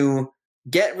to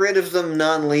get rid of them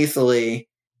non-lethally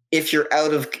if you're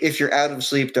out of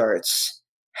sleep darts.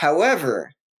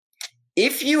 However,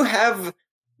 if you have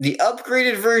the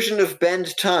upgraded version of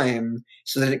Bend Time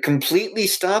so that it completely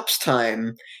stops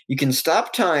time, you can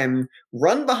stop time,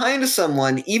 run behind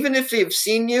someone even if they've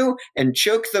seen you, and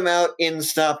choke them out in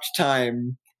stopped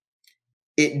time.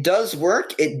 It does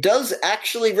work. It does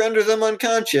actually render them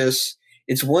unconscious.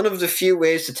 It's one of the few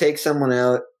ways to take someone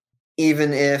out,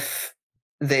 even if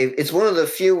it's one of the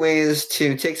few ways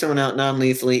to take someone out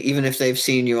non-lethally, even if they've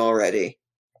seen you already.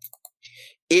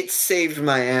 It saved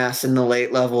my ass in the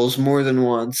late levels more than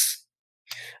once.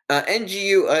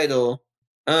 NGU Idle.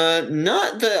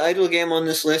 Not the idle game on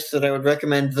this list that I would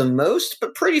recommend the most,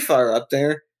 but pretty far up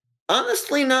there.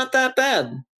 Honestly, not that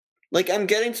bad. I'm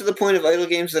getting to the point of idle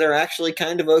games that are actually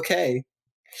kind of okay.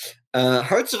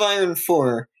 Hearts of Iron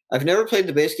 4. I've never played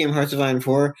the base game Hearts of Iron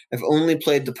 4. I've only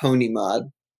played the Pony mod.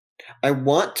 I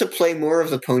want to play more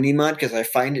of the Pony mod because I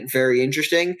find it very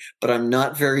interesting, but I'm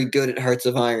not very good at Hearts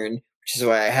of Iron, which is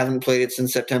why I haven't played it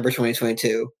since September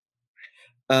 2022.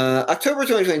 October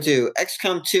 2022,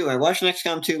 XCOM 2. I watched an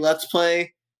XCOM 2 Let's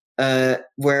Play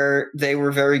where they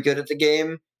were very good at the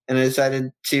game, and I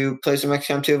decided to play some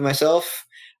XCOM 2 myself.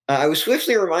 I was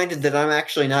swiftly reminded that I'm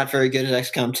actually not very good at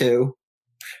XCOM 2.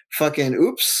 Fucking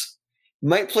oops.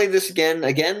 Might play this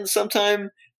again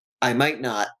sometime. I might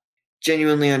not.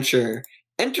 Genuinely unsure.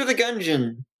 Enter the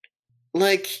Gungeon.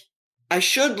 Like, I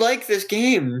should like this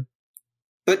game,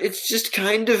 but it's just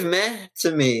kind of meh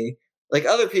to me. Like,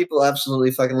 other people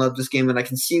absolutely fucking love this game, and I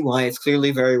can see why. It's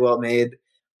clearly very well made.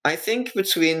 I think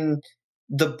between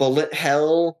the bullet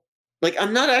hell... Like,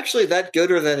 I'm not actually that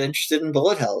good or that interested in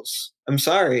bullet hells. I'm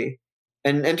sorry.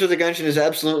 And Enter the Gungeon is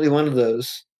absolutely one of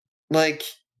those. Like,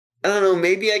 I don't know,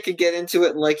 maybe I could get into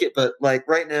it and like it, but, like,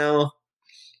 right now,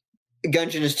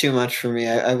 Gungeon is too much for me.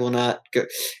 I will not go.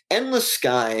 Endless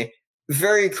Sky,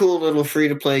 very cool little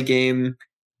free-to-play game.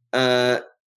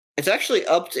 It's actually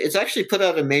it's actually put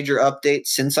out a major update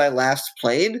since I last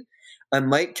played. I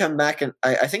might come back and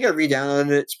I think I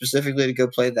re-downloaded it specifically to go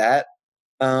play that.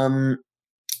 But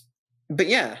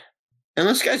yeah,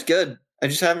 Endless Sky's good.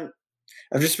 I've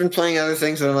just been playing other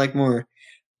things that I like more.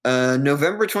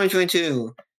 November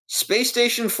 2022, Space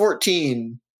Station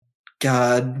 14.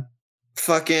 God.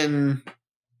 Fucking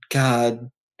God.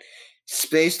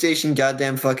 Space Station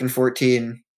goddamn fucking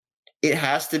 14. It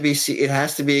has to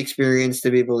be experienced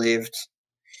to be believed.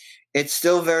 It's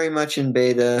still very much in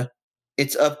beta.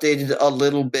 It's updated a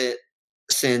little bit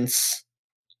since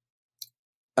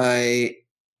I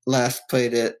last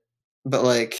played it, but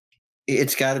like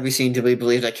it's got to be seen to be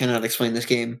believed. I cannot explain this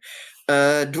game.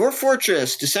 Dwarf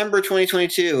Fortress, December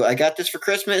 2022. I got this for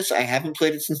Christmas. I haven't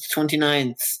played it since the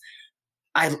 29th.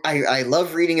 I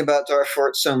love reading about Dwarf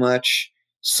Fort so much.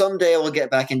 Someday I will get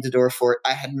back into Dwarf Fort.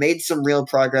 I had made some real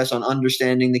progress on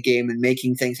understanding the game and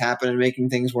making things happen and making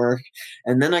things work.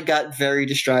 And then I got very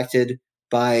distracted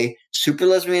by Super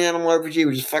Lesbian Animal RPG,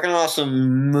 which is fucking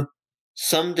awesome.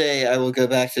 Someday I will go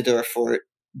back to Dwarf Fort,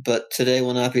 but today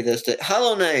will not be this day.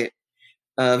 Hollow Knight.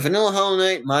 Vanilla Hollow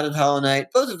Knight, modded Hollow Knight.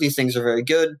 Both of these things are very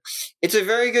good. It's a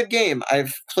very good game.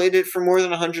 I've played it for more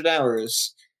than 100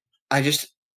 hours.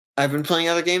 I've been playing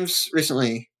other games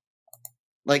recently.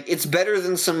 Like, it's better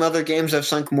than some other games I've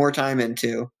sunk more time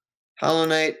into. Hollow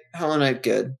Knight,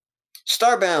 good.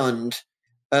 Starbound.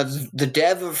 The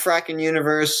dev of Frackin'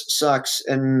 Universe sucks,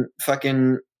 and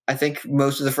fucking, I think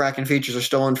most of the Frackin' features are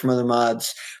stolen from other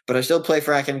mods, but I still play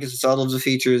Frackin' because it's all of the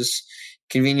features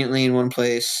conveniently in one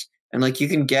place. And, like, you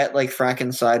can get, like,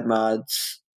 Frackin' side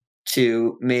mods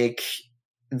to make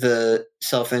the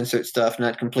self-insert stuff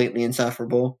not completely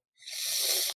insufferable.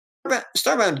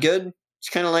 Starbound, good. It's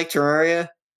kind of like Terraria,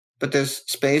 but there's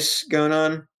space going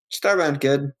on. Starbound,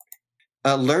 good.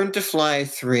 Learn to Fly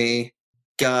 3.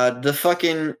 God, the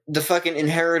fucking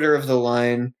inheritor of the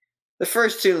line. The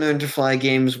first two Learn to Fly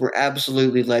games were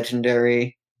absolutely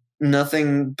legendary.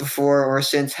 Nothing before or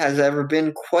since has ever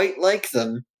been quite like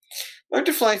them. Learn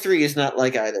to Fly 3 is not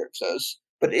like either of those,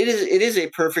 but it is a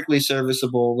perfectly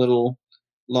serviceable little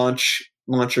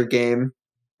launcher game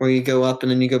where you go up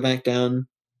and then you go back down,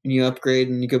 and you upgrade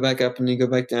and you go back up and you go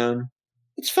back down.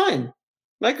 It's fine.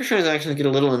 Microtransactions get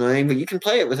a little annoying, but you can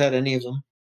play it without any of them.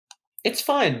 It's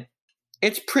fine.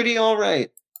 It's pretty alright.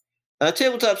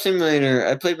 Tabletop Simulator.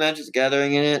 I played Magic the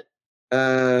Gathering in it.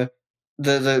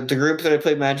 The group that I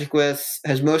played Magic with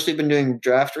has mostly been doing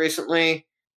Draft recently.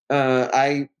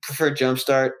 I prefer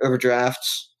Jumpstart over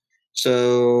Drafts.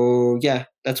 So, yeah,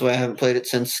 that's why I haven't played it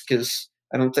since, because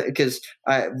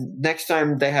next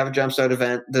time they have a Jumpstart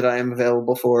event that I am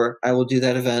available for, I will do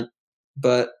that event.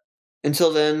 But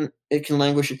until then, it can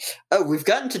languish. Oh, we've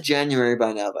gotten to January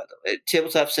by now, by the way.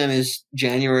 Tabletop Sim is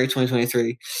January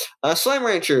 2023. Slime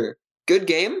Rancher, good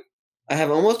game. I have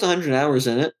almost 100 hours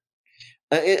in it.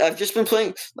 I've just been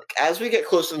playing. Like, as we get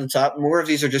closer to the top, more of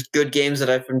these are just good games that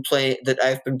I've been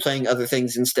playing other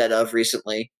things instead of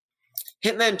recently.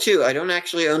 Hitman 2. I don't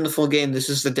actually own the full game. This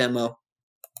is the demo,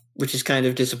 which is kind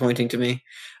of disappointing to me.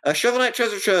 Shovel Knight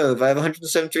Treasure Trove. I have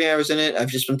 173 hours in it. I've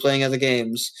just been playing other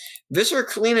games. Viscera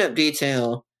Cleanup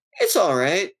Detail. It's all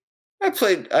right.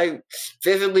 I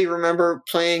vividly remember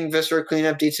playing Viscera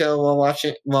Cleanup Detail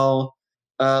while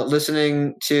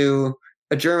listening to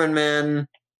a German man,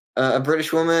 a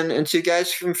British woman, and two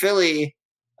guys from Philly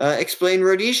explain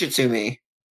Rhodesia to me.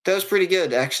 That was pretty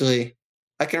good, actually.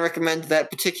 I can recommend that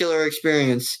particular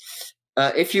experience.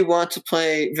 If you want to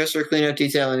play Viscera Cleanup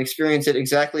Detail and experience it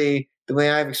exactly the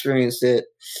way I've experienced it,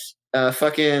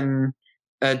 play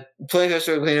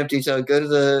Viscera Cleanup Detail, go to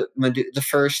the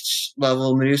first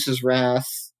level, Medusa's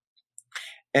Wrath,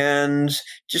 and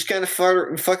just kind of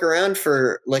fuck around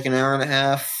for like an hour and a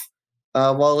half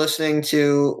while listening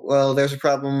to, There's a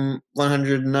Problem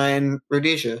 109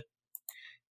 Rhodesia.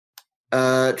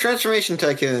 Transformation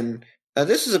Tycoon.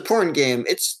 This is a porn game.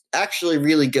 It's actually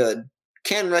really good.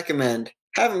 Can recommend.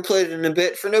 Haven't played it in a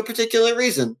bit for no particular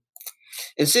reason.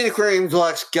 Insane Aquarium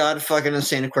Deluxe. God fucking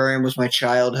Insane Aquarium was my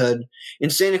childhood.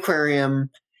 Insane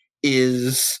Aquarium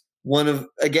is one of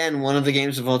the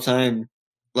games of all time.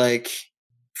 Like,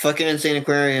 fucking Insane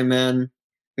Aquarium, man.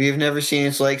 We have never seen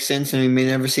its like since, and we may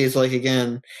never see its like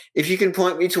again. If you can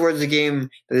point me towards a game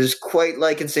that is quite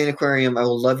like Insane Aquarium, I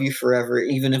will love you forever,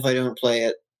 even if I don't play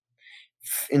it.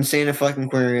 Insane fucking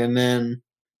Aquarium, man.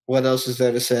 What else is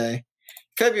there to say?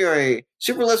 February,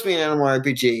 Super Lesbian Animal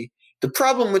RPG. The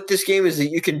problem with this game is that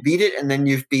you can beat it and then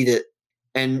you've beat it.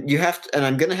 And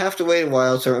I'm gonna have to wait a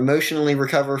while to emotionally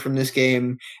recover from this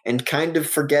game and kind of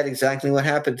forget exactly what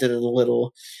happened to it a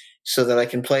little so that I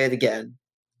can play it again.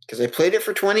 Because I played it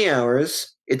for 20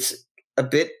 hours. It's a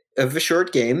bit of a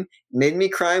short game. It made me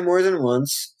cry more than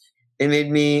once. It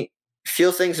made me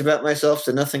feel things about myself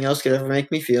that nothing else could ever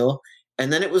make me feel.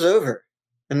 And then it was over.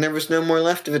 And there was no more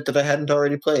left of it that I hadn't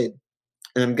already played.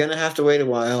 And I'm going to have to wait a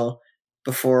while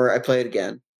before I play it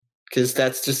again. Because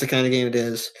that's just the kind of game it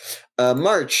is.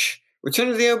 March, Return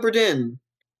of the Obra Dinn.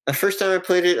 The first time I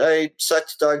played it, I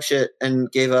sucked dog shit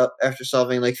and gave up after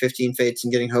solving like 15 fates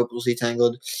and getting hopelessly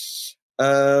tangled.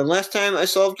 Last time I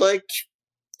solved like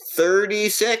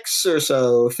 36 or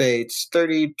so fates,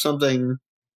 30 something.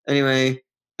 Anyway,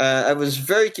 I was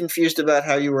very confused about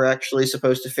how you were actually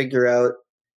supposed to figure out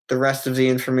the rest of the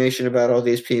information about all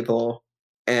these people.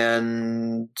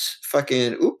 And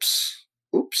fucking oops.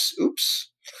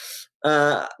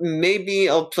 Maybe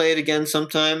I'll play it again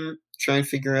sometime, try and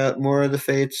figure out more of the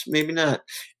fates. Maybe not.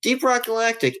 Deep Rock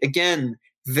Galactic, again,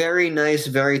 very nice,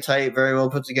 very tight, very well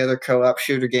put together co-op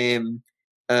shooter game.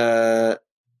 I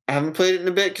haven't played it in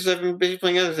a bit because I've been busy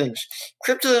playing other things.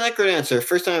 Crypt of the Necrodancer.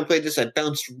 First time I played this, I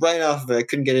bounced right off of it. I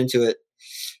couldn't get into it.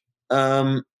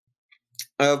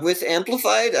 With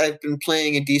Amplified, I've been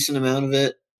playing a decent amount of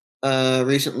it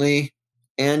recently,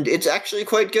 and it's actually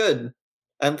quite good.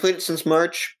 I haven't played it since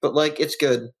March, but like it's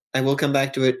good. I will come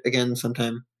back to it again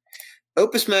sometime.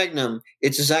 Opus Magnum.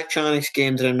 It's a Zachtronics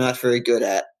game that I'm not very good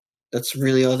at. That's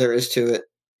really all there is to it.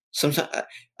 Sometimes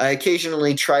I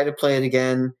occasionally try to play it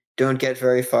again, don't get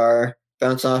very far,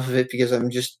 bounce off of it because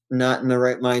I'm just not in the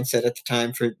right mindset at the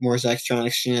time for more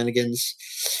Zachtronics shenanigans.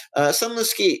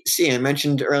 Sunless Sea. I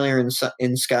mentioned earlier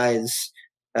in Skies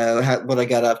what I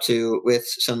got up to with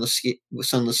Sunless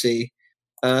Sea.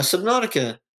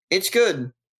 Subnautica. It's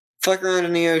good. Fuck around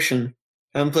in the ocean.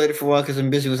 I haven't played it for a while because I'm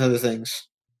busy with other things.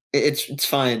 It's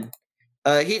fine.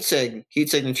 Heat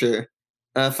Signature.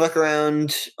 Fuck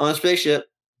around on a spaceship.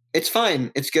 It's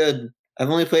fine. It's good. I've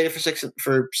only played it for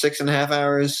 6.5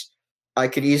 hours. I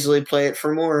could easily play it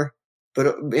for more,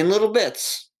 but in little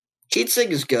bits. Heat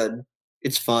Sig is good.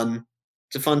 It's fun.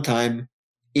 It's a fun time,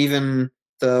 even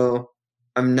though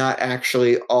I'm not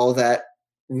actually all that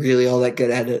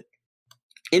good at it.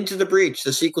 Into the Breach,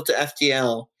 the sequel to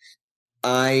FTL.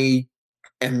 I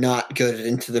am not good at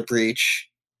Into the Breach.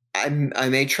 I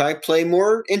may try play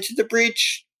more Into the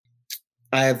Breach.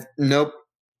 I have nope.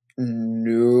 I am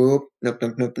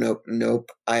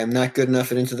not good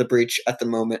enough at Into the Breach at the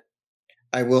moment.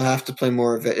 I will have to play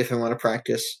more of it if I want to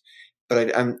practice,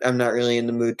 but I'm not really in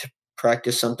the mood to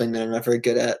practice something that I'm not very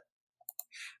good at.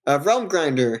 Realm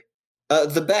Grinder,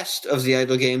 the best of the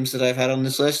idle games that I've had on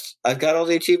this list. I've got all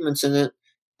the achievements in it.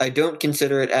 I don't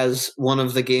consider it as one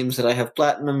of the games that I have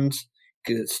platinumed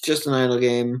because it's just an idle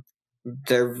game.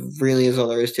 There really is all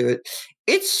there is to it.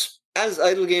 It's, as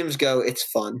idle games go, it's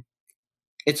fun.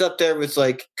 It's up there with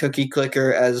like Cookie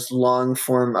Clicker as long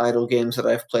form idle games that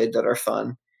I've played that are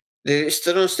fun. They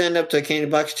still don't stand up to a Candy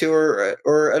Box 2 or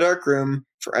a Dark Room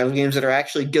for idle games that are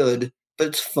actually good, but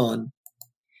it's fun.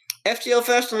 FTL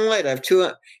Fast and Light. I have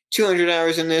 200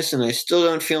 hours in this, and I still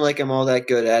don't feel like I'm all that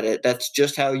good at it. That's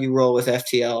just how you roll with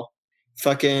FTL.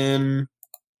 Fucking...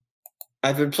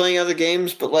 I've been playing other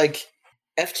games, but like,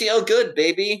 FTL good,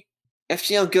 baby.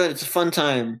 FTL good. It's a fun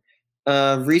time.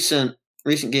 Recent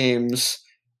games.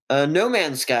 No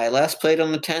Man's Sky. Last played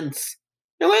on the 10th.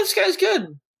 No Man's Sky is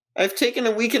good. I've taken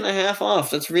a week and a half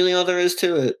off. That's really all there is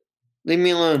to it. Leave me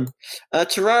alone.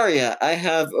 Terraria. I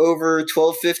have over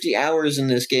 1250 hours in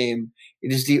this game.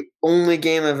 It is the only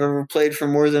game I've ever played for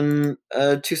more than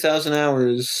 2,000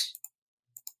 hours.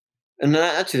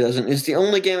 Not 2000. It's the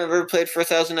only game I've ever played for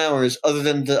 1,000 hours, other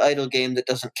than the idle game that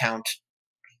doesn't count.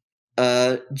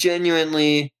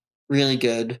 Genuinely really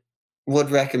good.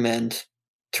 Would recommend.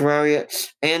 Terraria,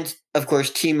 and of course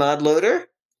Tmod Loader.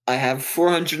 I have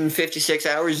 456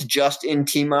 hours just in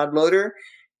Tmod Loader.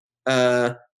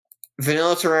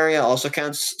 Vanilla Terraria also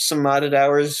counts some modded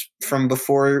hours from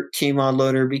before Tmod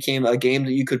Loader became a game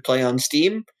that you could play on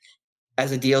Steam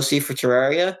as a DLC for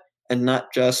Terraria, and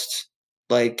not just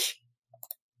like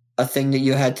a thing that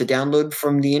you had to download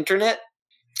from the internet.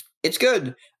 It's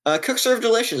good. Cook Serve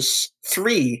Delicious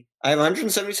 3. I have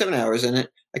 177 hours in it.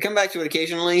 I come back to it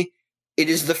occasionally. It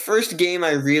is the first game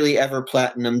I really ever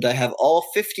platinumed. I have all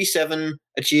 57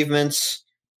 achievements.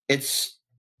 It's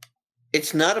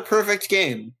not a perfect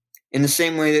game in the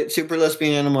same way that Super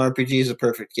Lesbian Animal RPG is a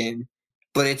perfect game,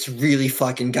 but it's really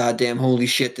fucking goddamn holy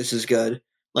shit, this is good.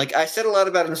 Like, I said a lot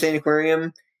about Insane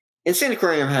Aquarium. Insane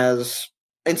Aquarium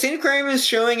is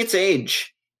showing its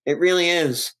age. It really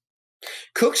is.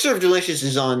 Cook Serve Delicious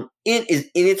is in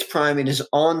its prime. It is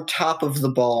on top of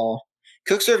the ball.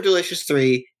 Cook Serve Delicious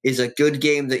 3 is a good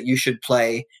game that you should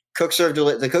play.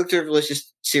 The Cook Serve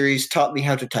Delicious series taught me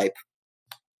how to type.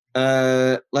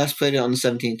 Last played it on the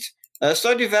 17th.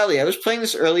 Stardew Valley. I was playing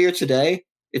this earlier today.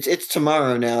 It's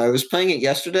tomorrow now. I was playing it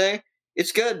yesterday.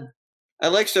 It's good. I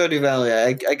like Stardew Valley.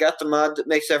 I got the mod that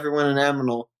makes everyone an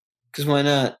aminal. Because why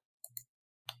not?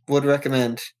 Would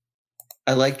recommend.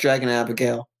 I like Dragon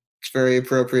Abigail. It's very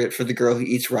appropriate for the girl who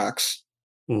eats rocks.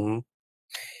 Mm-hmm.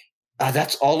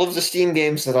 That's all of the Steam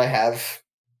games that I have.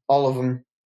 All of them.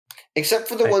 Except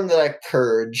for the one that I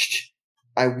purged.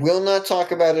 I will not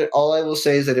talk about it. All I will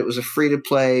say is that it was a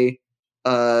free-to-play,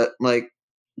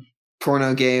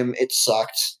 porno game. It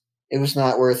sucked. It was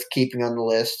not worth keeping on the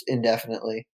list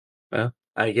indefinitely. Well,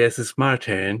 I guess it's my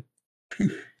turn.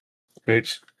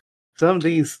 Which, some of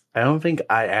these, I don't think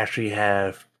I actually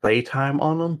have playtime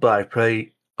on them, but I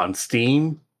play on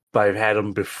Steam. But I've had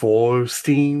them before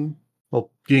Steam, or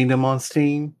getting them on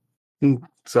Steam.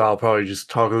 So I'll probably just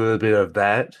talk a little bit of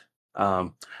that.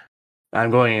 I'm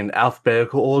going in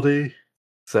alphabetical order.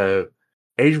 So,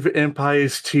 Age of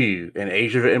Empires 2 and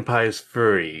Age of Empires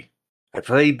 3. I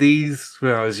played these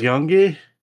when I was younger.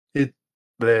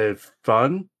 They're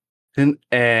fun.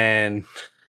 And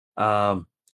I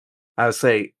would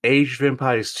say Age of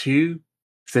Empires 2,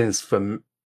 since the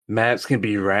maps can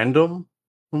be random,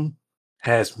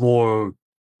 has more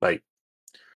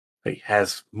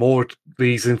has more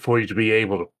reason for you to be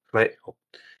able to play.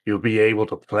 You'll be able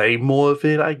to play more of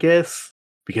it, I guess,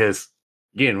 because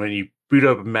again, when you boot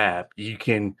up a map, you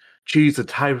can choose the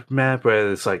type of map,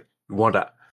 whether it's like you want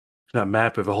a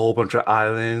map with a whole bunch of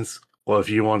islands, or if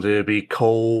you want it to be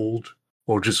cold,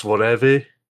 or just whatever.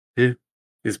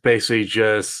 It's basically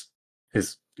just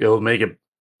it'll make a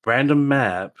random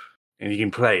map and you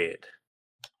can play it.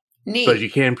 Neat. But you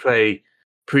can play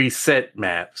preset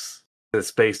maps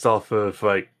that's based off of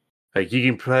like you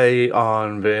can play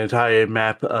on the entire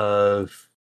map of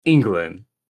England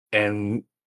and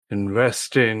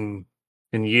rest in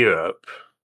Europe.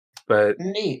 But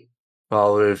neat.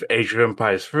 While with Age of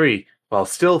Empires 3, while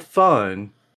still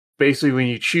fun, basically when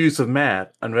you choose a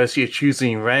map, unless you're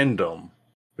choosing random,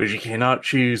 which you cannot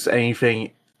choose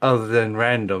anything other than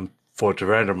random for it to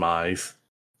randomize,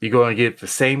 you're going to get the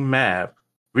same map.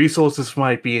 Resources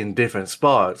might be in different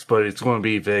spots, but it's going to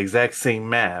be the exact same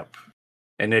map.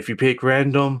 And if you pick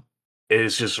random, it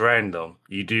is just random.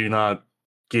 You do not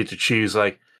get to choose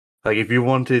like if you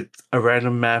wanted a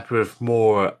random map with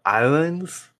more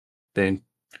islands, then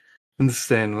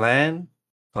land,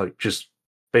 like just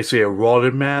basically a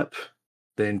water map,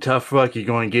 then tough luck you're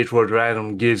going to get what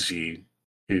random gives you.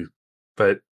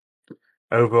 But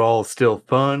overall, still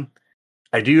fun.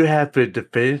 I do have the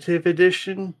definitive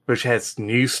edition, which has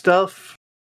new stuff.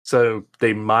 So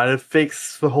they might have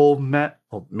fixed the whole map,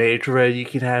 or made it where you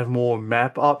can have more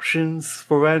map options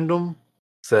for random.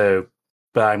 So,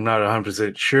 but I'm not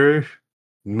 100% sure.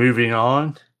 Moving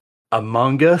on,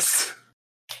 Among Us.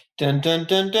 Dun dun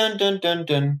dun dun dun dun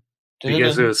dun.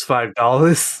 Because it was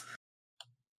 $5.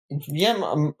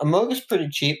 Yeah, Among Us pretty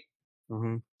cheap.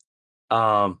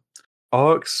 Mm-hmm.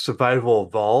 Ark Survival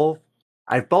Evolved.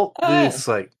 I bought this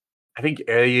I think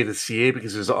earlier this year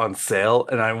because it was on sale,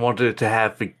 and I wanted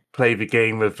to play the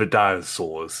game with the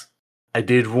dinosaurs. I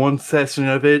did one session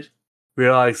of it,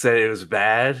 realized that it was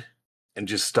bad, and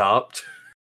just stopped.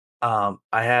 I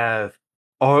have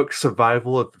Ark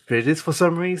Survival of the Fittest for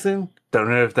some reason. Don't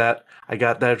know if I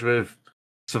got that with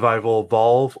Survival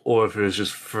Evolved or if it was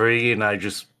just free and I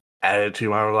just added it to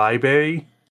my library.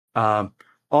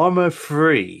 Arma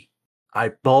 3. I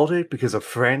bought it because a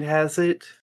friend has it,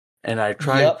 and I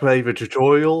tried to play the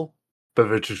tutorial, but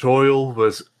the tutorial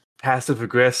was passive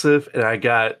aggressive, and I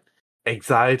got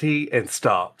anxiety and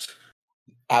stopped.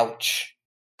 Ouch.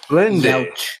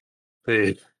 Blender.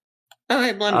 Youch. Oh,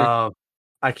 hey, Blender.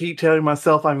 I keep telling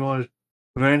myself I'm going to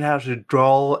learn how to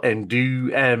draw and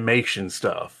do animation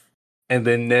stuff, and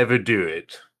then never do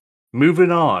it.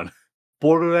 Moving on.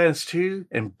 Borderlands 2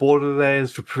 and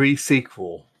Borderlands the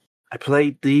pre-sequel. I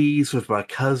played these with my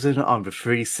cousin on the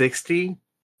 360,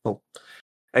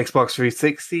 Xbox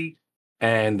 360,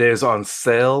 and there's on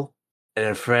sale, and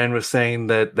a friend was saying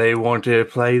that they wanted to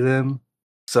play them,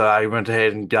 so I went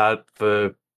ahead and got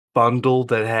the bundle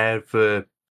that had the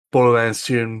Borderlands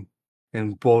 2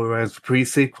 and Borderlands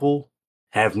pre-sequel.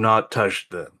 Have not touched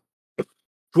them.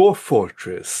 Dwarf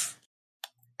Fortress.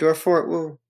 Dwarf Fort,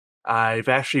 woo. I've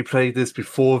actually played this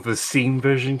before the Steam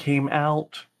version came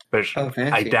out, but fancy.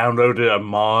 I downloaded a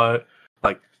mod.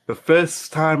 Like, the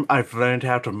first time I've learned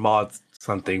how to mod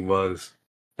something was,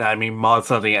 I mean mod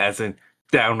something as in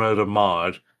download a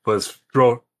mod, was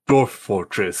Dwarf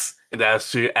Fortress, and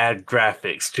that's to add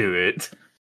graphics to it.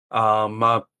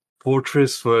 My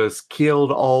fortress was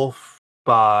killed off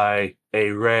by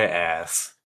a rare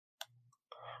ass.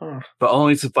 The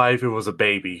only survivor was a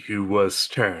baby who was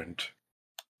turned.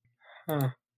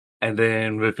 And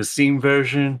then with the Steam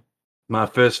version, my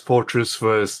first fortress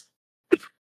was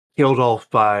killed off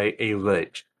by a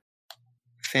lich.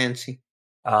 Fancy.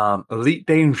 Elite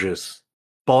Dangerous.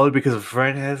 Bought it because a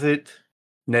friend has it.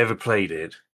 Never played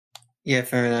it. Yeah,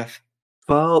 fair enough.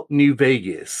 Fallout New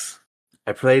Vegas.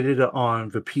 I played it on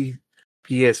the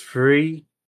PS3,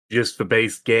 just the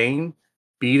base game.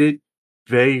 Beat it.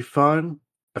 Very fun.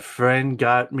 A friend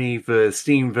got me the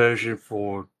Steam version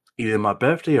for either my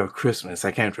birthday or Christmas. I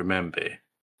can't remember.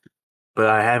 But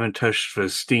I haven't touched the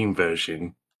Steam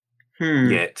version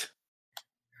yet.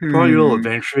 Probably will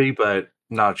eventually, but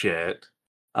not yet.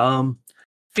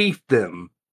 Fiefdom.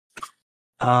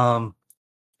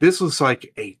 This was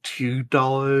like a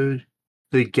 $2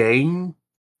 game.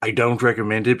 I don't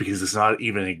recommend it because it's not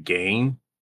even a game.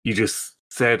 You just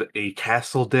set a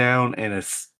castle down and a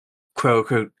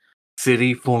quote-unquote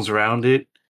city forms around it.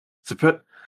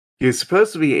 You're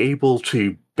supposed to be able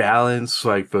to balance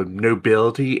like the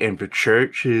nobility and the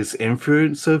church's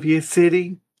influence of your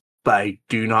city, but I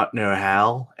do not know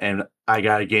how, and I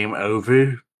got a game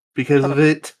over because of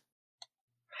it.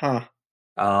 Final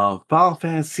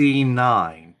Fantasy IX.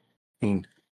 I mean,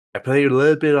 I played a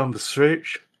little bit on the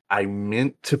Switch. I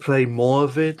meant to play more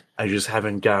of it. I just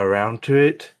haven't got around to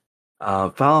it.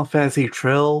 Final Fantasy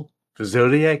Trail, the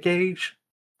Zodiac Age.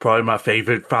 Probably my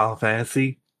favorite Final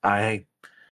Fantasy. I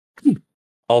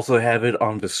also have it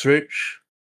on the Switch.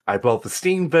 I bought the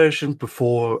Steam version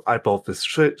before I bought the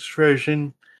Switch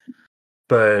version.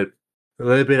 But a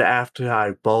little bit after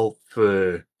I bought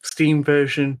the Steam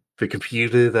version, the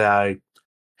computer that I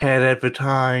had at the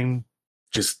time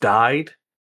just died.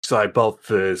 So I bought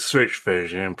the Switch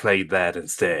version and played that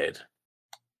instead.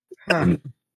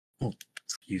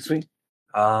 Excuse me.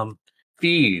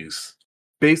 Fuse.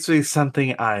 Basically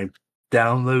something I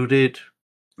downloaded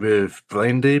with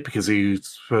Blender because you're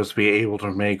supposed to be able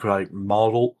to make like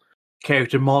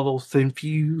character models in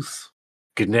Fuse.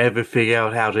 Could never figure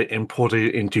out how to import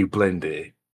it into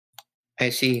Blender.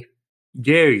 I see.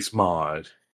 Gary's mod.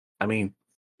 I mean,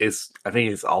 I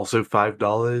think it's also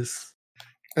 $5.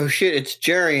 Oh shit! It's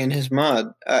Jerry and his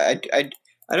mod. I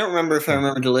don't remember if I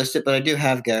remember to list it, but I do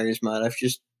have Gary's mod.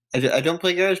 I don't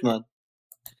play Gary's mod.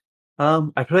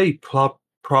 I played Prop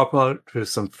Art with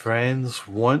some friends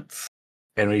once,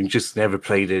 and we just never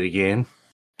played it again.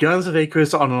 Guns of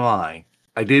Icarus Online.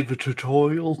 I did the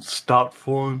tutorial. Start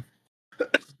for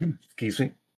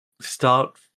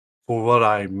what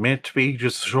I meant to be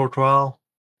just a short while.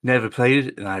 Never played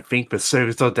it, and I think the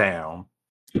servers are down.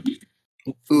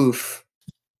 Oof.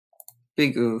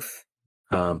 Big oof.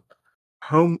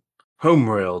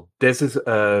 Homeworld, Desert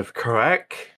of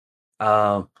Karak.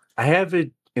 I have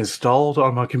it installed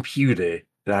on my computer,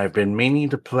 and I've been meaning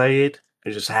to play it. I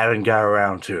just haven't got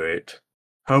around to it.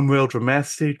 Homeworld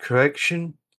Remastered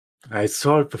Collection. I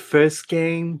started the first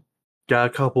game, got a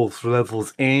couple of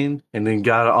levels in, and then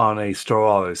got on a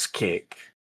Stellaris kick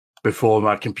before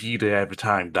my computer at the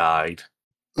time died.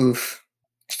 Oof.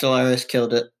 Stellaris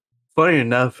killed it. Funny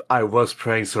enough, I was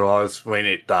playing Stellaris when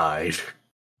it died.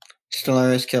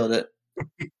 Stellaris killed it.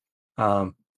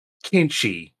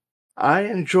 Kenshi. I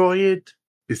enjoy it.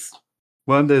 It's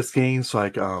one of those games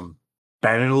like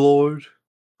Bannerlord.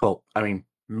 Well, I mean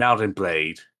Mountain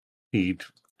Blade. You're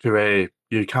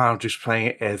kind of just playing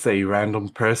it as a random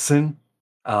person.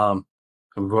 While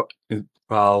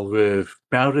with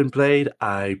Mountain Blade,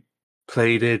 I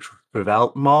played it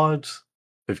without mods.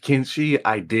 with Kenshi,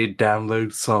 I did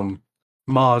download some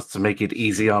mods to make it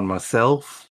easy on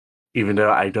myself, even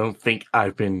though I don't think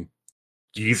I've been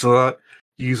usually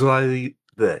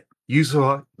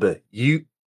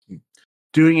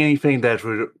doing anything that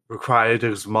would require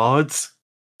those mods,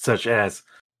 such as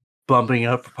bumping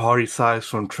up the party size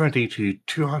from 20 to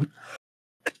 200.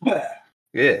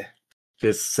 Yeah,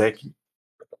 just a second.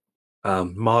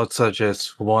 Mods such as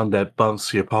one that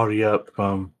bumps your party up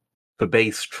from the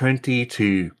base 20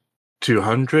 to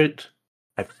 200.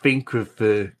 I think with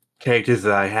the characters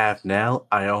that I have now,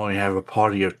 I only have a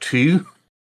party of 2.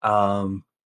 I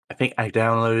think I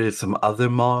downloaded some other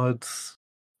mods,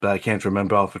 but I can't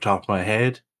remember off the top of my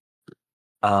head.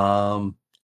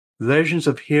 Legends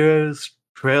of Heroes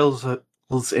Trails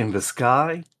in the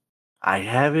Sky. I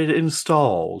have it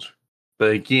installed, but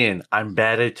again, I'm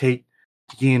bad at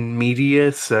taking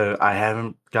media, so I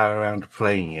haven't got around to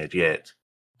playing it yet.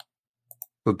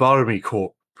 Lobotomy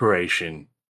Corporation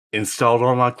installed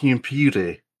on my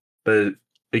computer, but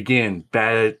again,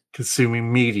 bad at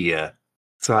consuming media,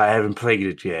 so I haven't played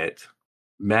it yet.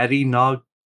 Maddie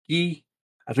Nagi,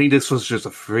 I think this was just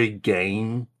a free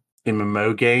game,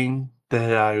 MMO game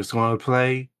that I was going to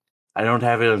play. I don't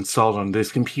have it installed on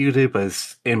this computer, but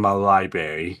it's in my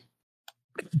library.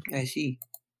 I see.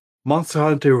 Monster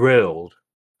Hunter World.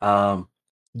 Got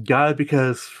it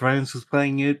because friends was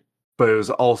playing it, but it was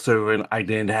also when I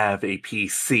didn't have a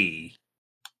PC.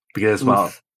 Because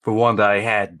the one that I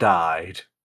had died.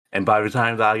 And by the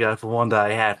time that I got the one that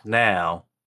I have now,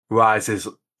 Rise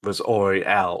was already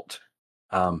out.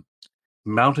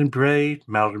 Mountain Blade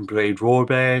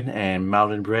Warband, and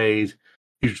Mountain Blade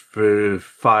used for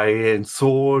Fire and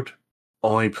Sword.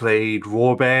 Only played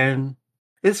Warband.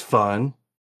 It's fun.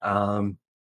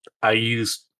 I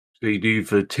used to do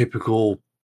the typical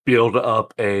build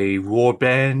up a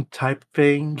Warband type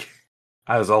thing.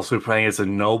 I was also playing as a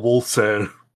noble, so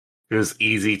it was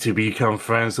easy to become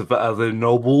friends with the other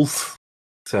nobles.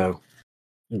 So,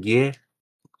 yeah.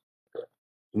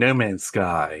 No Man's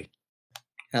Sky.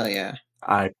 Hell yeah.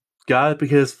 I got it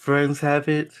because friends have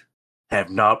it. Have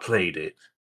not played it.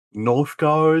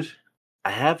 Northgard.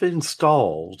 I have it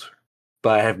installed,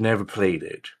 but I have never played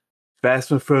it.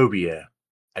 Phasmophobia.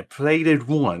 I played it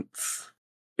once.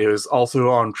 It was also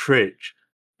on Twitch.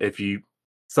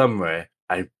 Somewhere.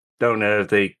 I don't know if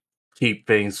they keep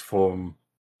things from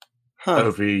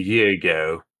over a year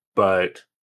ago, but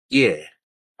yeah,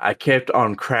 I kept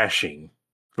on crashing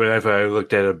whenever I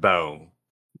looked at a bone.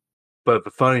 But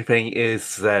the funny thing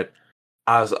is that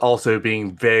I was also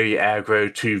being very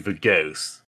aggro to the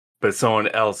ghost, but someone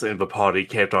else in the party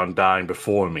kept on dying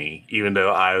before me, even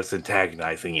though I was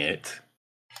antagonizing it.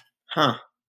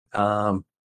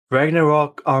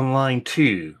 Ragnarok Online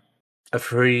 2, a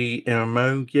free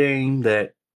MMO game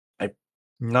that I'm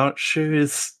not sure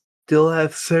is still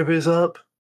have servers up,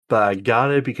 but I got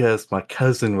it because my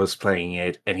cousin was playing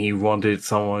it and he wanted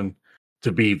someone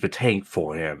to be the tank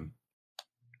for him.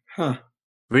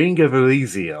 Ring of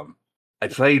Elysium. I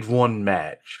played one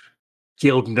match,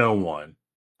 killed no one.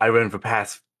 I went for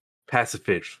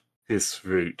pacifist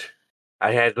route.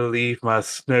 I had to leave my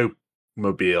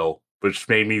snowmobile, which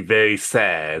made me very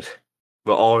sad.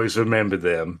 Will always remember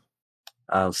them.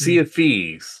 Sea of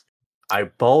Thieves. I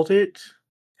bought it,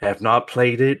 have not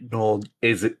played it, nor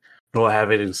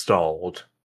have it installed.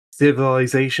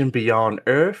 Civilization Beyond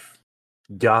Earth.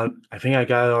 I think I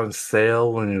got it on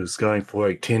sale when it was going for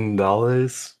like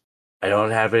 $10. I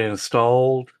don't have it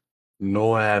installed,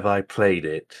 nor have I played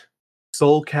it.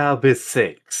 Soul Calibur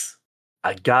 6.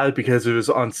 I got it because it was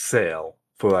on sale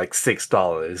for like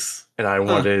 $6, and I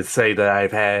wanted to say that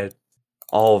I've had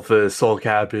all of the Soul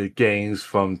Calibur games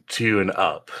from 2 and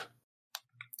up.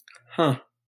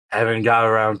 Haven't got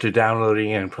around to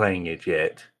downloading and playing it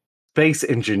yet. Space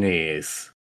Engineers.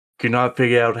 Could not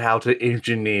figure out how to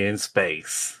engineer in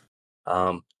space.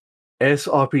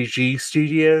 SRPG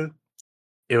Studio.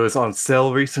 It was on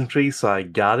sale recently, so I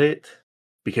got it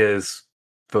because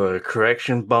the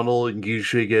correction bundle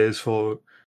usually goes for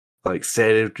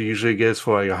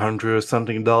 $100 or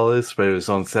something, but it was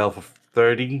on sale for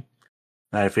 $30.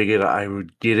 And I figured I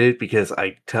would get it because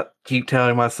I keep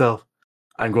telling myself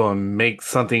I'm going to make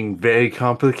something very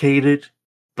complicated,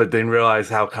 but then realize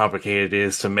how complicated it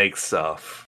is to make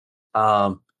stuff.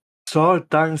 Star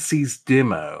Dynasty's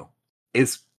demo.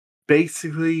 It's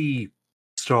basically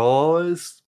Star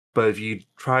Wars, but if you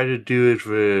try to do it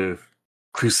with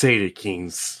Crusader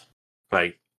Kings,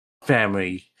 like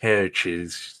family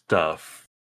heritage stuff,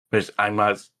 which I'm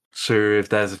not sure if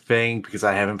that's a thing because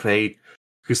I haven't played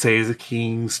Crusader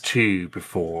Kings 2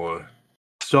 before.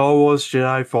 Star Wars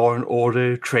Jedi Fallen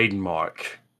Order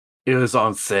trademark. It was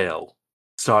on sale.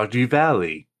 Stardew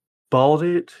Valley. Bought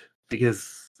it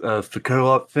because of the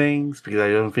co-op things, because I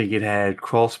don't think it had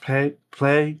cross-play,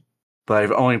 but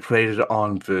I've only played it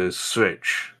on the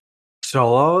Switch.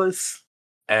 Solaris,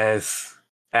 as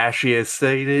Ashley has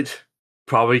stated,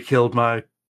 probably killed my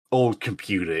old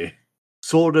computer.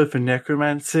 Sword of the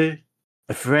Necromancer.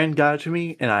 A friend got it to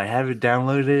me, and I haven't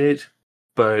downloaded it,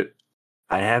 but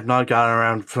I have not gotten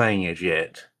around to playing it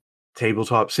yet.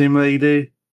 Tabletop Simulator.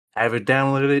 Haven't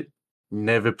downloaded it.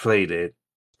 Never played it.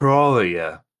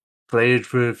 Terraria. Played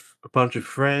it with a bunch of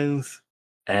friends,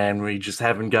 and we just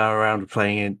haven't got around to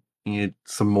playing it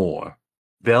some more.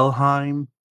 Valheim.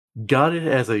 Got it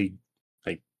as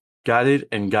got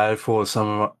it for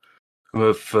some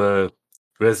of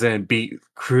Resident Beat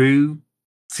crew,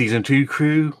 Season 2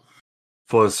 crew,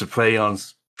 for us to play on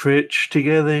Twitch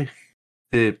together.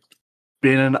 Ben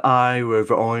and I were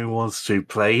the only ones to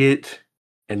play it,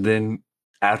 and then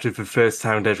after the first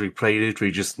time that we played it,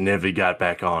 we just never got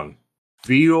back on.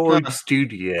 Void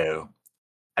Studio.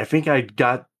 I think I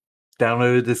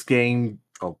downloaded this game,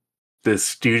 the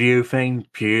studio thing,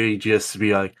 purely just to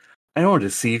be like, I want to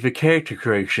see the character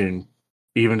creation,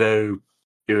 even though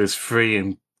it was free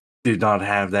and did not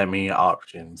have that many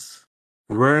options.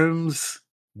 Worms,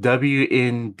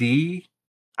 WND.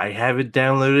 I haven't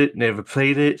downloaded, never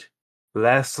played it.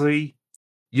 Lastly,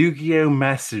 Yu-Gi-Oh!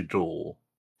 Master Duel.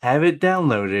 Have it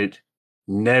downloaded,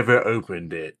 never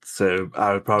opened it. So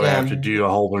I would probably have to do a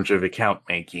whole bunch of account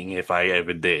making if I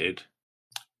ever did.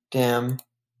 Damn.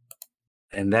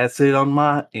 And that's it on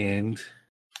my end.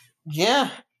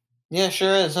 Yeah. Yeah,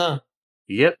 sure is, huh?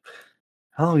 Yep.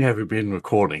 How long have we been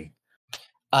recording?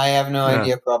 I have no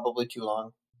idea. Probably too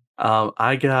long.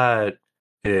 I got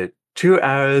it 2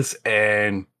 hours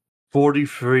and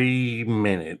 43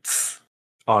 minutes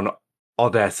on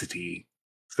Audacity.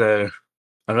 So,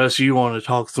 unless you want to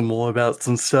talk some more about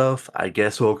some stuff, I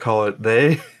guess we'll call it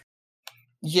there.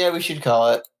 Yeah, we should call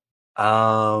it.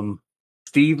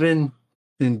 Steven,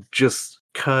 then just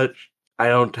cut. I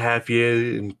don't have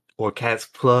you or Cat's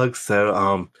plugs,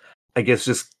 so I guess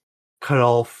just cut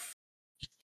off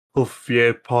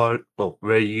your part,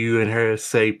 where you and her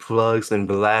say plugs in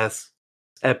the last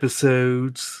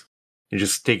episodes, and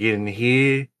just stick it in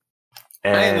here.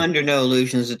 And I am under no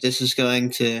illusions that this is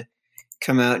going to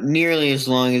come out nearly as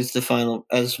long as the final,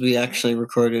 as we actually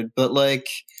recorded, but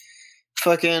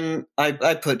fucking,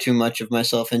 I put too much of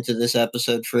myself into this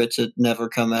episode for it to never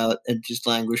come out and just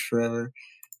languish forever.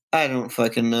 I don't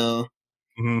fucking know.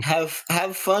 Mm-hmm.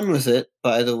 Have fun with it,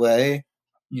 by the way,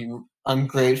 you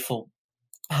ungrateful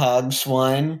hog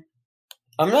swine.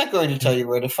 I'm not going to tell you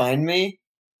where to find me.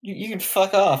 You can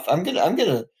fuck off. I'm going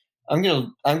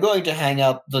to hang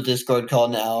up the Discord call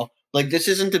now. This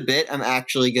isn't a bit. I'm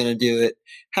actually going to do it.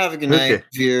 Have a good night,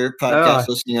 dear podcast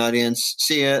listening audience.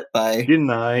 See ya. Bye. Good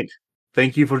night.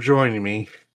 Thank you for joining me.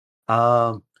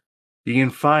 You can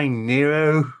find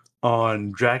Nero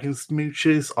on Dragon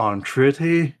Smooches on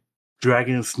Twitter,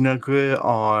 Dragon Snuggler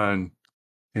on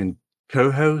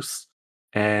co-host,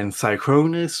 and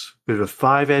Cycronus with a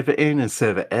 5 at the end instead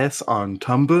of an S on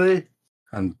Tumblr.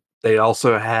 And they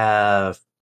also have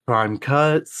Prime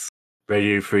Cuts,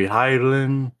 Radio Free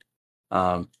Highland,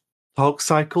 Talk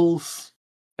Cycles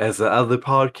as the other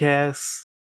podcasts.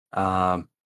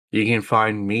 You can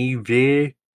find me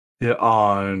there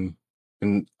on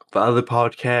the other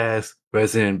podcast,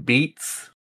 Resident Beats.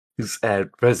 It's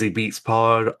at Resi Beats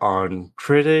Pod on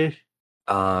Twitter.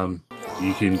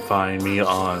 You can find me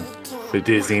on the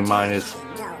Disney Minus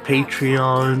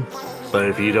Patreon, but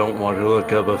if you don't want to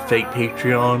look up a fake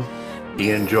Patreon,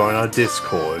 you can join our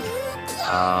Discord.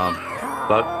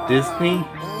 But Disney,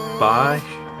 bye.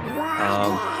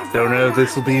 Don't know if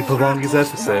this will be the longest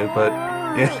episode, but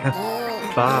yeah,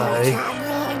 bye.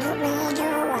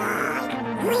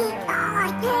 We are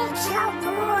the so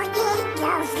good,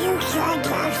 the future,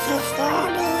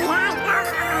 the